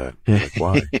can't do that. Like,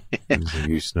 why? And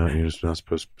he's like, you're just not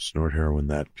supposed to snort heroin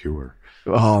that pure.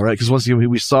 Oh, right. Because once again,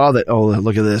 we saw that, oh,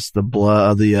 look at this. The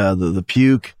blood, the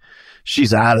puke.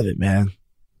 She's out of it, man.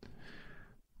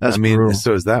 That's brutal.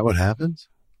 So is that what happens?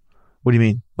 What do you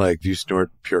mean? Like, do you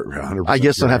snort pure 100%? I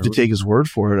guess I'd have to take his word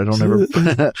for it. I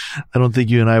don't think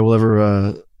you and I will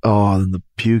ever, and the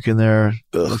puke in there.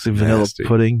 Looks like vanilla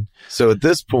pudding. So at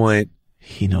this point,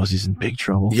 he knows he's in big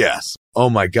trouble. Yes. Oh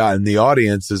my God. And the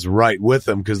audience is right with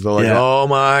him because they're like, oh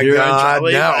my God.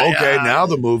 Now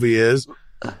the movie is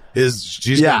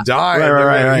she's going to die.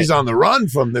 Right. He's on the run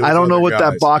from this. I don't know what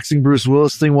that boxing Bruce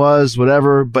Willis thing was,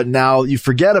 whatever, but now you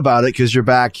forget about it because you're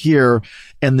back here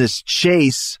in this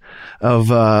chase of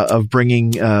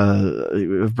bringing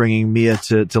Mia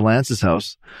to Lance's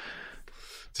house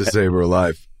to save her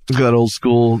life. Look at that old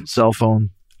school cell phone.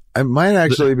 It might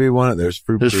actually be one of there's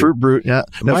Fruit Brute. Yeah,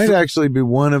 it might actually be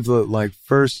one of the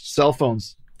first cell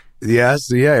phones.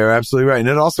 Yes, yeah, you're absolutely right, and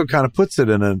it also kind of puts it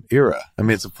in an era. I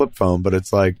mean, it's a flip phone, but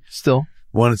it's like still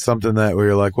something that where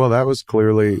you're like, well, that was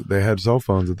clearly they had cell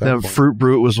phones at that point. Fruit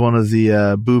Brute was one of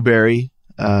the Boo Berry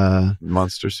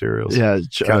monster cereals. Yeah,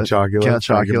 Count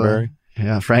Chocula.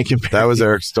 Yeah, Frankenberry. That was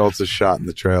Eric Stoltz's shot in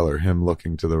the trailer. Him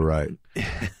looking to the right,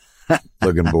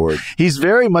 looking bored. He's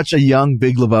very much a young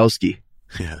Big Lebowski.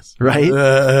 Yes, right.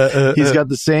 He's got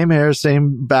the same hair,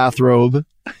 same bathrobe.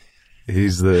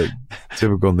 He's the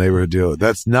typical neighborhood dealer.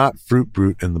 That's not Fruit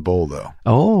Brute in the bowl, though.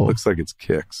 Oh, looks like it's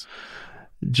Kix.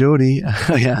 Jody,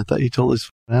 yeah, I thought you told these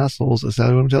assholes. I said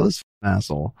I want to tell this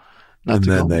asshole. And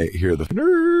then they hear the.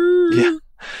 Yeah,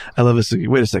 I love this.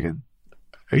 Wait a second.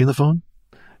 Are you on the phone?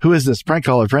 Who is this? Prank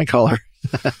caller.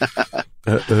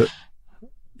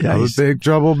 Yeah, he's big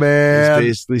trouble, man.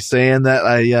 He's basically saying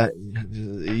that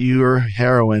your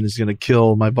heroin is going to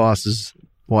kill my boss's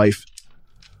wife.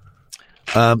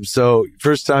 So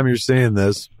first time you're seeing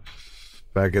this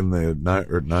back in the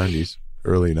 90s,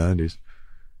 early 90s,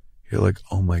 you're like,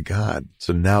 oh my God.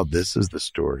 So now this is the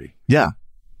story. Yeah.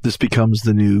 This becomes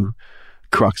the new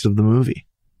crux of the movie.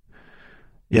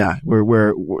 Yeah.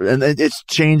 And it's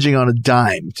changing on a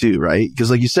dime too, right?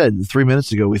 Because like you said, 3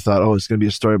 minutes ago, we thought, oh, it's going to be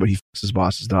a story, but he fucks his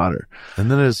boss's daughter.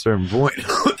 And then at a certain point,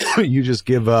 you just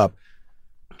give up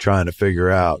trying to figure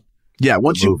out. Yeah.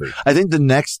 I think the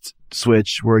next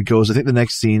switch where it goes, I think the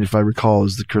next scene, if I recall,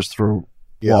 is the Christopher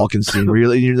Walken scene.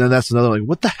 Really, and that's another like,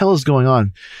 what the hell is going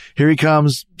on? Here he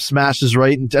comes, smashes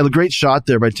right, and a great shot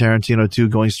there by Tarantino too,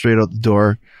 going straight out the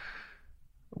door.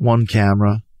 One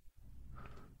camera,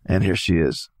 and here she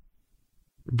is.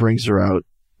 Brings her out.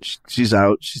 She's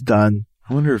out. She's done.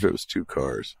 I wonder if it was two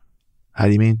cars. How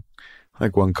do you mean?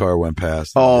 Like one car went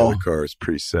past, and the other car is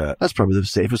preset. That's probably the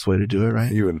safest way to do it,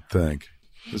 right? You wouldn't think.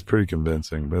 It was pretty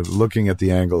convincing, but looking at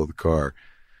the angle of the car,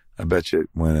 I bet you it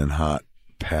went in hot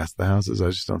past the houses.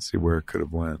 I just don't see where it could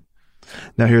have went.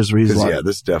 Now here's the reason. Yeah,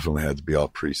 this definitely had to be all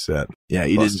preset. Yeah,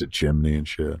 he busted chimney and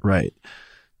shit. Right.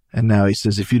 And now he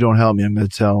says, if you don't help me, I'm going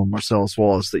to tell Marcellus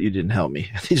Wallace that you didn't help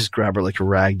me. He just grabbed her like a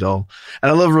rag doll.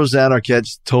 And I love Roseanne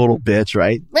Arquette's total bitch,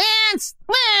 right? Lance!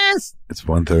 It's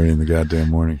 1:30 in the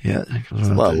goddamn morning. Yeah. There's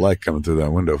a lot of light coming through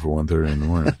that window for 1:30 in the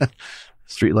morning.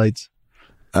 Street lights.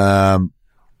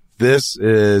 This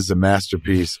is a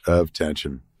masterpiece of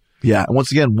tension. Yeah. And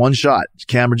once again, one shot.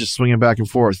 Camera just swinging back and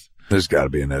forth. There's got to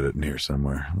be an edit in here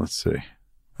somewhere. Let's see.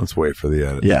 Let's wait for the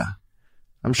edit. Yeah.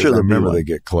 I'm sure they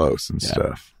get close and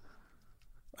stuff.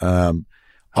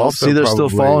 Also, see, they're still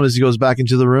following as he goes back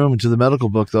into the room, into the medical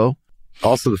book, though.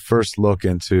 Also, the first look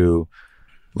into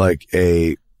like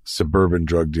a suburban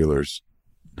drug dealer's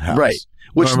house. Right.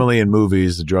 Normally in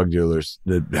movies,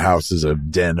 the house is a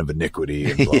den of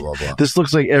iniquity and blah, blah, blah. This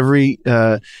looks like every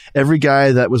guy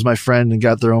that was my friend and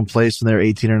got their own place when they were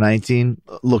 18 or 19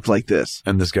 looked like this.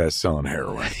 And this guy's selling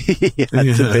heroin. Yeah,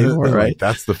 that's a big one, right?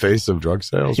 That's the face of drug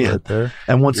sales right there.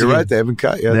 And once you're right, they haven't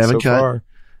cut yet. They haven't cut. Far.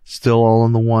 Still all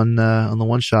on the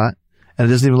one shot. And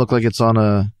it doesn't even look like it's on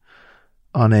a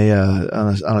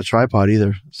tripod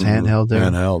either. It's handheld there.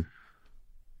 Handheld.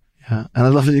 Yeah. And I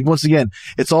love it. Once again,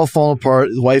 it's all falling apart.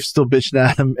 The wife's still bitching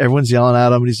at him. Everyone's yelling at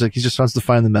him. And he's like, he just wants to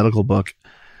find the medical book.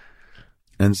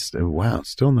 And wow,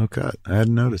 still no cut. I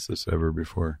hadn't noticed this ever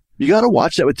before. You got to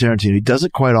watch that with Tarantino. He does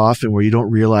it quite often where you don't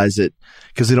realize it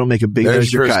because they don't make a big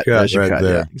measure cut. There's your cut.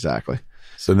 There. Yeah, exactly.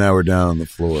 So now we're down on the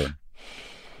floor.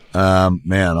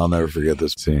 Man, I'll never forget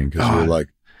this scene because you're like,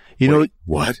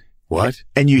 what?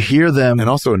 And you hear them. And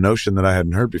also a notion that I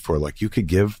hadn't heard before. Like you could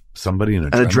give somebody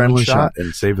an adrenaline shot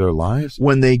and save their lives.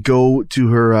 When they go to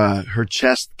her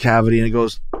chest cavity and it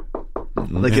goes,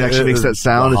 like it actually makes that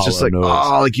sound. It's just like, noise.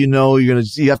 Like,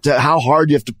 you have to, how hard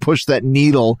you have to push that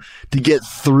needle to get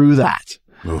through that.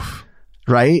 Oof.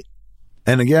 Right?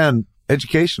 And again,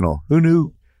 educational. Who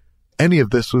knew any of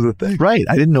this was a thing? Right.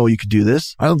 I didn't know you could do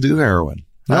this. I don't do heroin.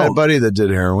 No. I had a buddy that did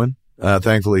heroin.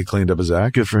 Thankfully, he cleaned up his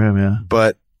act. Good for him, yeah.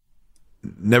 But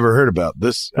never heard about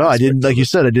this. No, I didn't. Like you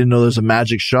said, I didn't know there was a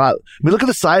magic shot. I mean, look at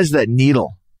the size of that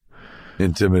needle.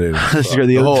 Intimidating.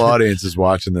 The whole audience is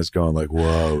watching this going like,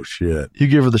 whoa, shit. You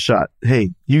give her the shot.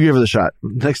 Hey, you give her the shot.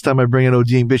 Next time I bring an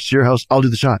ODing bitch to your house, I'll do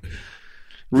the shot.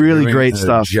 Really great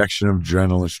stuff. Injection of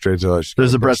adrenaline straight to us.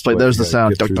 There's the breastplate. There's the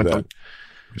sound.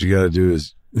 What you got to do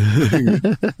is I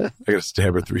got to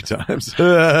stab her 3 times.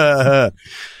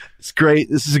 It's great.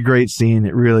 This is a great scene.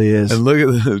 It really is. And look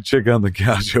at the chick on the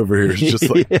couch over here. It's just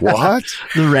like, what?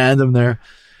 The random there.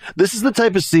 This is the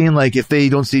type of scene, like if they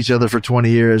don't see each other for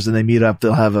 20 years and they meet up,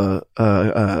 they'll have a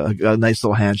nice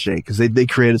little handshake because they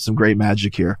created some great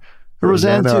magic here.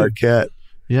 Roseanne too. Arquette.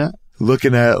 Yeah.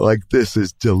 Looking at it like, this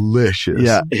is delicious.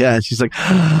 Yeah. Yeah. And she's like,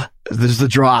 there's the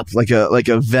drop, like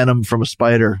a venom from a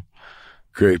spider.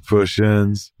 Great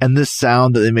push-ins. And this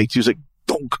sound that they make too is like,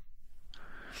 donk.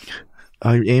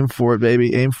 Aim for it,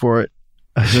 baby. Aim for it.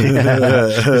 Is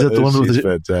that the one with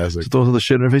fantastic. The one with the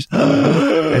shit in her face?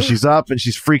 And she's up and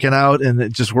she's freaking out and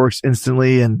it just works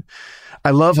instantly. And I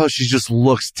love how she just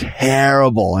looks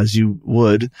terrible, as you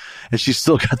would. And she's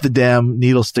still got the damn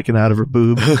needle sticking out of her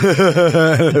boob.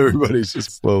 Everybody's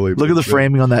just slowly. Look at the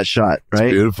framing on that shot, right?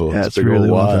 It's beautiful. Yeah, it's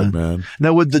really wide, man.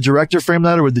 Now, would the director frame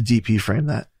that or would the DP frame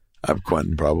that?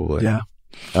 Quentin, probably. Yeah.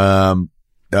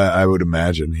 I would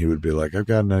imagine he would be like, I've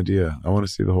got an idea. I want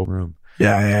to see the whole room.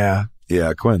 Yeah.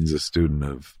 Yeah, Quentin's a student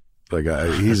of,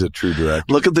 he's a true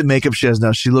director. Look at the makeup she has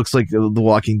now. She looks like The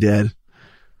Walking Dead.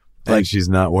 Like she's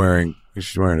wearing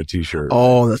a t-shirt.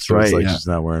 Oh, that's so right. It's like she's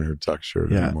not wearing her tuck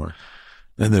shirt anymore.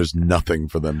 And there's nothing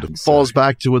for them to Falls say.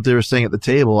 back to what they were saying at the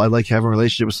table. I like having a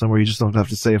relationship with someone where you just don't have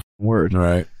to say a word.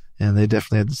 Right. And they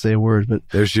definitely had to say a word. But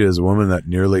there she is, a woman that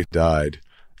nearly died.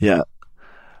 Yeah.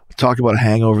 Talk about a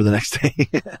hangover the next day.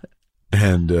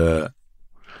 And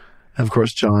of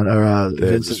course, John or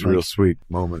Vincent, this real sweet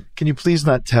moment. Can you please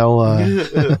not tell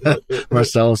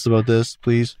Marcellus about this,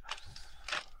 please?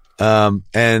 And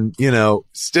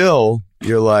still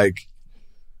you're like,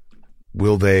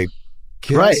 will they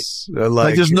kiss? Right.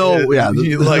 Like there's no,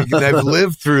 I've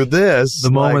lived through this.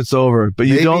 The moment's over, but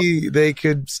maybe they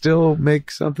could still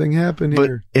make something happen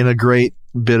here. In a great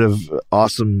bit of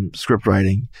awesome script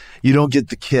writing, you don't get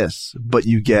the kiss, but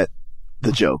you get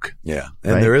the joke. Yeah.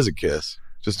 And there is a kiss.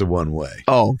 Just a one way.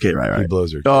 Oh, okay, right. He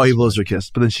blows her kiss. Oh, he blows her kiss.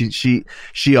 But then she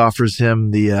offers him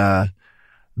the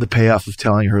payoff of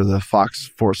telling her the Fox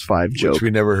Force 5 joke. Which we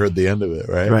never heard the end of it,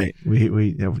 right? Right.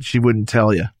 We she wouldn't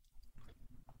tell you.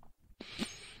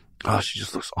 Oh, she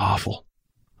just looks awful.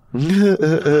 I'm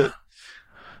going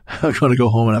to go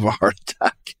home and have a heart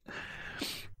attack.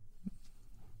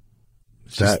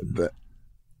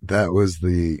 That was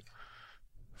the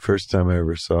first time I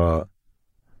ever saw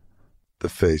the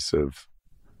face of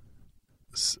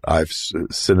I've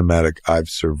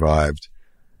survived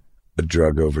a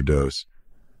drug overdose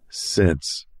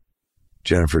since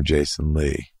Jennifer Jason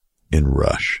Leigh in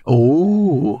Rush.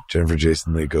 Oh, Jennifer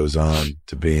Jason Leigh goes on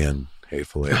to be in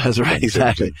Hateful Eight. That's right,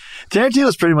 exactly.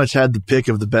 Tarantino's pretty much had the pick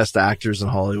of the best actors in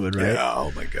Hollywood, right? Yeah,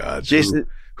 oh my God. Jason,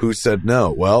 who said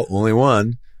no? Well, only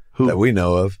one that we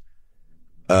know of.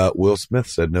 Will Smith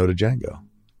said no to Django.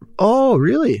 Oh,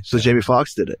 really? So Jamie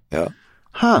Foxx did it? Yeah.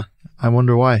 Huh. I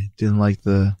wonder why. Didn't like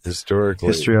the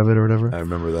history of it or whatever. I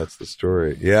remember that's the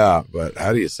story. Yeah, but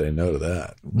how do you say no to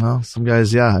that? Well, some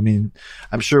guys, yeah. I mean,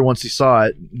 I'm sure once he saw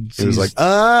it, he was like,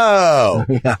 oh,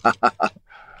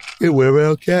 we're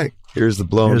okay. Here's the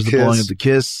blowing kiss. Here's the blowing of the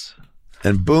kiss.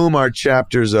 And boom, our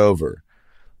chapter's over.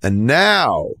 And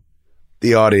now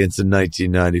the audience in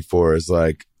 1994 is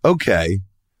like, okay.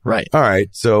 Right. All right.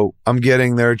 So I'm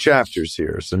getting their chapters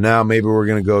here. So now maybe we're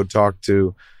going to go talk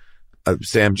to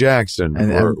Sam Jackson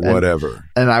or whatever.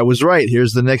 And I was right.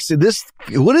 Here's the next.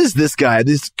 What is this guy?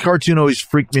 This cartoon always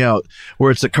freaked me out.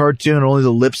 Where it's a cartoon, only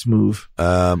the lips move.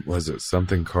 Was it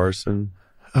something Carson?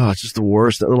 Oh, it's just the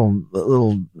worst. That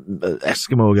little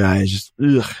Eskimo guy is just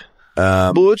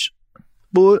ugh. Butch.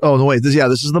 Oh no, wait.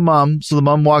 This is the mom. So the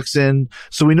mom walks in.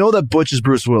 So we know that Butch is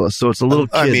Bruce Willis. So it's a little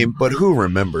kid. I mean, but who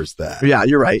remembers that? Yeah,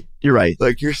 you're right.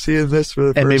 Like you're seeing this for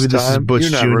the and first maybe this time. is Butch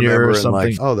Jr. or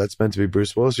something. Like, oh, that's meant to be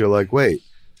Bruce Willis. You're like, wait.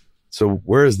 So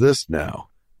where is this now?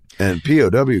 And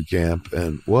POW camp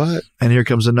and what? And here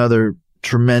comes another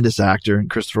tremendous actor,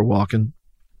 Christopher Walken.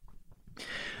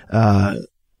 Yeah.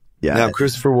 Now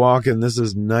Christopher Walken. This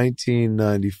is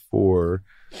 1994.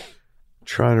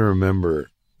 Trying to remember.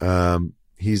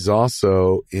 He's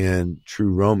also in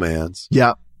True Romance.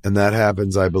 Yeah. And that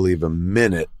happens, I believe, a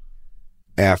minute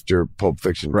after Pulp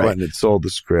Fiction. Right. Quentin had sold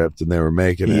the script and they were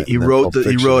making it. He wrote it,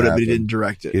 but he didn't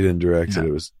direct it. He didn't direct it.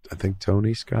 It was, I think,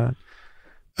 Tony Scott.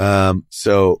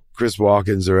 So Chris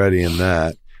Walken's already in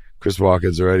that. Chris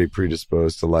Walken's already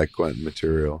predisposed to like Quentin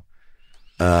material.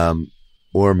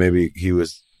 Or maybe he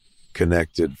was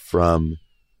connected from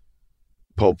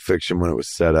Pulp Fiction when it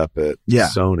was set up at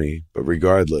Sony. But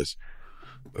regardless,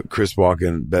 Chris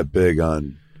Walken bet big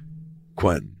on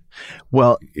Quentin.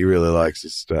 Well, he really likes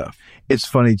his stuff. It's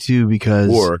funny too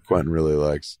because Quentin really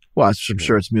likes. Well, I'm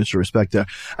sure it's mutual respect there.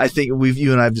 I think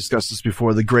you and I have discussed this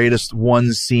before. The greatest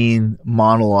one scene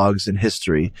monologues in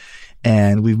history,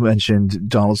 and we've mentioned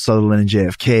Donald Sutherland and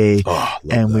JFK,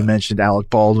 and we mentioned Alec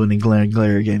Baldwin and Glenn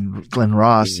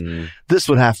Ross. Mm-hmm. This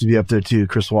would have to be up there too.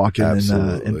 Chris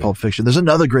Walken in Pulp Fiction. There's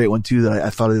another great one too that I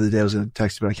thought the other day I was going to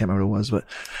text you, but I can't remember what it was. But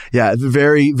yeah,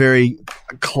 very, very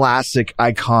classic,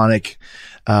 iconic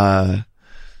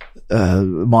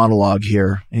monologue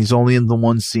here, and he's only in the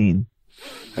one scene.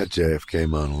 That JFK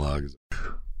monologue is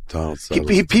Donald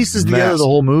Sutherland. He pieces together the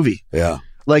whole movie. Yeah,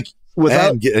 like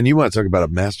without. And you want to talk about a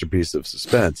masterpiece of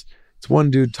suspense? It's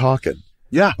one dude talking.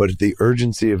 Yeah, but the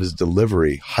urgency of his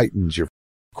delivery heightens your.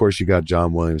 Of course, you got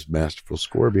John Williams' masterful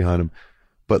score behind him,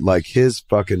 but like his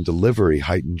fucking delivery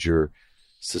heightens your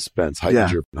suspense,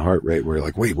 heightens your heart rate. Where you're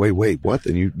like, wait, what?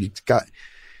 And you got.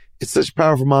 It's such a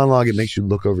powerful monologue. It makes you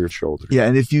look over your shoulder. Yeah,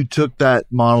 and if you took that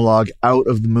monologue out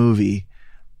of the movie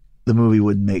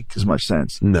wouldn't make as much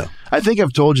sense. No. I think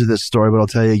I've told you this story, but I'll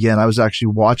tell you again. I was actually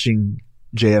watching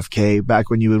JFK back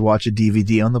when you would watch a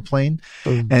DVD on the plane,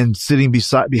 and sitting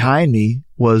behind me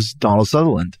was Donald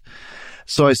Sutherland.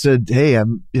 So I said, hey,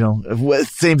 I'm,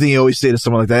 same thing you always say to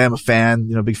someone like that. I'm a fan,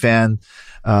 big fan.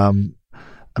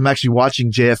 I'm actually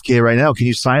watching JFK right now. Can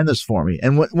you sign this for me?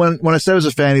 And when I said I was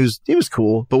a fan, he was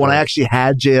cool. But when I actually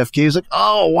had JFK, he was like,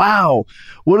 oh, wow.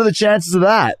 What are the chances of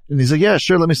that? And he's like, yeah,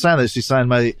 sure. Let me sign this. He signed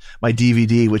my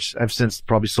DVD, which I've since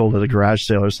probably sold at a garage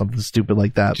sale or something stupid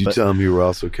like that. Did you tell him you were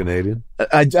also Canadian?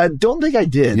 I don't think I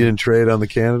did. You didn't trade on the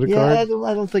Canada card? I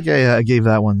don't think I gave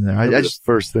that one there. I just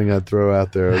first thing I'd throw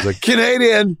out there. I was like,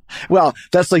 Canadian. Well,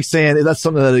 that's like saying, that's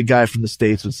something that a guy from the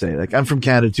States would say. Like, I'm from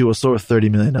Canada too. So are 30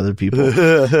 million other people.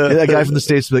 And that guy from the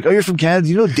States would be like, oh, you're from Canada?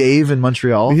 Do you know Dave in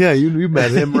Montreal? Yeah, you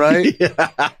met him, right? He's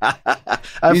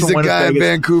the guy in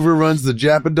Vancouver runs the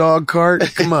Jappa Dog cart.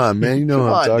 Come on, man. You know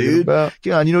what I'm talking about.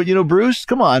 Come on, you know Bruce?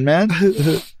 Come on, man.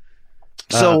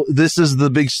 So this is the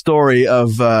big story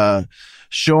of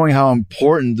showing how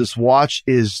important this watch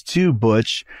is to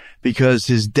Butch, because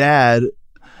his dad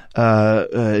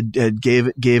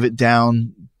gave it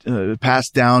down,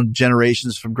 passed down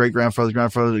generations from grandfather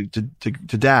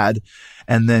to dad,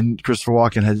 and then Christopher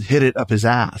Walken had hit it up his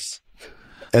ass.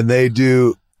 And they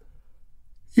do,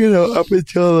 up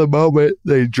until the moment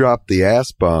they drop the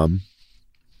ass bomb,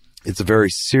 it's a very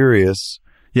serious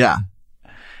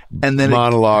and then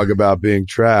monologue about being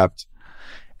trapped.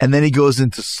 And then he goes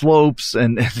into slopes,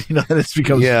 and then it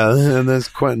becomes and then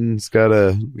Quentin's got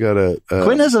a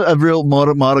Quentin has a real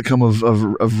modicum of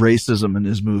racism in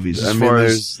his movies.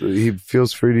 He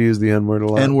feels free to use the N-word a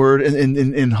lot. N-word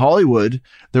in Hollywood,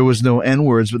 there was no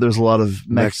N-words, but there's a lot of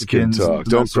Mexicans. Mexican talk.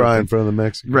 Don't cry in front of the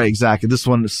Mexicans. Right, exactly. This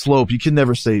one, slope. You can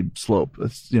never say slope.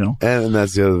 That's And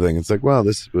that's the other thing. It's like, well,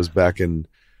 this was back in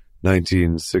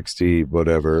 1960,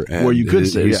 whatever, and where you could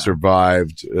say he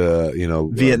survived,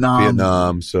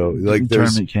 Vietnam. So like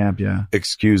there's camp,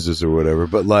 excuses or whatever,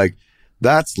 but like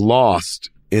that's lost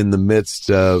in the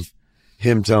midst of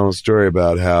him telling a story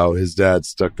about how his dad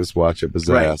stuck this watch up his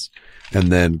ass,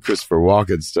 and then Christopher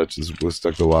Walken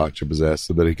stuck the watch up his ass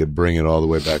so that he could bring it all the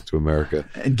way back to America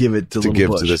and give it to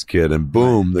this kid, and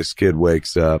boom, this kid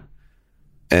wakes up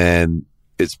and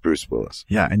it's Bruce Willis.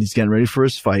 Yeah, and he's getting ready for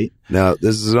his fight. Now,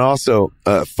 this is also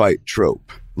a fight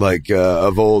trope, like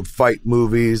of old fight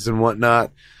movies and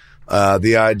whatnot.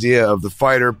 The idea of the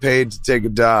fighter paid to take a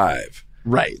dive.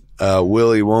 Right.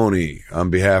 Willy Woney on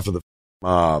behalf of the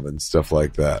mob and stuff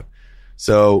like that.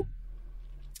 So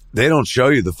they don't show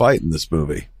you the fight in this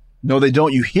movie. No, they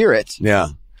don't. You hear it. Yeah.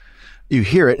 You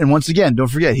hear it. And once again, don't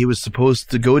forget, he was supposed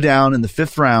to go down in the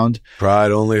 5th round. Pride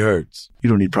only hurts. You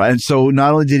don't need pride. And so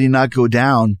not only did he not go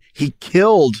down, he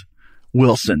killed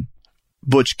Wilson.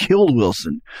 Butch killed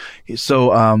Wilson. So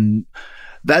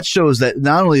that shows that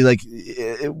not only like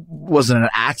it wasn't an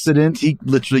accident, he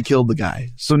literally killed the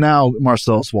guy. So now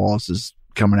Marcellus Wallace is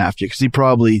coming after you because he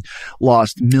probably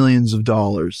lost millions of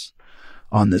dollars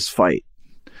on this fight.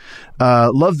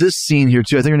 Love this scene here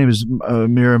too. I think her name is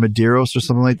Mira Medeiros or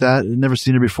something like that. I've never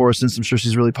seen her before since. I'm sure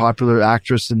she's a really popular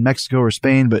actress in Mexico or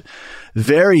Spain, but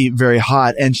very, very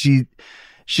hot. And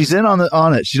she's in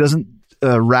on it. She doesn't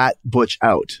rat Butch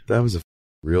out. That was a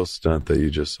real stunt that you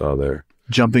just saw there.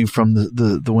 Jumping from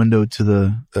the window to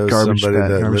the garbage can.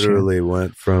 Somebody that literally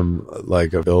went from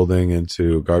like a building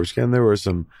into a garbage can. There were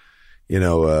some,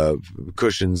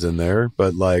 cushions in there,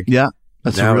 but like, yeah.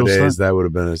 That's nowadays, that would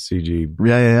have been a CG.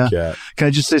 Yeah. Cat. Can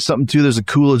I just say something too? There's a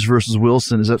Coolidge versus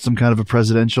Wilson. Is that some kind of a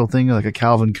presidential thing, like a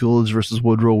Calvin Coolidge versus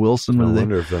Woodrow Wilson? I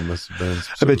wonder if that must have been.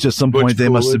 I bet you at some point they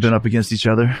must have been up against each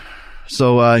other.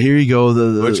 So here you go.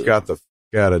 Butch got the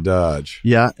out of Dodge.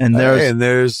 Yeah, and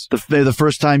there's the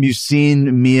first time you've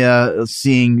seen Mia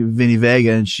seeing Vinny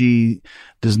Vega, and she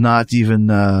does not even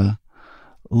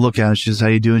look at him. She says, "How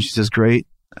you doing?" She says, "Great.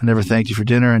 I never thanked you for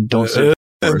dinner," and don't say.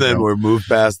 And then we're moved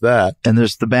past that. And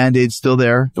there's the Band-Aid still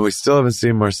there. And we still haven't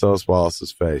seen Marcellus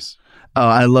Wallace's face. Oh,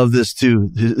 I love this too.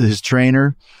 His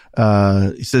trainer,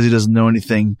 he says he doesn't know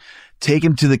anything. Take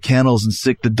him to the kennels and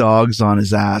sick the dogs on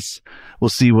his ass. We'll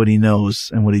see what he knows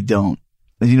and what he don't.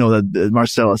 And you know that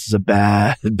Marcellus is a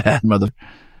bad mother.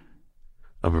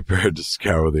 I'm prepared to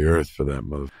scour the earth for that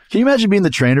mother. Can you imagine being the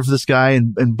trainer for this guy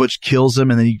and Butch kills him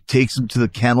and then he takes him to the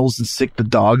kennels and sick the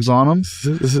dogs on him?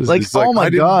 Like, oh my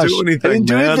gosh. I didn't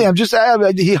do anything. I'm just,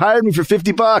 he hired me for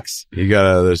 $50. He got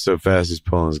out of there so fast he's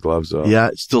pulling his gloves off. Yeah,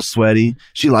 still sweaty.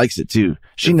 She likes it too.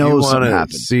 She knows something happened. If you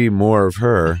want to see more of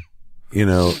her,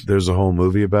 there's a whole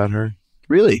movie about her.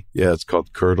 Really? Yeah, it's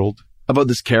called Curdled. About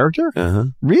this character? Uh-huh.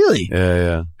 Really?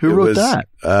 Yeah. Who wrote that?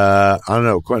 I don't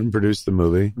know. Quentin produced the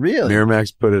movie. Really?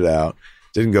 Miramax put it out.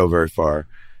 Didn't go very far.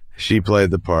 She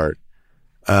played the part.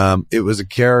 It was a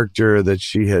character that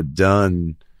she had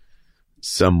done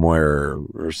somewhere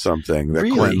or something that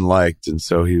Quentin liked. And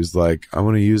so he was like, I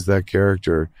want to use that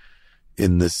character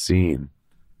in this scene.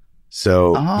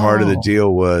 So part of the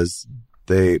deal was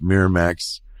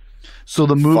Miramax So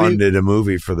the movie funded a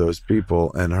movie for those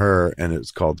people and her, and it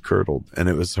was called Curdled, and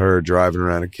it was her driving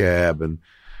around a cab, and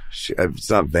it's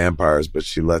not vampires, but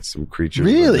she lets some creatures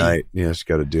at night. Yeah, she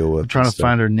got to deal with. I'm trying to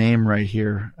find her name right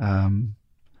here.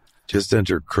 Just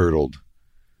enter Curdled.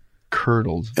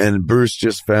 Curdled. And Bruce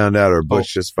just found out, or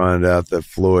Butch just found out that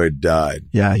Floyd died.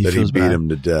 Yeah, he beat him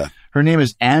to death. Her name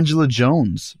is Angela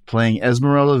Jones, playing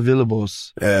Esmeralda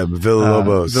Villalobos.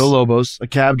 Villalobos, a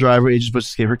cab driver, agents Butch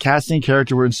escape. Her casting and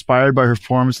character were inspired by her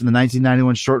performance in the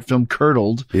 1991 short film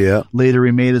Curdled. Yeah. Later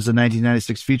remade as a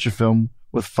 1996 feature film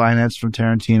with finance from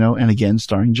Tarantino and again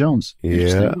starring Jones.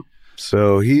 Yeah.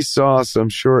 So he saw some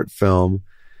short film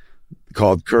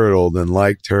called Curdled and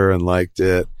liked her and liked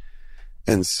it.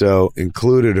 And so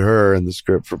included her in the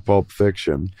script for Pulp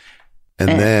Fiction. And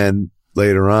then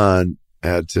later on,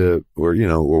 had to, or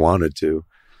wanted to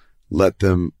let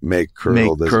them make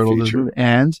Curdled as a feature.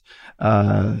 And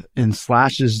in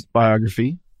Slash's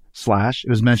biography, it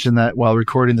was mentioned that while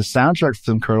recording the soundtrack for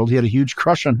film Curdled, he had a huge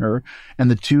crush on her,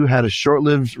 and the two had a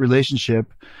short-lived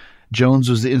relationship. Jones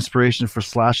was the inspiration for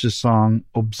Slash's song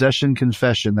 "Obsession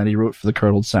Confession" that he wrote for the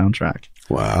Curdled soundtrack.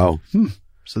 Wow.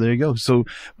 So there you go. So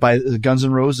by Guns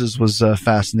N' Roses was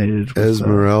fascinated with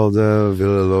Esmeralda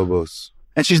Villalobos.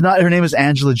 And she's not, her name is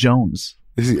Angela Jones.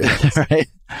 Right?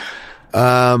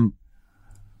 I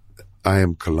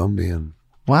am Colombian.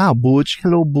 Wow, Butch.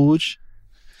 Hello, Butch.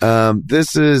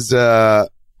 This is a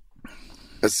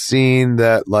scene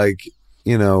that, like,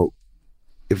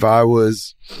 if I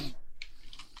was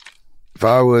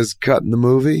cutting the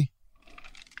movie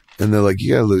and they're like,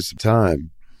 you gotta lose some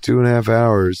time, 2.5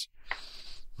 hours.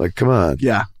 Like, come on.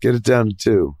 Yeah. Get it down to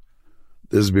 2.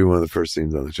 This would be one of the first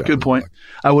scenes on the show. Good point.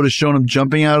 I would have shown him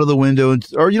jumping out of the window,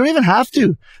 or you don't even have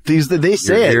to. They say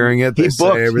You're it. Hearing it, they say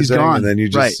everything, he's gone. And then you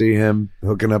just see him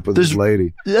hooking up with his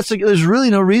lady. There's really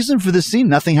no reason for this scene.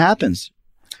 Nothing happens.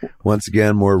 Once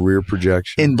again, more rear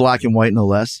projection. In black and white, no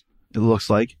less, it looks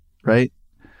like, right?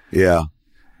 Yeah.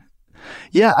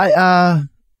 Yeah,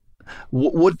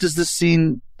 what does this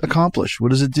scene accomplish? What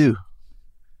does it do?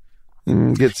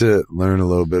 Get to learn a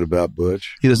little bit about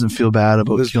Butch. He doesn't feel bad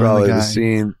about this killing probably the guy. The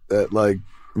scene that like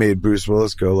made Bruce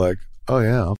Willis go like, "Oh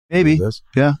yeah, I'll maybe do this."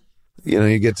 Yeah,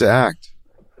 you get to act.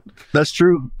 That's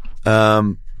true.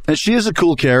 And she is a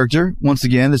cool character. Once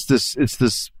again, it's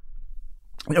this.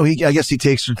 I guess he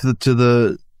takes her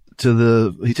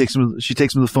she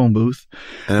takes him to the phone booth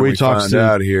and where he talks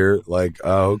out here like,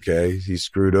 oh, okay, he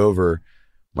screwed over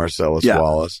Marcellus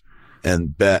Wallace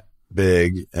and bet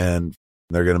big, and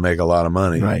they're going to make a lot of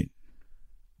money, right?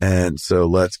 And so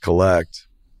let's collect,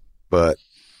 but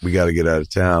we got to get out of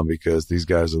town because these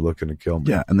guys are looking to kill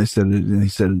me. Yeah, and he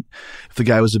said if the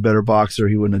guy was a better boxer,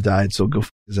 he wouldn't have died. So go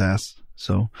f his ass.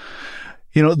 So,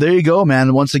 there you go,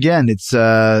 man. Once again, it's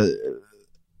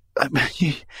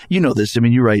you know this. I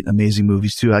mean, you write amazing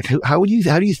movies too. Like, how do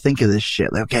you think of this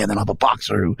shit? Like, okay, and then I'll have a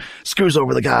boxer who screws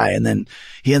over the guy, and then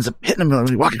he ends up hitting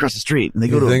him walking across the street, and they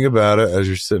go to think about it as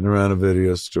you're sitting around a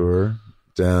video store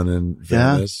down in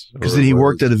Venice. Because then he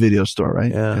worked at a video store,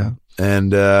 right? Yeah.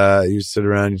 And you sit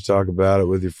around, you talk about it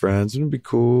with your friends. Wouldn't it be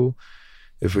cool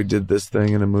if we did this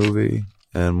thing in a movie?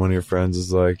 And one of your friends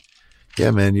is like,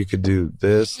 yeah, man, you could do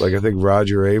this. Like, I think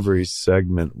Roger Avery's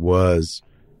segment was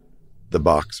The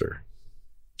Boxer.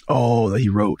 Oh, that he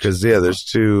wrote. Because, there's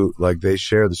two, like, they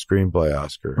share the screenplay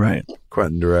Oscar. Right.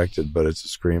 Quentin directed, but it's a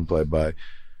screenplay by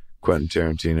Quentin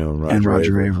Tarantino and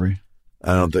Roger Avery.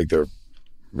 I don't think they're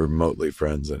remotely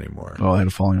friends anymore. Oh, I had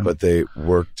a falling out. But they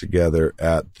worked together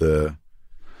at what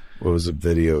was a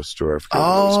video store? I forget what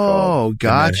it was called.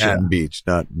 Gotcha. Manhattan Beach,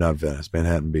 not Venice,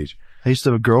 Manhattan Beach. I used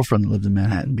to have a girlfriend that lived in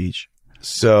Manhattan Beach.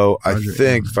 So I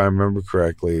think, if I remember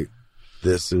correctly,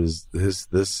 this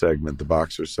segment, the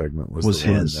boxer segment, was the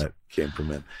his. one that came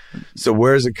from it. So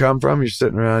where does it come from? You're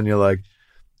sitting around, you're like,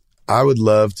 I would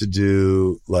love to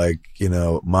do like,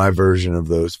 my version of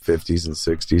those 50s and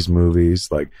 60s movies,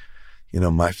 like,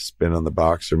 my spin on the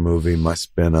boxer movie, my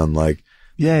spin on like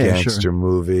gangster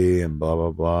movie and blah, blah,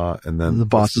 blah. And then the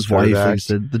boss's wife, like I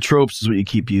said, the tropes is what you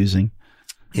keep using.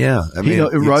 Yeah. I mean,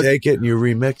 you take it and you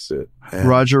remix it.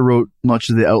 Roger wrote much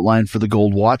of the outline for the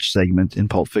Gold Watch segment in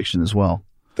Pulp Fiction as well.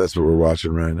 That's what we're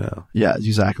watching right now. Yeah,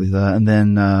 exactly that. And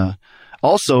then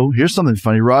also, here's something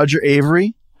funny. Roger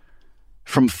Avery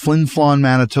from Flin Flon,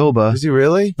 Manitoba. Is he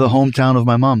really? The hometown of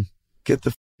my mom. Get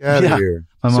the out of here.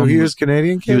 So he was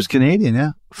Canadian kid? He was Canadian,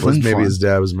 yeah. Maybe his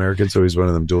dad was American, so he's one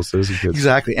of them dual citizen kids.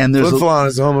 Exactly. And there's Flin Flon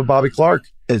is the home of Bobby Clark.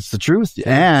 It's the truth.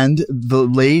 And the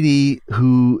lady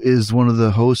who is one of the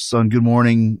hosts on Good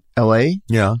Morning LA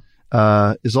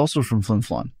is also from Flin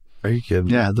Flon. Are you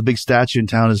kidding? Yeah, the big statue in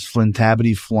town is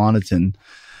Flintabity Floniton,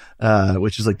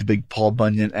 which is like the big Paul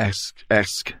Bunyan-esque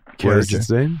character. What is its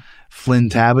name?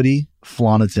 Flintabity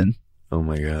Floniton. Oh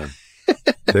my God.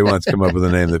 They once come up with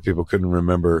a name that people couldn't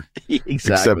remember. Exactly.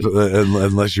 Except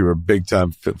unless you were a big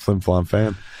time Flin Flon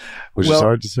fan, which is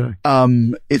hard to say.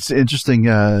 It's interesting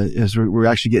as we're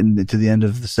actually getting to the end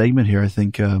of the segment here. I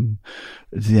think at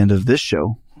the end of this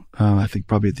show, I think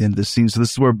probably at the end of this scene. So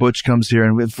this is where Butch comes here,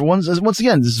 and for once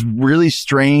again, this really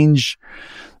strange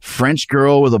French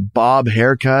girl with a bob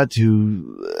haircut.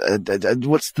 Who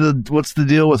what's the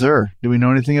deal with her? Do we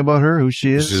know anything about her? Who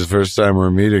she is? This is the first time we're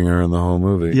meeting her in the whole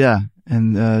movie. Yeah.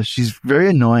 And she's very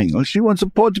annoying. Oh, she wants a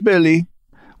pot belly.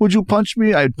 Would you punch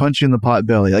me? I'd punch you in the pot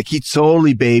belly. Like, he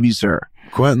totally babies her.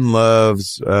 Quentin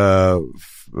loves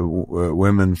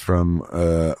women from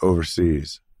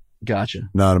overseas. Gotcha.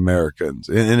 Not Americans.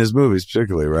 In his movies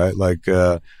particularly, right? Like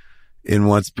in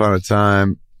Once Upon a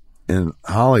Time in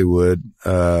Hollywood,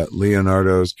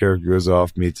 Leonardo's character goes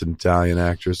off, meets an Italian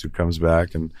actress who comes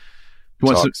back and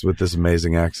talks with this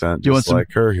amazing accent, just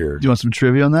like her here. Do you want some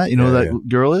trivia on that? You know who that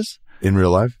girl is? In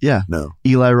real life? Yeah. No.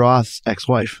 Eli Roth's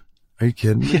ex-wife. Are you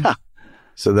kidding me? Yeah.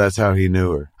 So that's how he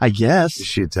knew her. I guess. Is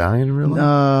she Italian in real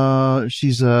life?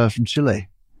 She's from Chile.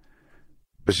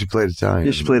 But she played Italian.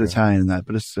 Yeah, she played Italian in that,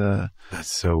 but it's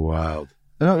that's so wild.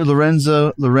 No,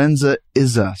 Lorenza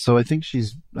Izza. So I think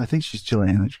she's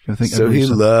Chilean. I think so. He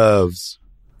loves,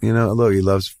 he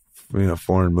loves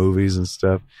foreign movies and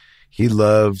stuff. He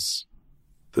loves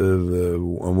a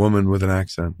woman with an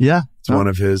accent. Yeah. It's one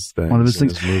of his things. One of his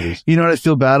things. His movies. You know what I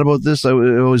feel bad about this? It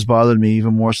always bothered me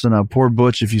even more so now. Poor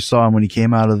Butch, if you saw him when he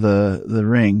came out of the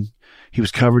ring, he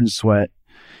was covered in sweat.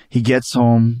 He gets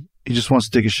home. He just wants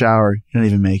to take a shower. He doesn't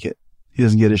even make it. He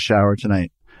doesn't get his shower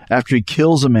tonight. After he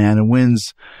kills a man and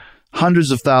wins hundreds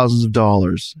of thousands of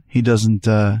dollars, he doesn't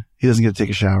get to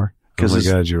take a shower. Oh my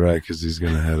God, you're right, because he's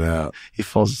going to head out. He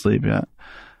falls asleep, yeah.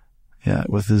 Yeah,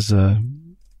 with his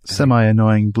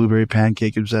semi-annoying blueberry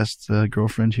pancake-obsessed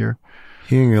girlfriend here.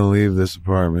 He ain't gonna leave this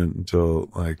apartment until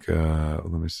like let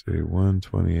me see,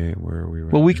 1:28. Where are we?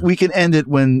 Right well, we can end it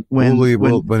when when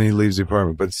he leaves the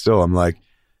apartment. But still, I'm like,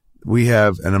 we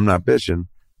have, and I'm not bitching,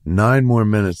 9 more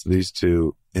minutes of these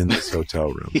two in this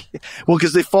hotel room. Well,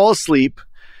 because they fall asleep,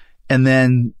 and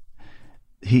then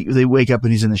they wake up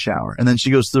and he's in the shower, and then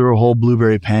she goes through her whole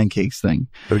blueberry pancakes thing.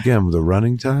 But again, with the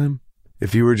running time,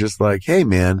 if you were just like, hey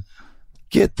man,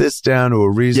 get this down to a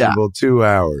reasonable 2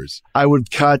 hours, I would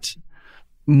cut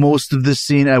most of this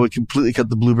scene. I would completely cut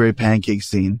the blueberry pancake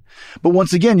scene. But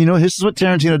once again, this is what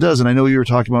Tarantino does. And I know you were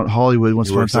talking about Hollywood once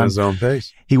upon a time. He works at his own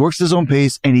pace. He works at his own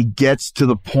pace and he gets to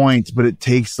the point, but it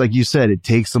takes, like you said, it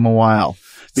takes him a while.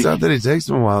 It's not that it takes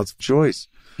him a while. It's a choice,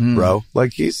 bro.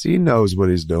 Like he knows what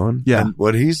he's doing. Yeah. And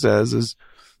what he says is,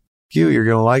 you're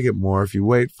going to like it more if you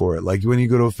wait for it. Like when you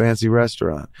go to a fancy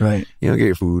restaurant, right? You don't get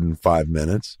your food in 5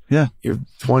 minutes. Yeah. You're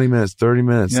 20 minutes, 30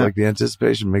 minutes. Yeah. Like the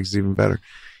anticipation makes it even better.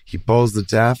 He pulls the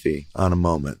taffy on a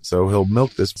moment. So he'll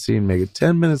milk this scene, make it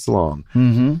 10 minutes long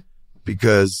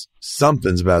because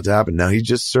something's about to happen. Now, he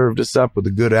just served us up with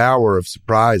a good hour of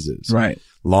surprises. Right.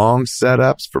 Long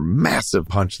setups for massive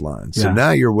punchlines. So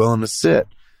now you're willing to sit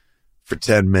for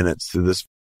 10 minutes through this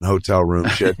hotel room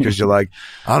shit because you're like,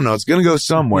 I don't know, it's going to go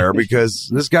somewhere because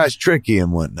this guy's tricky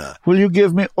and whatnot. Will you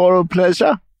give me oral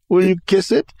pleasure? Will you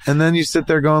kiss it? And then you sit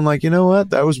there going like, you know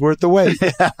what? That was worth the wait.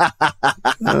 That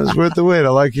was worth the wait. I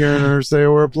like hearing her say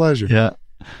we're a pleasure. Yeah.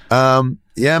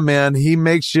 Yeah, man. He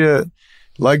makes you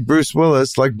like Bruce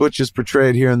Willis, like Butch is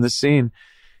portrayed here in this scene.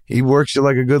 He works you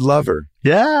like a good lover.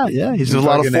 Yeah. Yeah. He's a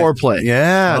lot of foreplay.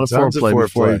 Yeah. A lot of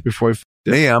foreplay before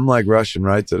me, I'm like rushing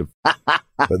right to the,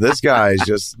 but this guy is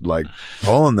just like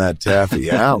pulling that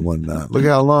taffy out and whatnot. Look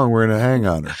how long we're going to hang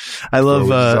on her. I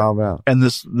love, and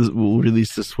this we'll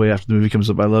release this way after the movie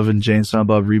comes up. I love in Jay and Silent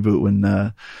Bob Reboot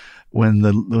when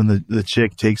the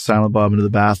chick takes Silent Bob into the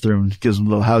bathroom and gives him a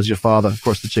little, how's your father? Of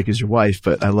course, the chick is your wife,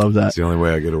 but I love that. That's the only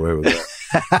way I get away with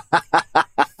that.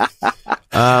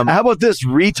 How about this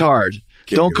retard?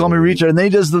 Don't call me retard. And then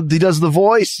he does the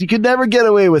voice. You could never get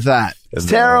away with that. It's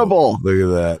terrible. Look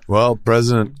at that. Well,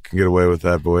 president can get away with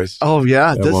that voice. Oh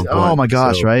yeah. Oh my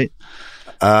gosh. So, right.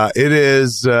 It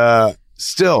is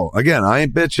still, again, I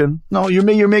ain't bitching. No, you're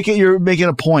making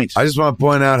a point. I just want to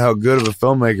point out how good of a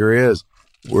filmmaker he is.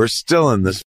 We're still in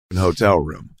this hotel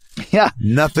room. Yeah.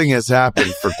 Nothing has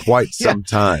happened for quite some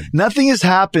time. Nothing has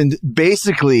happened,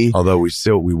 basically. Although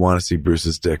we want to see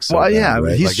Bruce's dick. So well, bad,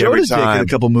 right? He's like showed his dick in a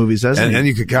couple movies, hasn't he? And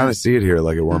you could kind of see it here,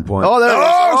 like at one point.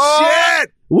 Oh,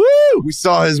 shit! Woo! We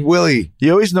saw his willy.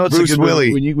 You always know it's Bruce a good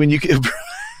Willie. when you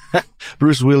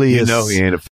Bruce Willie is. You know he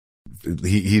ain't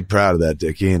he's proud of that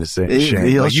dick. He ain't ashamed.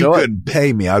 Like, you couldn't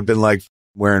pay me. I've been like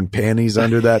wearing panties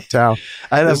under that towel.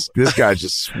 This guy's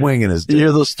just swinging his dick. You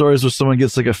hear those stories where someone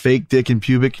gets like a fake dick and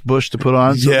pubic bush to put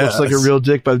on, so it looks like a real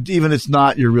dick, but even it's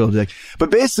not your real dick.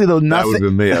 But basically, though, nothing. That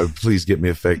would have been me. Please get me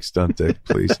a fake stunt dick,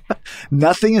 please.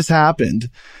 Nothing has happened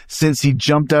since he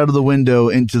jumped out of the window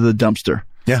into the dumpster.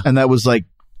 Yeah, and that was like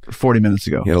 40 minutes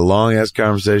ago. He had a long ass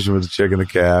conversation with the chick in the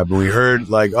cab, and we heard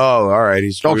like, oh, all right,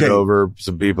 he screwed over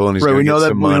some people, and he's going to get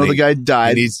some money. We know the guy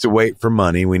died. He needs to wait for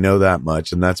money. We know that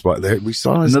much, and that's why we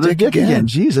saw his another dick again.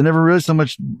 Jeez, I never realized how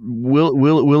much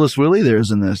Willis Willie there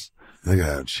is in this. Look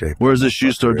at that shape. Where's the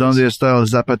shoe store? Donde está la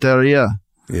zapateria?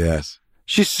 Yes.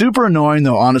 She's super annoying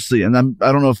though, honestly, and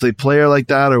I don't know if they play her like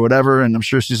that or whatever, and I'm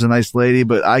sure she's a nice lady,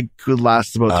 but I could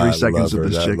last about 3 seconds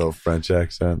with this chick. Little French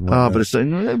accent. But it's like,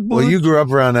 well, you grew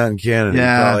up around that in Canada.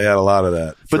 Yeah. You probably had a lot of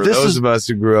that. But for those of us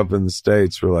who grew up in the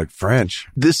States, we're like French.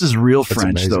 This is real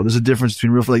French though. There's a difference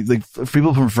between real, like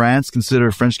people from France consider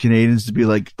French Canadians to be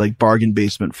like bargain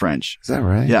basement French. Is that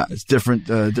right? Yeah, it's different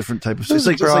type of. It's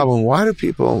like problem. Why do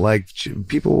people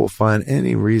will find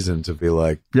any reason to be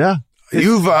like, yeah.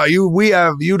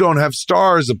 You don't have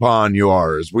stars upon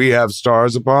yours. We have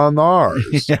stars upon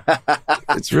ours.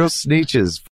 It's real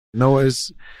sneeches.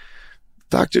 Dr.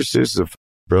 Seuss is a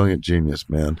brilliant genius,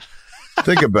 man.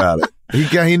 Think about it.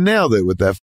 He nailed it with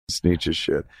that sneeches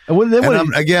shit. I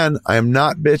am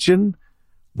not bitching.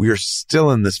 We are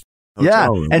still in this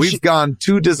hotel room. We've gone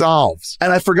 2 dissolves.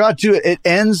 And I forgot too, it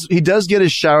ends, he does get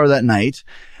his shower that night.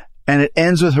 And it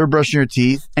ends with her brushing her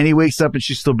teeth, and he wakes up and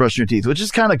she's still brushing her teeth, which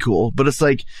is kind of cool. But it's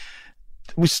like,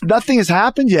 nothing has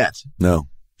happened yet. No.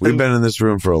 We've been in this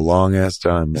room for a long ass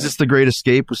time. Man. Is this The Great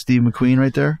Escape with Steve McQueen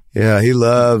right there? Yeah, he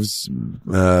loves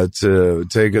to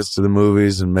take us to the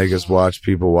movies and make us watch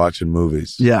people watching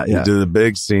movies. Yeah. We did the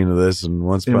big scene of this, and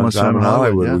Once Upon a Time in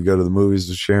Hollywood, we go to the movies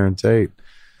with Sharon Tate.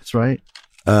 That's right.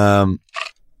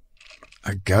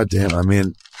 Goddamn, I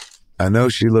mean, I know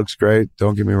she looks great,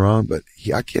 don't get me wrong, but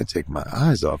I can't take my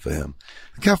eyes off of him.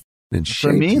 Look how and That's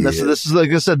what I mean. This is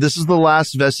like I said. This is the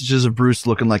last vestiges of Bruce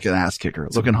looking like an ass kicker,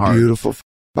 looking hard. Beautiful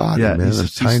body, man.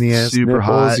 He's tiny ass super nipples.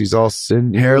 hot. He's all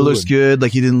sinewy. Hair looks good.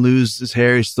 Like he didn't lose his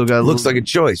hair. He's still got. Looks like a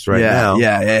choice now.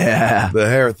 Yeah. The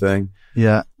hair thing.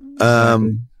 Yeah.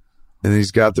 And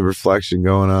he's got the reflection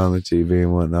going on the TV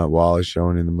and whatnot while he's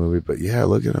showing in the movie. But yeah,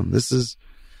 look at him. This is.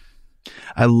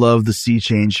 I love the sea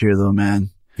change here, though,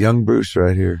 man. Young Bruce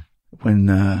right here.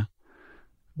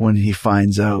 When he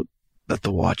finds out that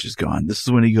the watch is gone, this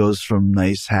is when he goes from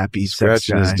nice, happy,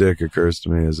 scratching his dick occurs to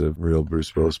me as a real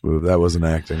Bruce Willis move. That wasn't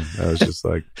acting. That was just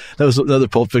like that was another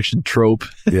Pulp Fiction trope.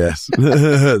 Yes,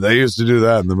 they used to do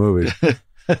that in the movie.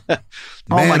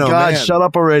 Oh my God! Shut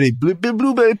up already!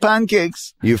 Blueberry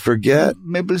pancakes. You forget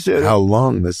maple syrup. How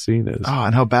long this scene is. Oh,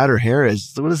 and how bad her hair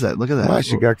is. What is that? Look at that. Why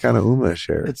she got kind of Uma-ish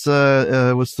hair. It's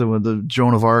what's the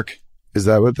Joan of Arc? Is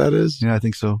that what that is? Yeah, I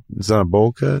think so. It's not a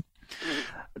bowl cut.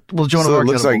 Well, Joan of Arc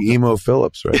looks like Emo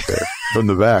Phillips right there from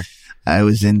the back. I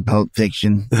was in Pulp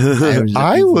Fiction.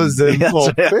 I was in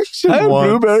Pulp Fiction. I had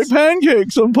blueberry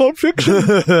pancakes on Pulp Fiction.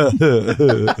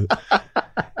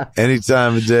 Any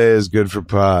time of day is good for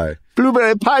pie.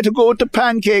 Blueberry pie to go to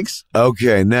pancakes.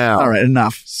 Okay, now. All right,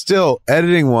 enough. Still,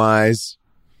 editing wise,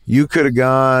 you could have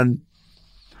gone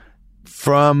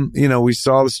from, we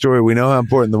saw the story. We know how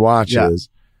important the watch is.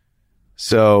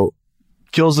 So.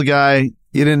 Kills the guy.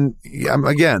 You didn't,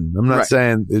 I'm not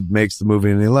saying it makes the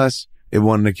movie any less. It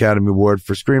won an Academy Award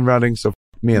for screenwriting. So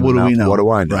me and what do we know? What do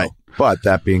I know? Right. But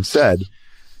that being said,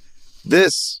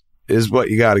 this is what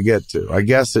you got to get to. I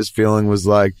guess his feeling was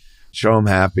like, show him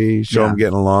happy, show him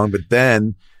getting along. But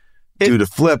then do the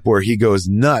flip where he goes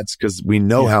nuts because we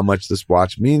know how much this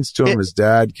watch means to him. His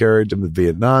dad carried him to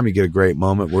Vietnam. You get a great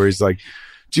moment where he's like,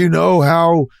 do you know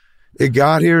how it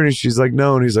got here? And she's like,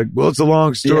 no. And he's like, well, it's a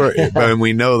long story. And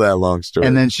we know that long story.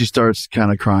 And then she starts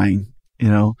kind of crying,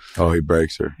 Oh, he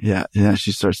breaks her. Yeah.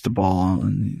 She starts to bawl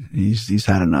and he's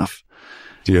had enough.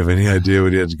 Do you have any idea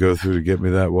what he had to go through to get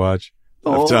me that watch?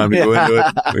 Oh, time to go into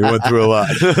it. We went through a lot.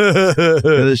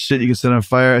 This shit you can set on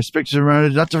fire. I expect you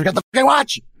not to forget the fucking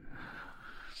watch.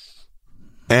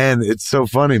 And it's so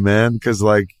funny, man, because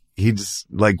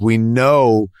we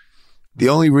know the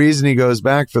only reason he goes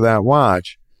back for that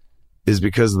watch is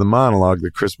because of the monologue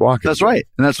that Chris Walken That's did. right.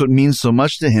 And that's what means so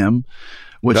much to him.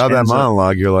 Without that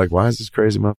monologue, you're like, why does this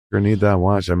crazy motherfucker need that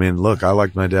watch? I mean, look, I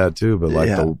like my dad too, but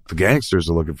the gangsters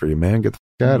are looking for you, man. Get the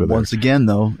fuck out of there. Once again,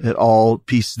 though, it all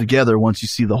pieces together once you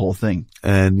see the whole thing.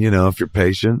 And, if you're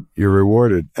patient, you're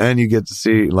rewarded. And you get to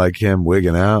see him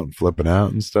wigging out and flipping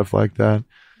out and stuff like that.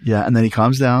 Yeah. And then he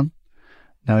calms down.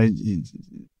 Now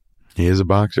he is a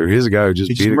boxer. He's a guy who just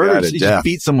beat a guy to death. He just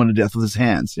beat someone to death with his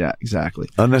hands. Yeah, exactly.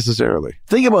 Unnecessarily.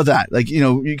 Think about that.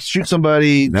 You shoot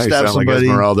somebody, now stab somebody.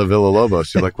 Like Esmeralda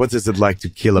Villalobos. You're like, what does it like to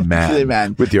kill a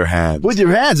man? With your hands. With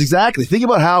your hands, exactly. Think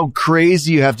about how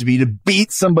crazy you have to be to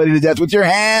beat somebody to death with your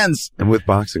hands. And with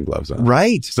boxing gloves on.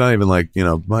 Right. It's not even like,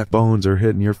 my bones are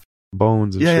hitting your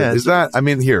bones and shit. Yeah. Is that,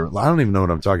 here, I don't even know what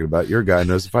I'm talking about. Your guy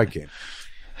knows the fight game.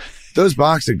 Those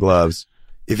boxing gloves,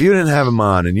 if you didn't have them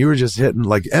on and you were just hitting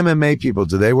like MMA people,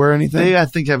 do they wear anything? They, I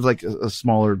think, have like a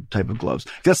smaller type of gloves.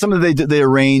 That's something they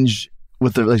arrange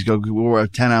with the, wear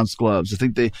 10-ounce gloves. I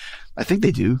think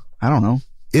they do. I don't know.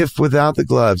 If without the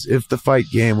gloves, if the fight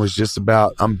game was just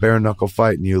about, I'm bare knuckle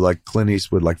fighting you like Clint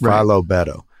Eastwood, like Philo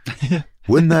Beto,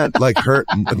 wouldn't that hurt?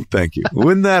 Thank you.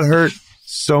 Wouldn't that hurt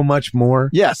so much more?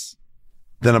 Yes.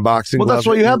 Than a boxing glove. Well, that's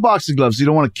why you have boxing gloves. You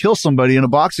don't want to kill somebody in a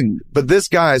boxing. But this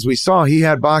guy, as we saw, he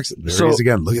had boxing. There he is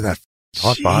again. Look at that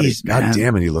hot body. God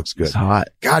damn it, he looks good. He's hot.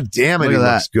 God damn it, he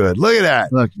looks good. Look at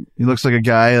that. Look, he looks like a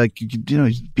guy, he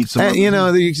beat someone.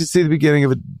 And, you can see the beginning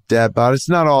of a dad bod. It's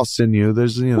not all sinew.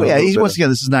 There's, once again,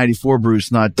 this is 94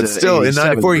 Bruce, not. But still, in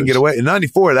 94, you can get away. In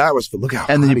 94, that was, look how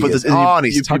and then you put the, and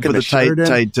you put the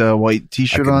tight white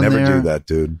t-shirt on there. I could never do that,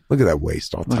 dude. Look at that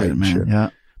waist all tight and shit.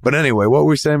 Yeah. But anyway, what were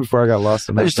we saying before I got lost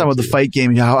in that? I just talking about the fight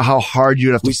game, how hard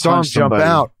you'd have to punch somebody. We saw him jump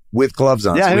out with gloves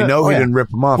on. So we know he didn't rip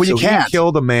them off. Well, so he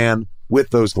killed a man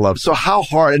with those gloves. So how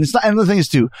hard? And it's not. And the thing is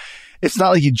too, it's not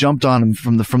like he jumped on him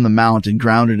from the mount and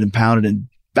grounded and pounded and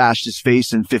bashed his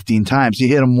face in 15 times. He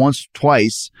hit him once,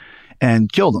 twice,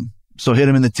 and killed him. So hit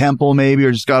him in the temple maybe,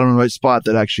 or just got him in the right spot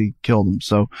that actually killed him.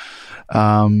 So,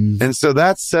 and so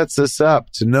that sets us up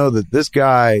to know that this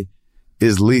guy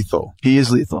is lethal. He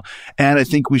is lethal. And I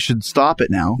think we should stop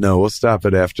it now. No, we'll stop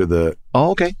it after the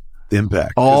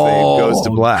impact. Oh, it goes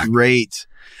to black. Great.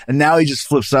 And now he just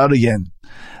flips out again.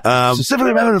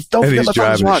 Specifically, remember, don't forget he's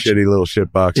driving a shitty little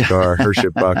shitbox car, her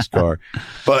shitbox car.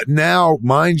 But now,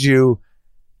 mind you,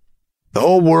 the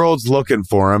whole world's looking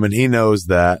for him, and he knows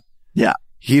that. Yeah.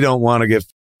 He don't want to get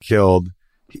killed.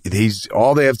 He's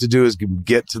all they have to do is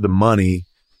get to the money,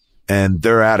 and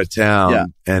they're out of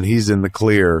town, and he's in the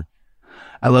clear.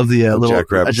 I love the little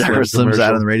Jackrabbit Slims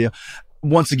out on the radio.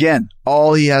 Once again,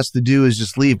 all he has to do is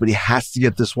just leave, but he has to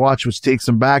get this watch, which takes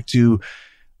him back to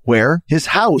where? His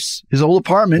house, his old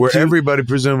apartment. Where everybody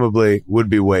presumably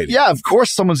would be waiting. Yeah, of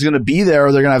course someone's going to be there,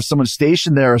 or they're going to have someone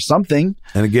stationed there or something.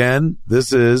 And again,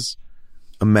 this is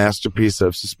a masterpiece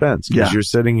of suspense, because you're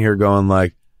sitting here going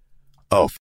like, oh,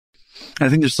 I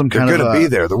think there's some kind of... They're going to be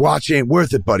there. The watch ain't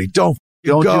worth it, buddy. Don't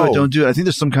do it. Don't do it. I think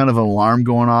there's some kind of alarm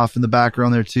going off in the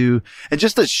background there too. And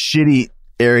just a shitty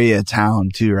area of town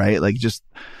too, right? Like just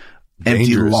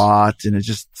empty lot, and it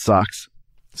just sucks.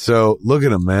 So look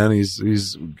at him, man.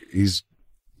 He's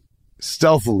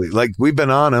stealthily, like, we've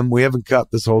been on him. We haven't cut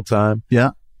this whole time.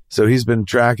 Yeah. So he's been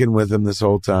tracking with him this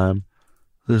whole time.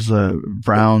 There's a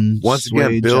brown once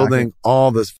again building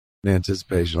all this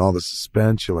anticipation, all the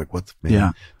suspense. You're like, what the man?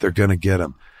 Yeah. They're gonna get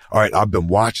him. All right, I've been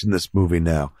watching this movie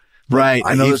now. Right.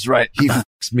 I know that's right. He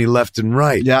fucks me left and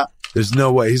right. Yeah. There's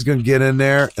no way he's going to get in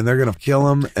there and they're going to kill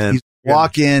him. And he's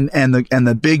walk in, and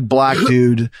the big black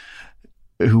dude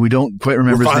who we don't quite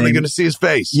remember his name. We're finally going to see his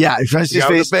face. Yeah. You're trying to see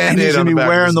his face. And he's going to be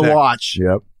wearing the watch.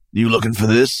 Yep. You looking for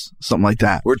this? Something like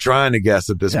that. We're trying to guess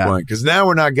at this point, because now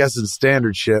we're not guessing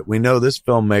standard shit. We know this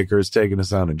filmmaker is taking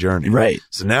us on a journey. Right.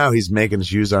 So now he's making us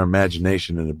use our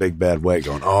imagination in a big bad way,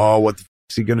 going, oh, what the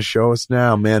is he going to show us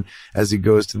now, man, as he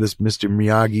goes to this Mr.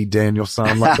 Miyagi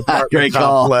Daniel-san like apartment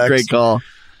complex. Great call.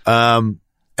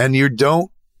 And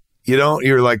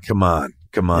you're like, come on.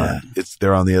 Yeah.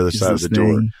 They're on the other side of the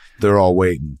door. They're all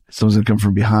waiting. Someone's going to come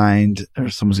from behind, or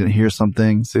someone's going to hear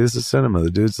something. See, this is cinema. The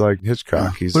dude's like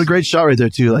Hitchcock. Yeah. What a great shot right there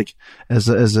too. Like as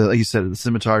a, like you said, the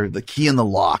cinematography, the key in the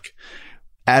lock,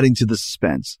 adding to the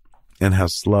suspense. And how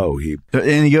slow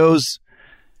and he goes,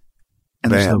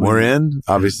 and bam, we're in.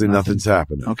 Obviously, nothing's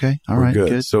happening. Okay. All right.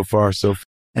 Good. So far, so good.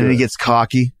 And then he gets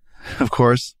cocky, of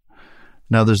course.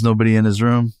 Now there's nobody in his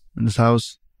room, in his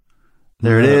house.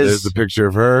 There it is. There's the picture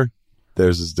of her.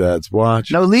 There's his dad's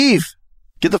watch. No, leave.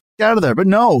 Get the fuck out of there. But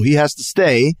no, he has to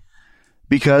stay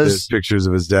because there's pictures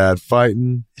of his dad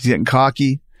fighting. He's getting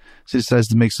cocky. So he decides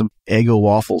to make some Eggo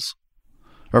waffles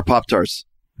or Pop-Tarts.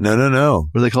 No.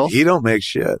 What are they called? He don't make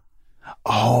shit.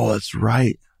 Oh, that's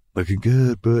right. Looking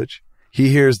good, Butch. He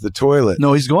hears the toilet.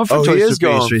 No, he's going for toaster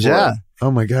pastries. Yeah.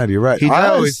 Oh my God, you're right. I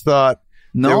always thought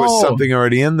there was something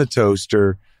already in the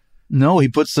toaster. No, he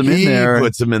puts them in there. He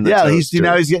puts them in the toaster.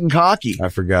 Now he's getting cocky. I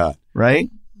forgot. Right?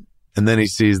 And then he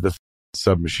sees the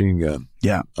submachine gun.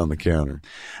 Yeah. On the counter.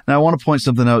 Now I want to point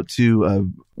something out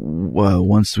too.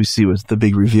 Once we see what's the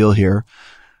big reveal here,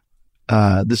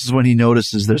 this is when he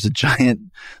notices there's a giant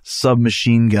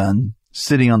submachine gun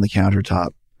sitting on the countertop,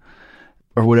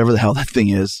 or whatever the hell that thing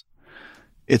is.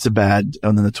 It's a bad,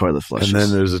 and then the toilet flushes. And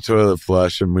then there's a toilet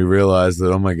flush, and we realize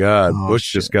that, oh my God,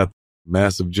 Bush just got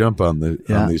massive jump on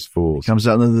these fools. Comes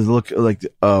out and they look like,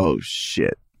 oh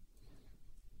shit.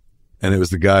 And it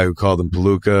was the guy who called him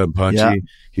Palooka and Punchy. Yeah.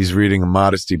 He's reading a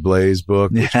Modesty Blaze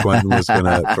book, which Quentin was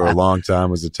gonna, for a long time,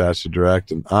 was attached to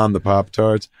direct, and on the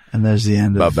Pop-Tarts. And there's the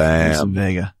end of Vincent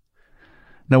Vega.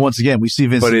 Now, once again, we see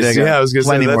Vincent Vega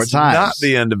plenty more times. Not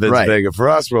the end of Vincent Vega for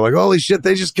us. We're like, holy shit,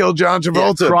 they just killed John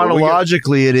Travolta. Yeah,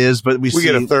 chronologically, it is, but we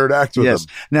get a third act with him.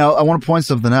 Now, I want to point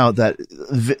something out that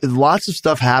lots of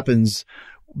stuff happens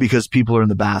because people are in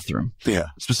the bathroom. Yeah.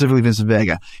 Specifically Vincent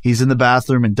Vega. He's in the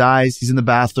bathroom and dies. He's in the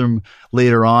bathroom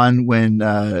later on when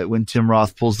Tim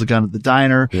Roth pulls the gun at the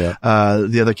diner. Yeah.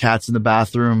 The other cat's in the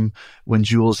bathroom when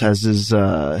Jules has his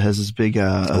big,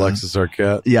 Alexis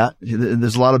Arquette. Yeah.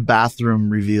 There's a lot of bathroom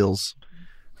reveals.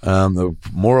 The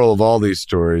moral of all these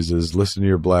stories is listen to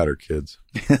your bladder, kids.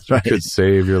 That's right. It could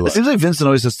save your life. It seems like Vincent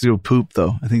always has to go poop,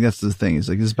 though. I think that's the thing. He's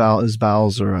like his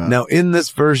bowels are. Now, in this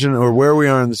version, or where we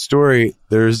are in the story,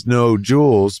 there's no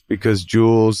Jules because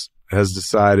Jules has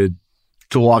decided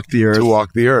to walk the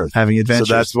earth, having adventures.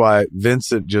 So that's why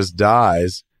Vincent just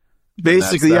dies.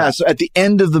 Basically, yeah. So at the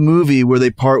end of the movie where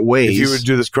they part ways. If you were to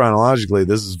do this chronologically,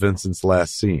 this is Vincent's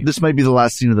last scene. This might be the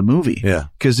last scene of the movie. Yeah.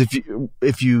 Because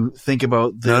if you think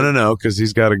about No, because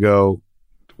he's got to go.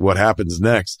 What happens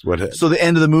next? So the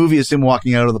end of the movie is him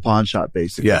walking out of the pawn shop,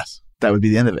 basically. Yes. That would be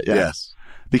the end of it. Yeah. Yes.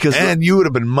 And you would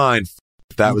have been mine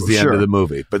if that was the end of the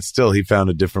movie. But still, he found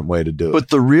a different way to do it. But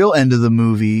the real end of the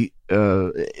movie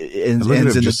ends in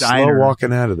the diner. Slow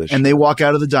walking out of this. And they walk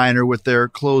out of the diner with their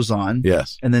clothes on.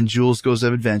 Yes. And then Jules goes to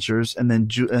have adventures, and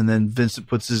then Vincent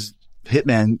puts his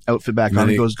hitman outfit back on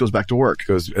and goes back to work.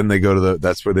 And they go to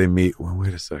that's where they meet. Well,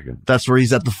 wait a second. That's where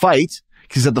he's at the fight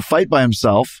He's at the fight by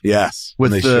himself. Yes.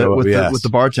 With the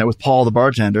bartender, with Paul, the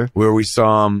bartender. Where we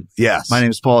saw him. Yes. My name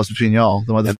is Paul. It's between y'all.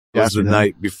 The one that was the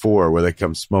night before where they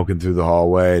come smoking through the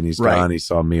hallway and he's gone. He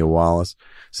saw Mia Wallace.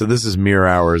 So this is mere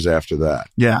hours after that.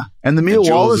 Yeah. And the Mia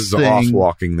Wallace thing. Jules is off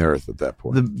walking the earth at that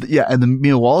point. And the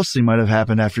Mia Wallace thing might have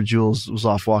happened after Jules was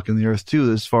off walking the earth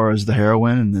too, as far as the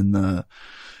heroin and then the.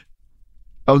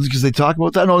 Oh, because they talk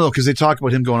about that? No, because they talk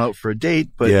about him going out for a date,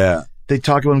 but. Yeah. They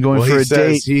talk about him going for a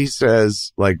date. He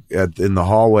says, like, in the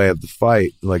hallway of the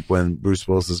fight, like when Bruce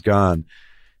Willis is gone,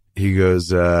 he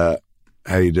goes, how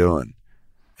you doing?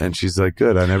 And she's like,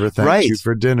 good. I never thanked you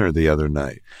for dinner the other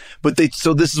night. But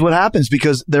so this is what happens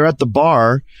because they're at the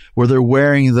bar where they're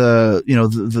wearing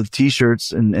the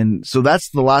t-shirts. And so that's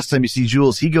the last time you see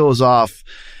Jules. He goes off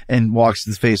and walks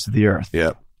to the face of the earth.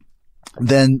 Yep.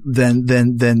 Then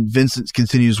Vincent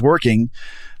continues working,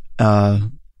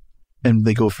 and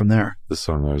they go from there. This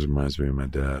song always reminds me of my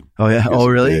dad. Oh, yeah? Oh,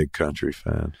 really? Big country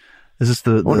fan. Is this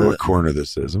I wonder what corner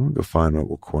this is. I'm going to go find out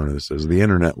what corner this is. The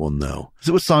internet will know.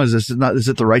 What song is this? Is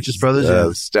it the Righteous Brothers?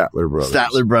 The Statler Brothers.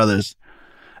 Statler Brothers.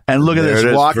 And look at this,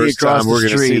 walking across the street. We're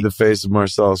going to see the face of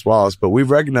Marcellus Wallace, but we've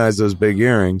recognized those big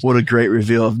earrings. What a great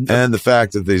reveal. And the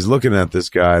fact that he's looking at this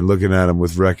guy and looking at him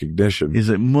with recognition. He's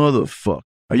like, motherfucker.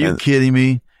 Are you kidding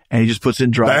me? And he just puts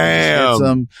in drive.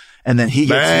 Bam! And then he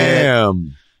gets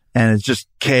hit. And it's just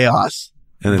chaos.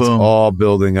 And it's all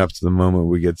building up to the moment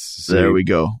we get to see. There we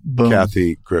go. Boom.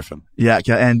 Kathy Griffin. Yeah,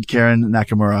 and Karen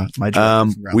Nakamura.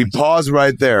 We pause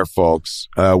right there, folks,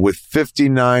 with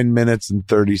 59 minutes and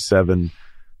 37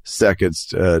 seconds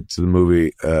to the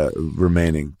movie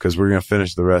remaining, because we're going to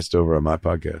finish the rest over on my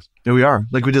podcast. Here we are,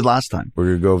 like we did last time. We're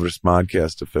going to go over to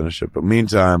Smodcast to finish it. But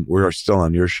meantime, we are still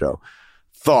on your show.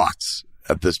 Thoughts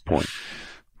at this point?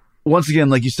 Once again,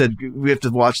 like you said, we have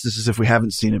to watch this as if we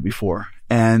haven't seen it before.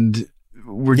 And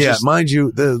we're just... mind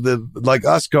you, the like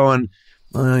us going,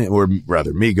 or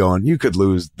rather me going, you could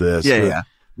lose this. Yeah.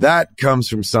 That comes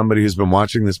from somebody who's been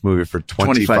watching this movie for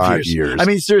 25 years. I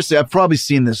mean, seriously, I've probably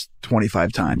seen this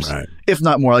 25 times, right, if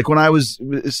not more. Like when I was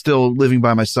still living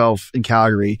by myself in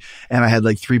Calgary and I had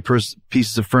like 3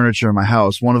 pieces of furniture in my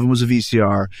house. One of them was a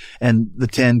VCR, and the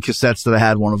 10 cassettes that I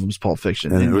had, one of them was Pulp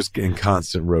Fiction. And it was in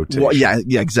constant rotation. Well, yeah,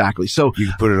 exactly. So you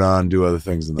could put it on, do other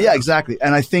things in the house. Exactly.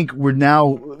 And I think we're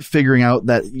now figuring out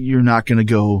that you're not going to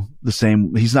go the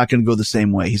same. He's not going to go the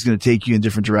same way. He's going to take you in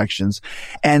different directions.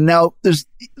 And now there's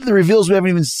the reveals we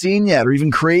haven't even seen yet are even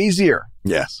crazier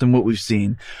than what we've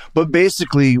seen. But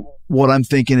basically what I'm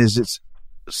thinking is it's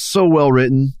so well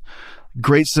written,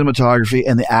 great cinematography,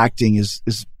 and the acting is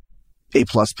A++++++.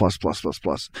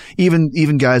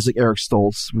 Even guys like Eric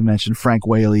Stoltz, we mentioned Frank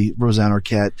Whaley, Roseanne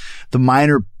Arquette, the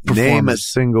minor performance. Name a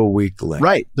single weak link.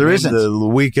 Right. There isn't. The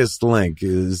weakest link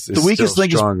is the weakest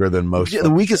link stronger than most. Yeah,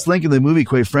 the weakest link in the movie,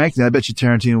 quite frankly, I bet you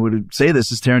Tarantino would say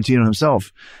this, is Tarantino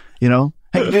himself. You know?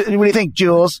 Hey, what do you think,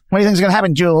 Jules? What do you think is going to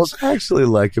happen, Jules? I actually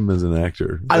like him as an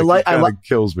actor. I like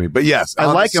kills me, but yes,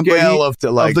 I like him. Scale of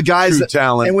the guys true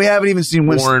talent, and we haven't even seen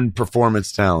born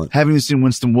performance talent. Haven't even seen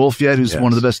Winston Wolfe yet, who's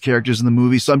one of the best characters in the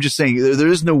movie. So I'm just saying there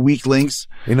is no weak links.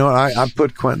 You know what? I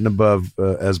put Quentin above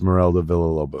Esmeralda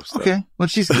Villalobos. Okay, well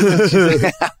she's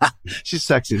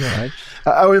sexy, though, right?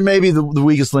 Or maybe the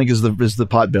weakest link is the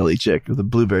potbelly chick with the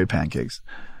blueberry pancakes.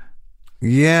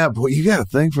 Yeah, but you got to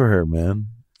think for her, man.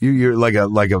 You're like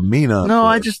a Mina. No,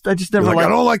 I just never I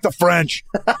don't like the French.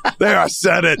 There, I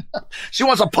said it. She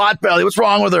wants a potbelly. What's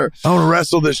wrong with her? I want to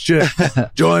wrestle this chick.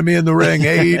 Join me in the ring.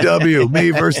 AEW.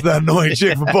 Me versus that annoying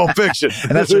chick from Pulp Fiction.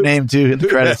 And that's her name too in the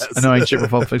credits. Yes. Annoying chick from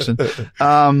Pulp Fiction.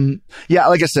 Yeah,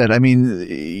 like I said, I mean,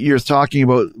 you're talking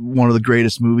about one of the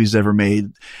greatest movies ever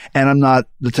made. And I'm not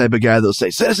the type of guy that'll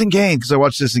say Citizen Kane, because I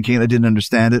watched Citizen Kane. I didn't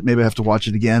understand it. Maybe I have to watch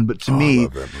it again. But to me,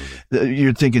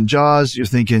 you're thinking Jaws. You're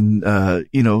thinking,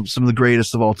 some of the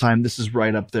greatest of all time. This is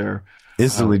right up there.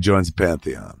 Instantly joins the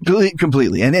pantheon.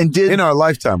 Completely. And did in our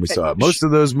lifetime we saw it. Most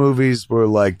of those movies were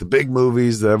like the big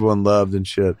movies that everyone loved and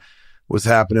shit was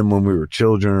happening when we were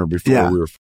children or before we were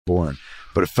born.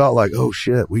 But it felt like, oh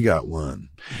shit, we got one.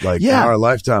 Like in our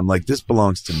lifetime, like this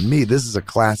belongs to me. This is a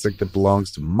classic that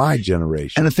belongs to my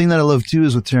generation. And the thing that I love too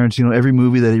is with Tarantino, every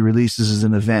movie that he releases is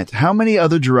an event. How many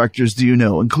other directors do you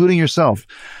know, including yourself?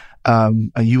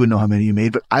 You would know how many you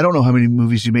made, but I don't know how many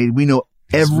movies you made. We know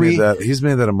He's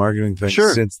made that a marketing thing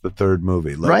since the third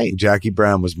movie. Like, Jackie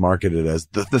Brown was marketed as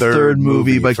the third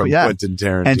movie from Quentin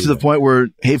Tarantino. And to the point where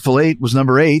Hateful Eight was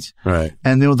number 8. Right.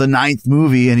 And the 9th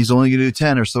movie, and he's only going to do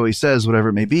 10 or so, he says, whatever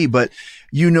it may be. But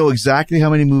you know exactly how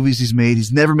many movies he's made.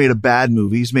 He's never made a bad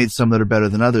movie. He's made some that are better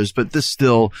than others, but this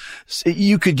still,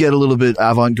 you could get a little bit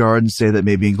avant-garde and say that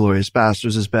maybe Inglourious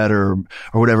Basterds is better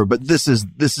or whatever, but this is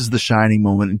the shining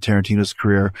moment in Tarantino's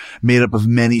career, made up of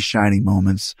many shining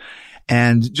moments.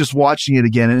 And just watching it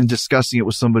again and discussing it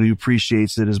with somebody who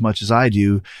appreciates it as much as I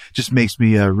do just makes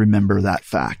me remember that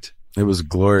fact. It was a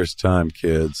glorious time,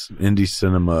 kids. Indie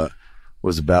cinema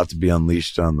was about to be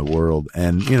unleashed on the world.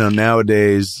 And, you know,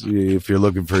 nowadays, if you're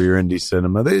looking for your indie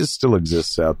cinema, they still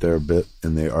exists out there a bit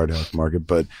in the art house market.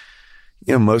 But,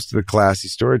 you know, most of the classy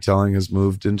storytelling has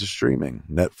moved into streaming.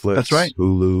 Netflix, that's right.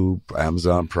 Hulu,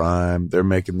 Amazon Prime. They're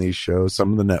making these shows,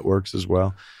 some of the networks as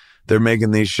well. They're making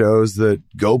these shows that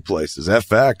go places.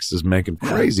 FX is making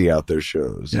crazy out there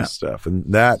shows and stuff. And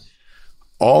that,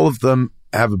 all of them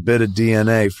have a bit of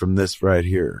DNA from this right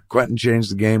here. Quentin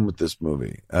changed the game with this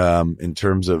movie in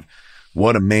terms of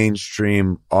what a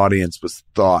mainstream audience was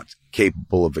thought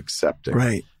capable of accepting.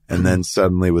 Right. And then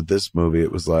suddenly with this movie,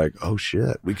 it was like, oh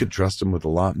shit, we could trust them with a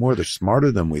lot more. They're smarter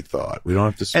than we thought. We don't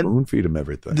have to spoon feed them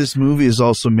everything. This movie is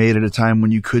also made at a time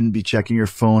when you couldn't be checking your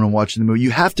phone and watching the movie.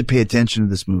 You have to pay attention to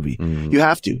this movie. You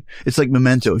have to. It's like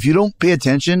Memento. If you don't pay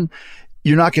attention,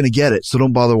 you're not going to get it. So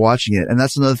don't bother watching it. And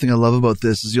that's another thing I love about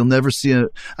this is you'll never see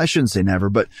I shouldn't say never,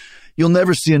 but you'll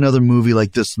never see another movie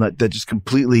like this that just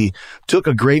completely took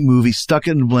a great movie, stuck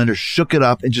it in a blender, shook it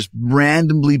up, and just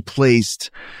randomly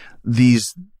placed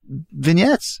these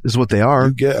vignettes is what they are.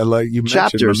 You get, like you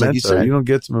chapters, mentioned, like you said. You don't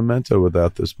get to Memento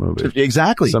without this movie.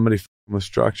 Exactly. Somebody with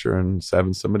structure and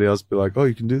having somebody else be like, oh,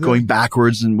 you can do that. Going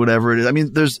backwards and whatever it is. I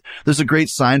mean, there's a great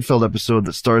Seinfeld episode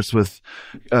that starts with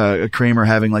Kramer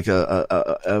having like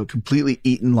a completely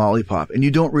eaten lollipop, and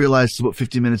you don't realize about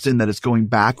 50 minutes in that it's going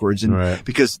backwards, and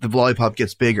because the lollipop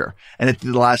gets bigger, and at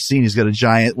the last scene he's got a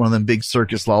giant one of them big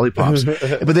circus lollipops, but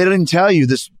they didn't tell you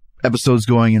this episode's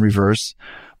going in reverse.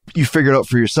 You figure it out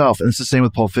for yourself. And it's the same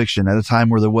with Pulp Fiction at a time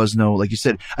where there was no, like you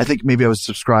said, I think maybe I was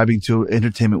subscribing to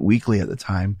Entertainment Weekly at the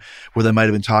time where they might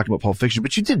have been talking about Pulp Fiction,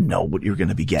 but you didn't know what you were going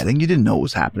to be getting. You didn't know what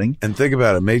was happening. And think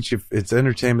about it. It's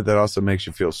entertainment that also makes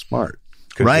you feel smart.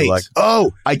 Right. You're like,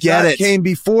 oh, I get it. Came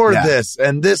before this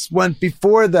and this went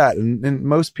before that. And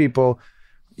most people,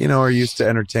 you know, are used to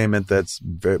entertainment that's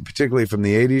particularly from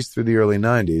the 80s through the early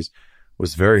 90s.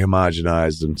 Was very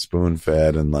homogenized and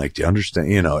spoon-fed and like, do you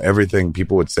understand, you know, everything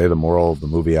people would say the moral of the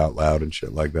movie out loud and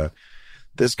shit like that.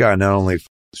 This guy not only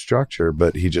structure,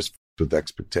 but he just with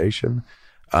expectation.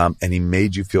 And he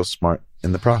made you feel smart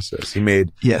in the process. He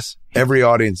made every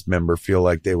audience member feel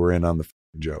like they were in on the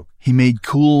joke. He made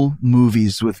cool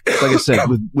movies with, like I said,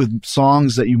 with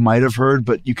songs that you might have heard,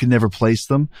 but you could never place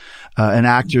them, and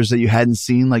actors that you hadn't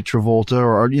seen, like Travolta,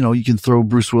 or you know, you can throw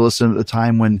Bruce Willis in at the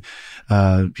time when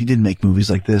he didn't make movies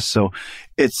like this. So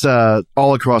it's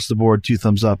all across the board, 2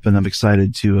 thumbs up, and I'm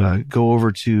excited to go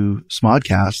over to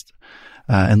Smodcast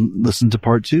and listen to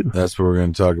part 2. That's where we're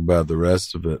going to talk about the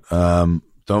rest of it.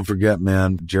 Don't forget,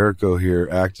 man, Jericho here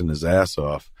acting his ass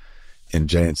off in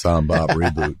Jay and Silent Bob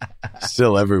reboot,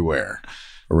 still everywhere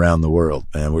around the world.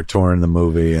 And we're touring the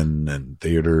movie and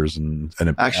theaters and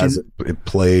it, actually, it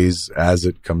plays as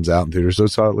it comes out in theaters. So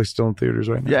it's at least still in theaters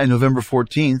right now. Yeah, and November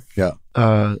 14th.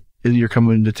 Yeah. You're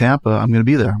coming to Tampa. I'm going to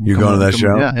be there. You're going to that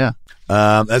show? Yeah.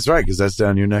 That's right, because that's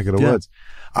down your neck of the woods.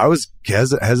 I was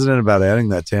hesitant about adding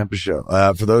that Tampa show.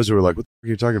 For those who were like, what the fuck are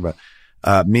you talking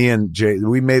about? Me and Jay,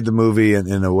 we made the movie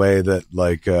in a way that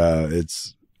like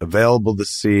it's available to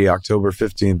see October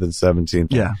 15th and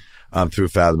 17th through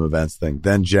Fathom Events thing.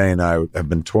 Then Jay and I have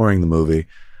been touring the movie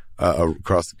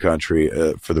across the country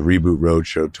for the Reboot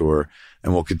Roadshow tour,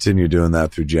 and we'll continue doing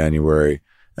that through January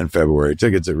and February.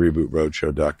 Tickets at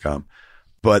rebootroadshow.com.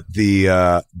 But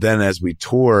then as we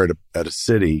tour at a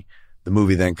city, the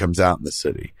movie then comes out in the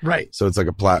city. Right. So it's like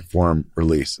a platform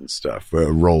release and stuff, a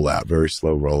rollout, very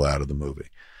slow rollout of the movie.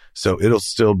 So it'll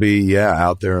still be,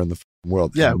 out there in the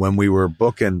world. Yeah. And when we were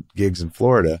booking gigs in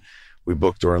Florida, we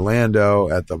booked Orlando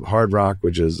at the Hard Rock,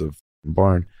 which is a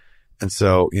barn. And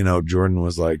so, you know, Jordan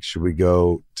was like, should we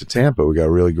go to Tampa? We got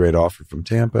a really great offer from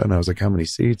Tampa. And I was like, how many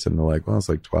seats? And they're like, well, it's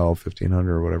like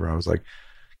 1,500 or whatever. I was like,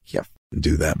 yeah,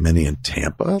 do that many in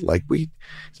Tampa? Like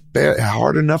it's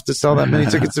hard enough to sell that many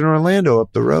tickets in Orlando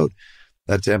up the road.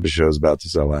 That Tampa show is about to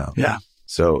sell out. Yeah.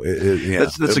 So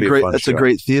that's a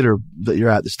great theater that you're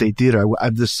at, the State Theater.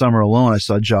 This summer alone, I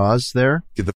saw Jaws there.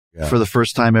 Get the for the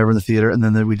first time ever in the theater. And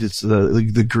then we did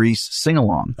the Grease sing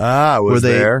along. Where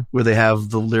they have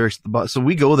the lyrics at the bottom. So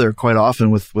we go there quite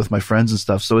often with my friends and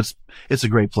stuff. So it's a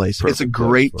great place. It's a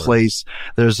great place.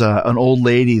 There's an old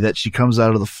lady that she comes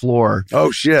out of the floor.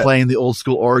 Oh shit. Playing the old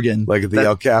school organ. Like at the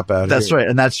El Cap out That's here. right.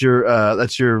 And that's your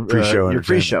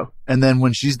pre-show. And then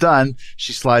when she's done,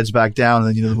 she slides back down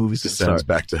and then, the movie's descends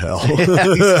back to hell.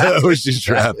 Exactly. Where she's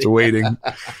trapped waiting.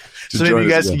 So maybe you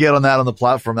guys can get on that on the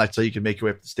platform. That's how you can make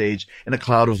your way up the stage in a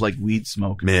cloud of like weed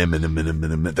smoke. Man.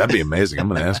 That'd be amazing. I'm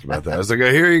going to ask about that. I was like,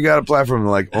 I hear you got a platform.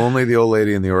 Like only the old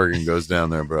lady in the organ goes down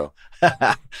there, bro.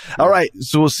 All right.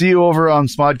 So we'll see you over on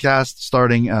Smodcast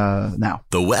starting now.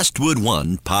 The Westwood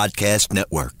One Podcast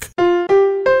Network.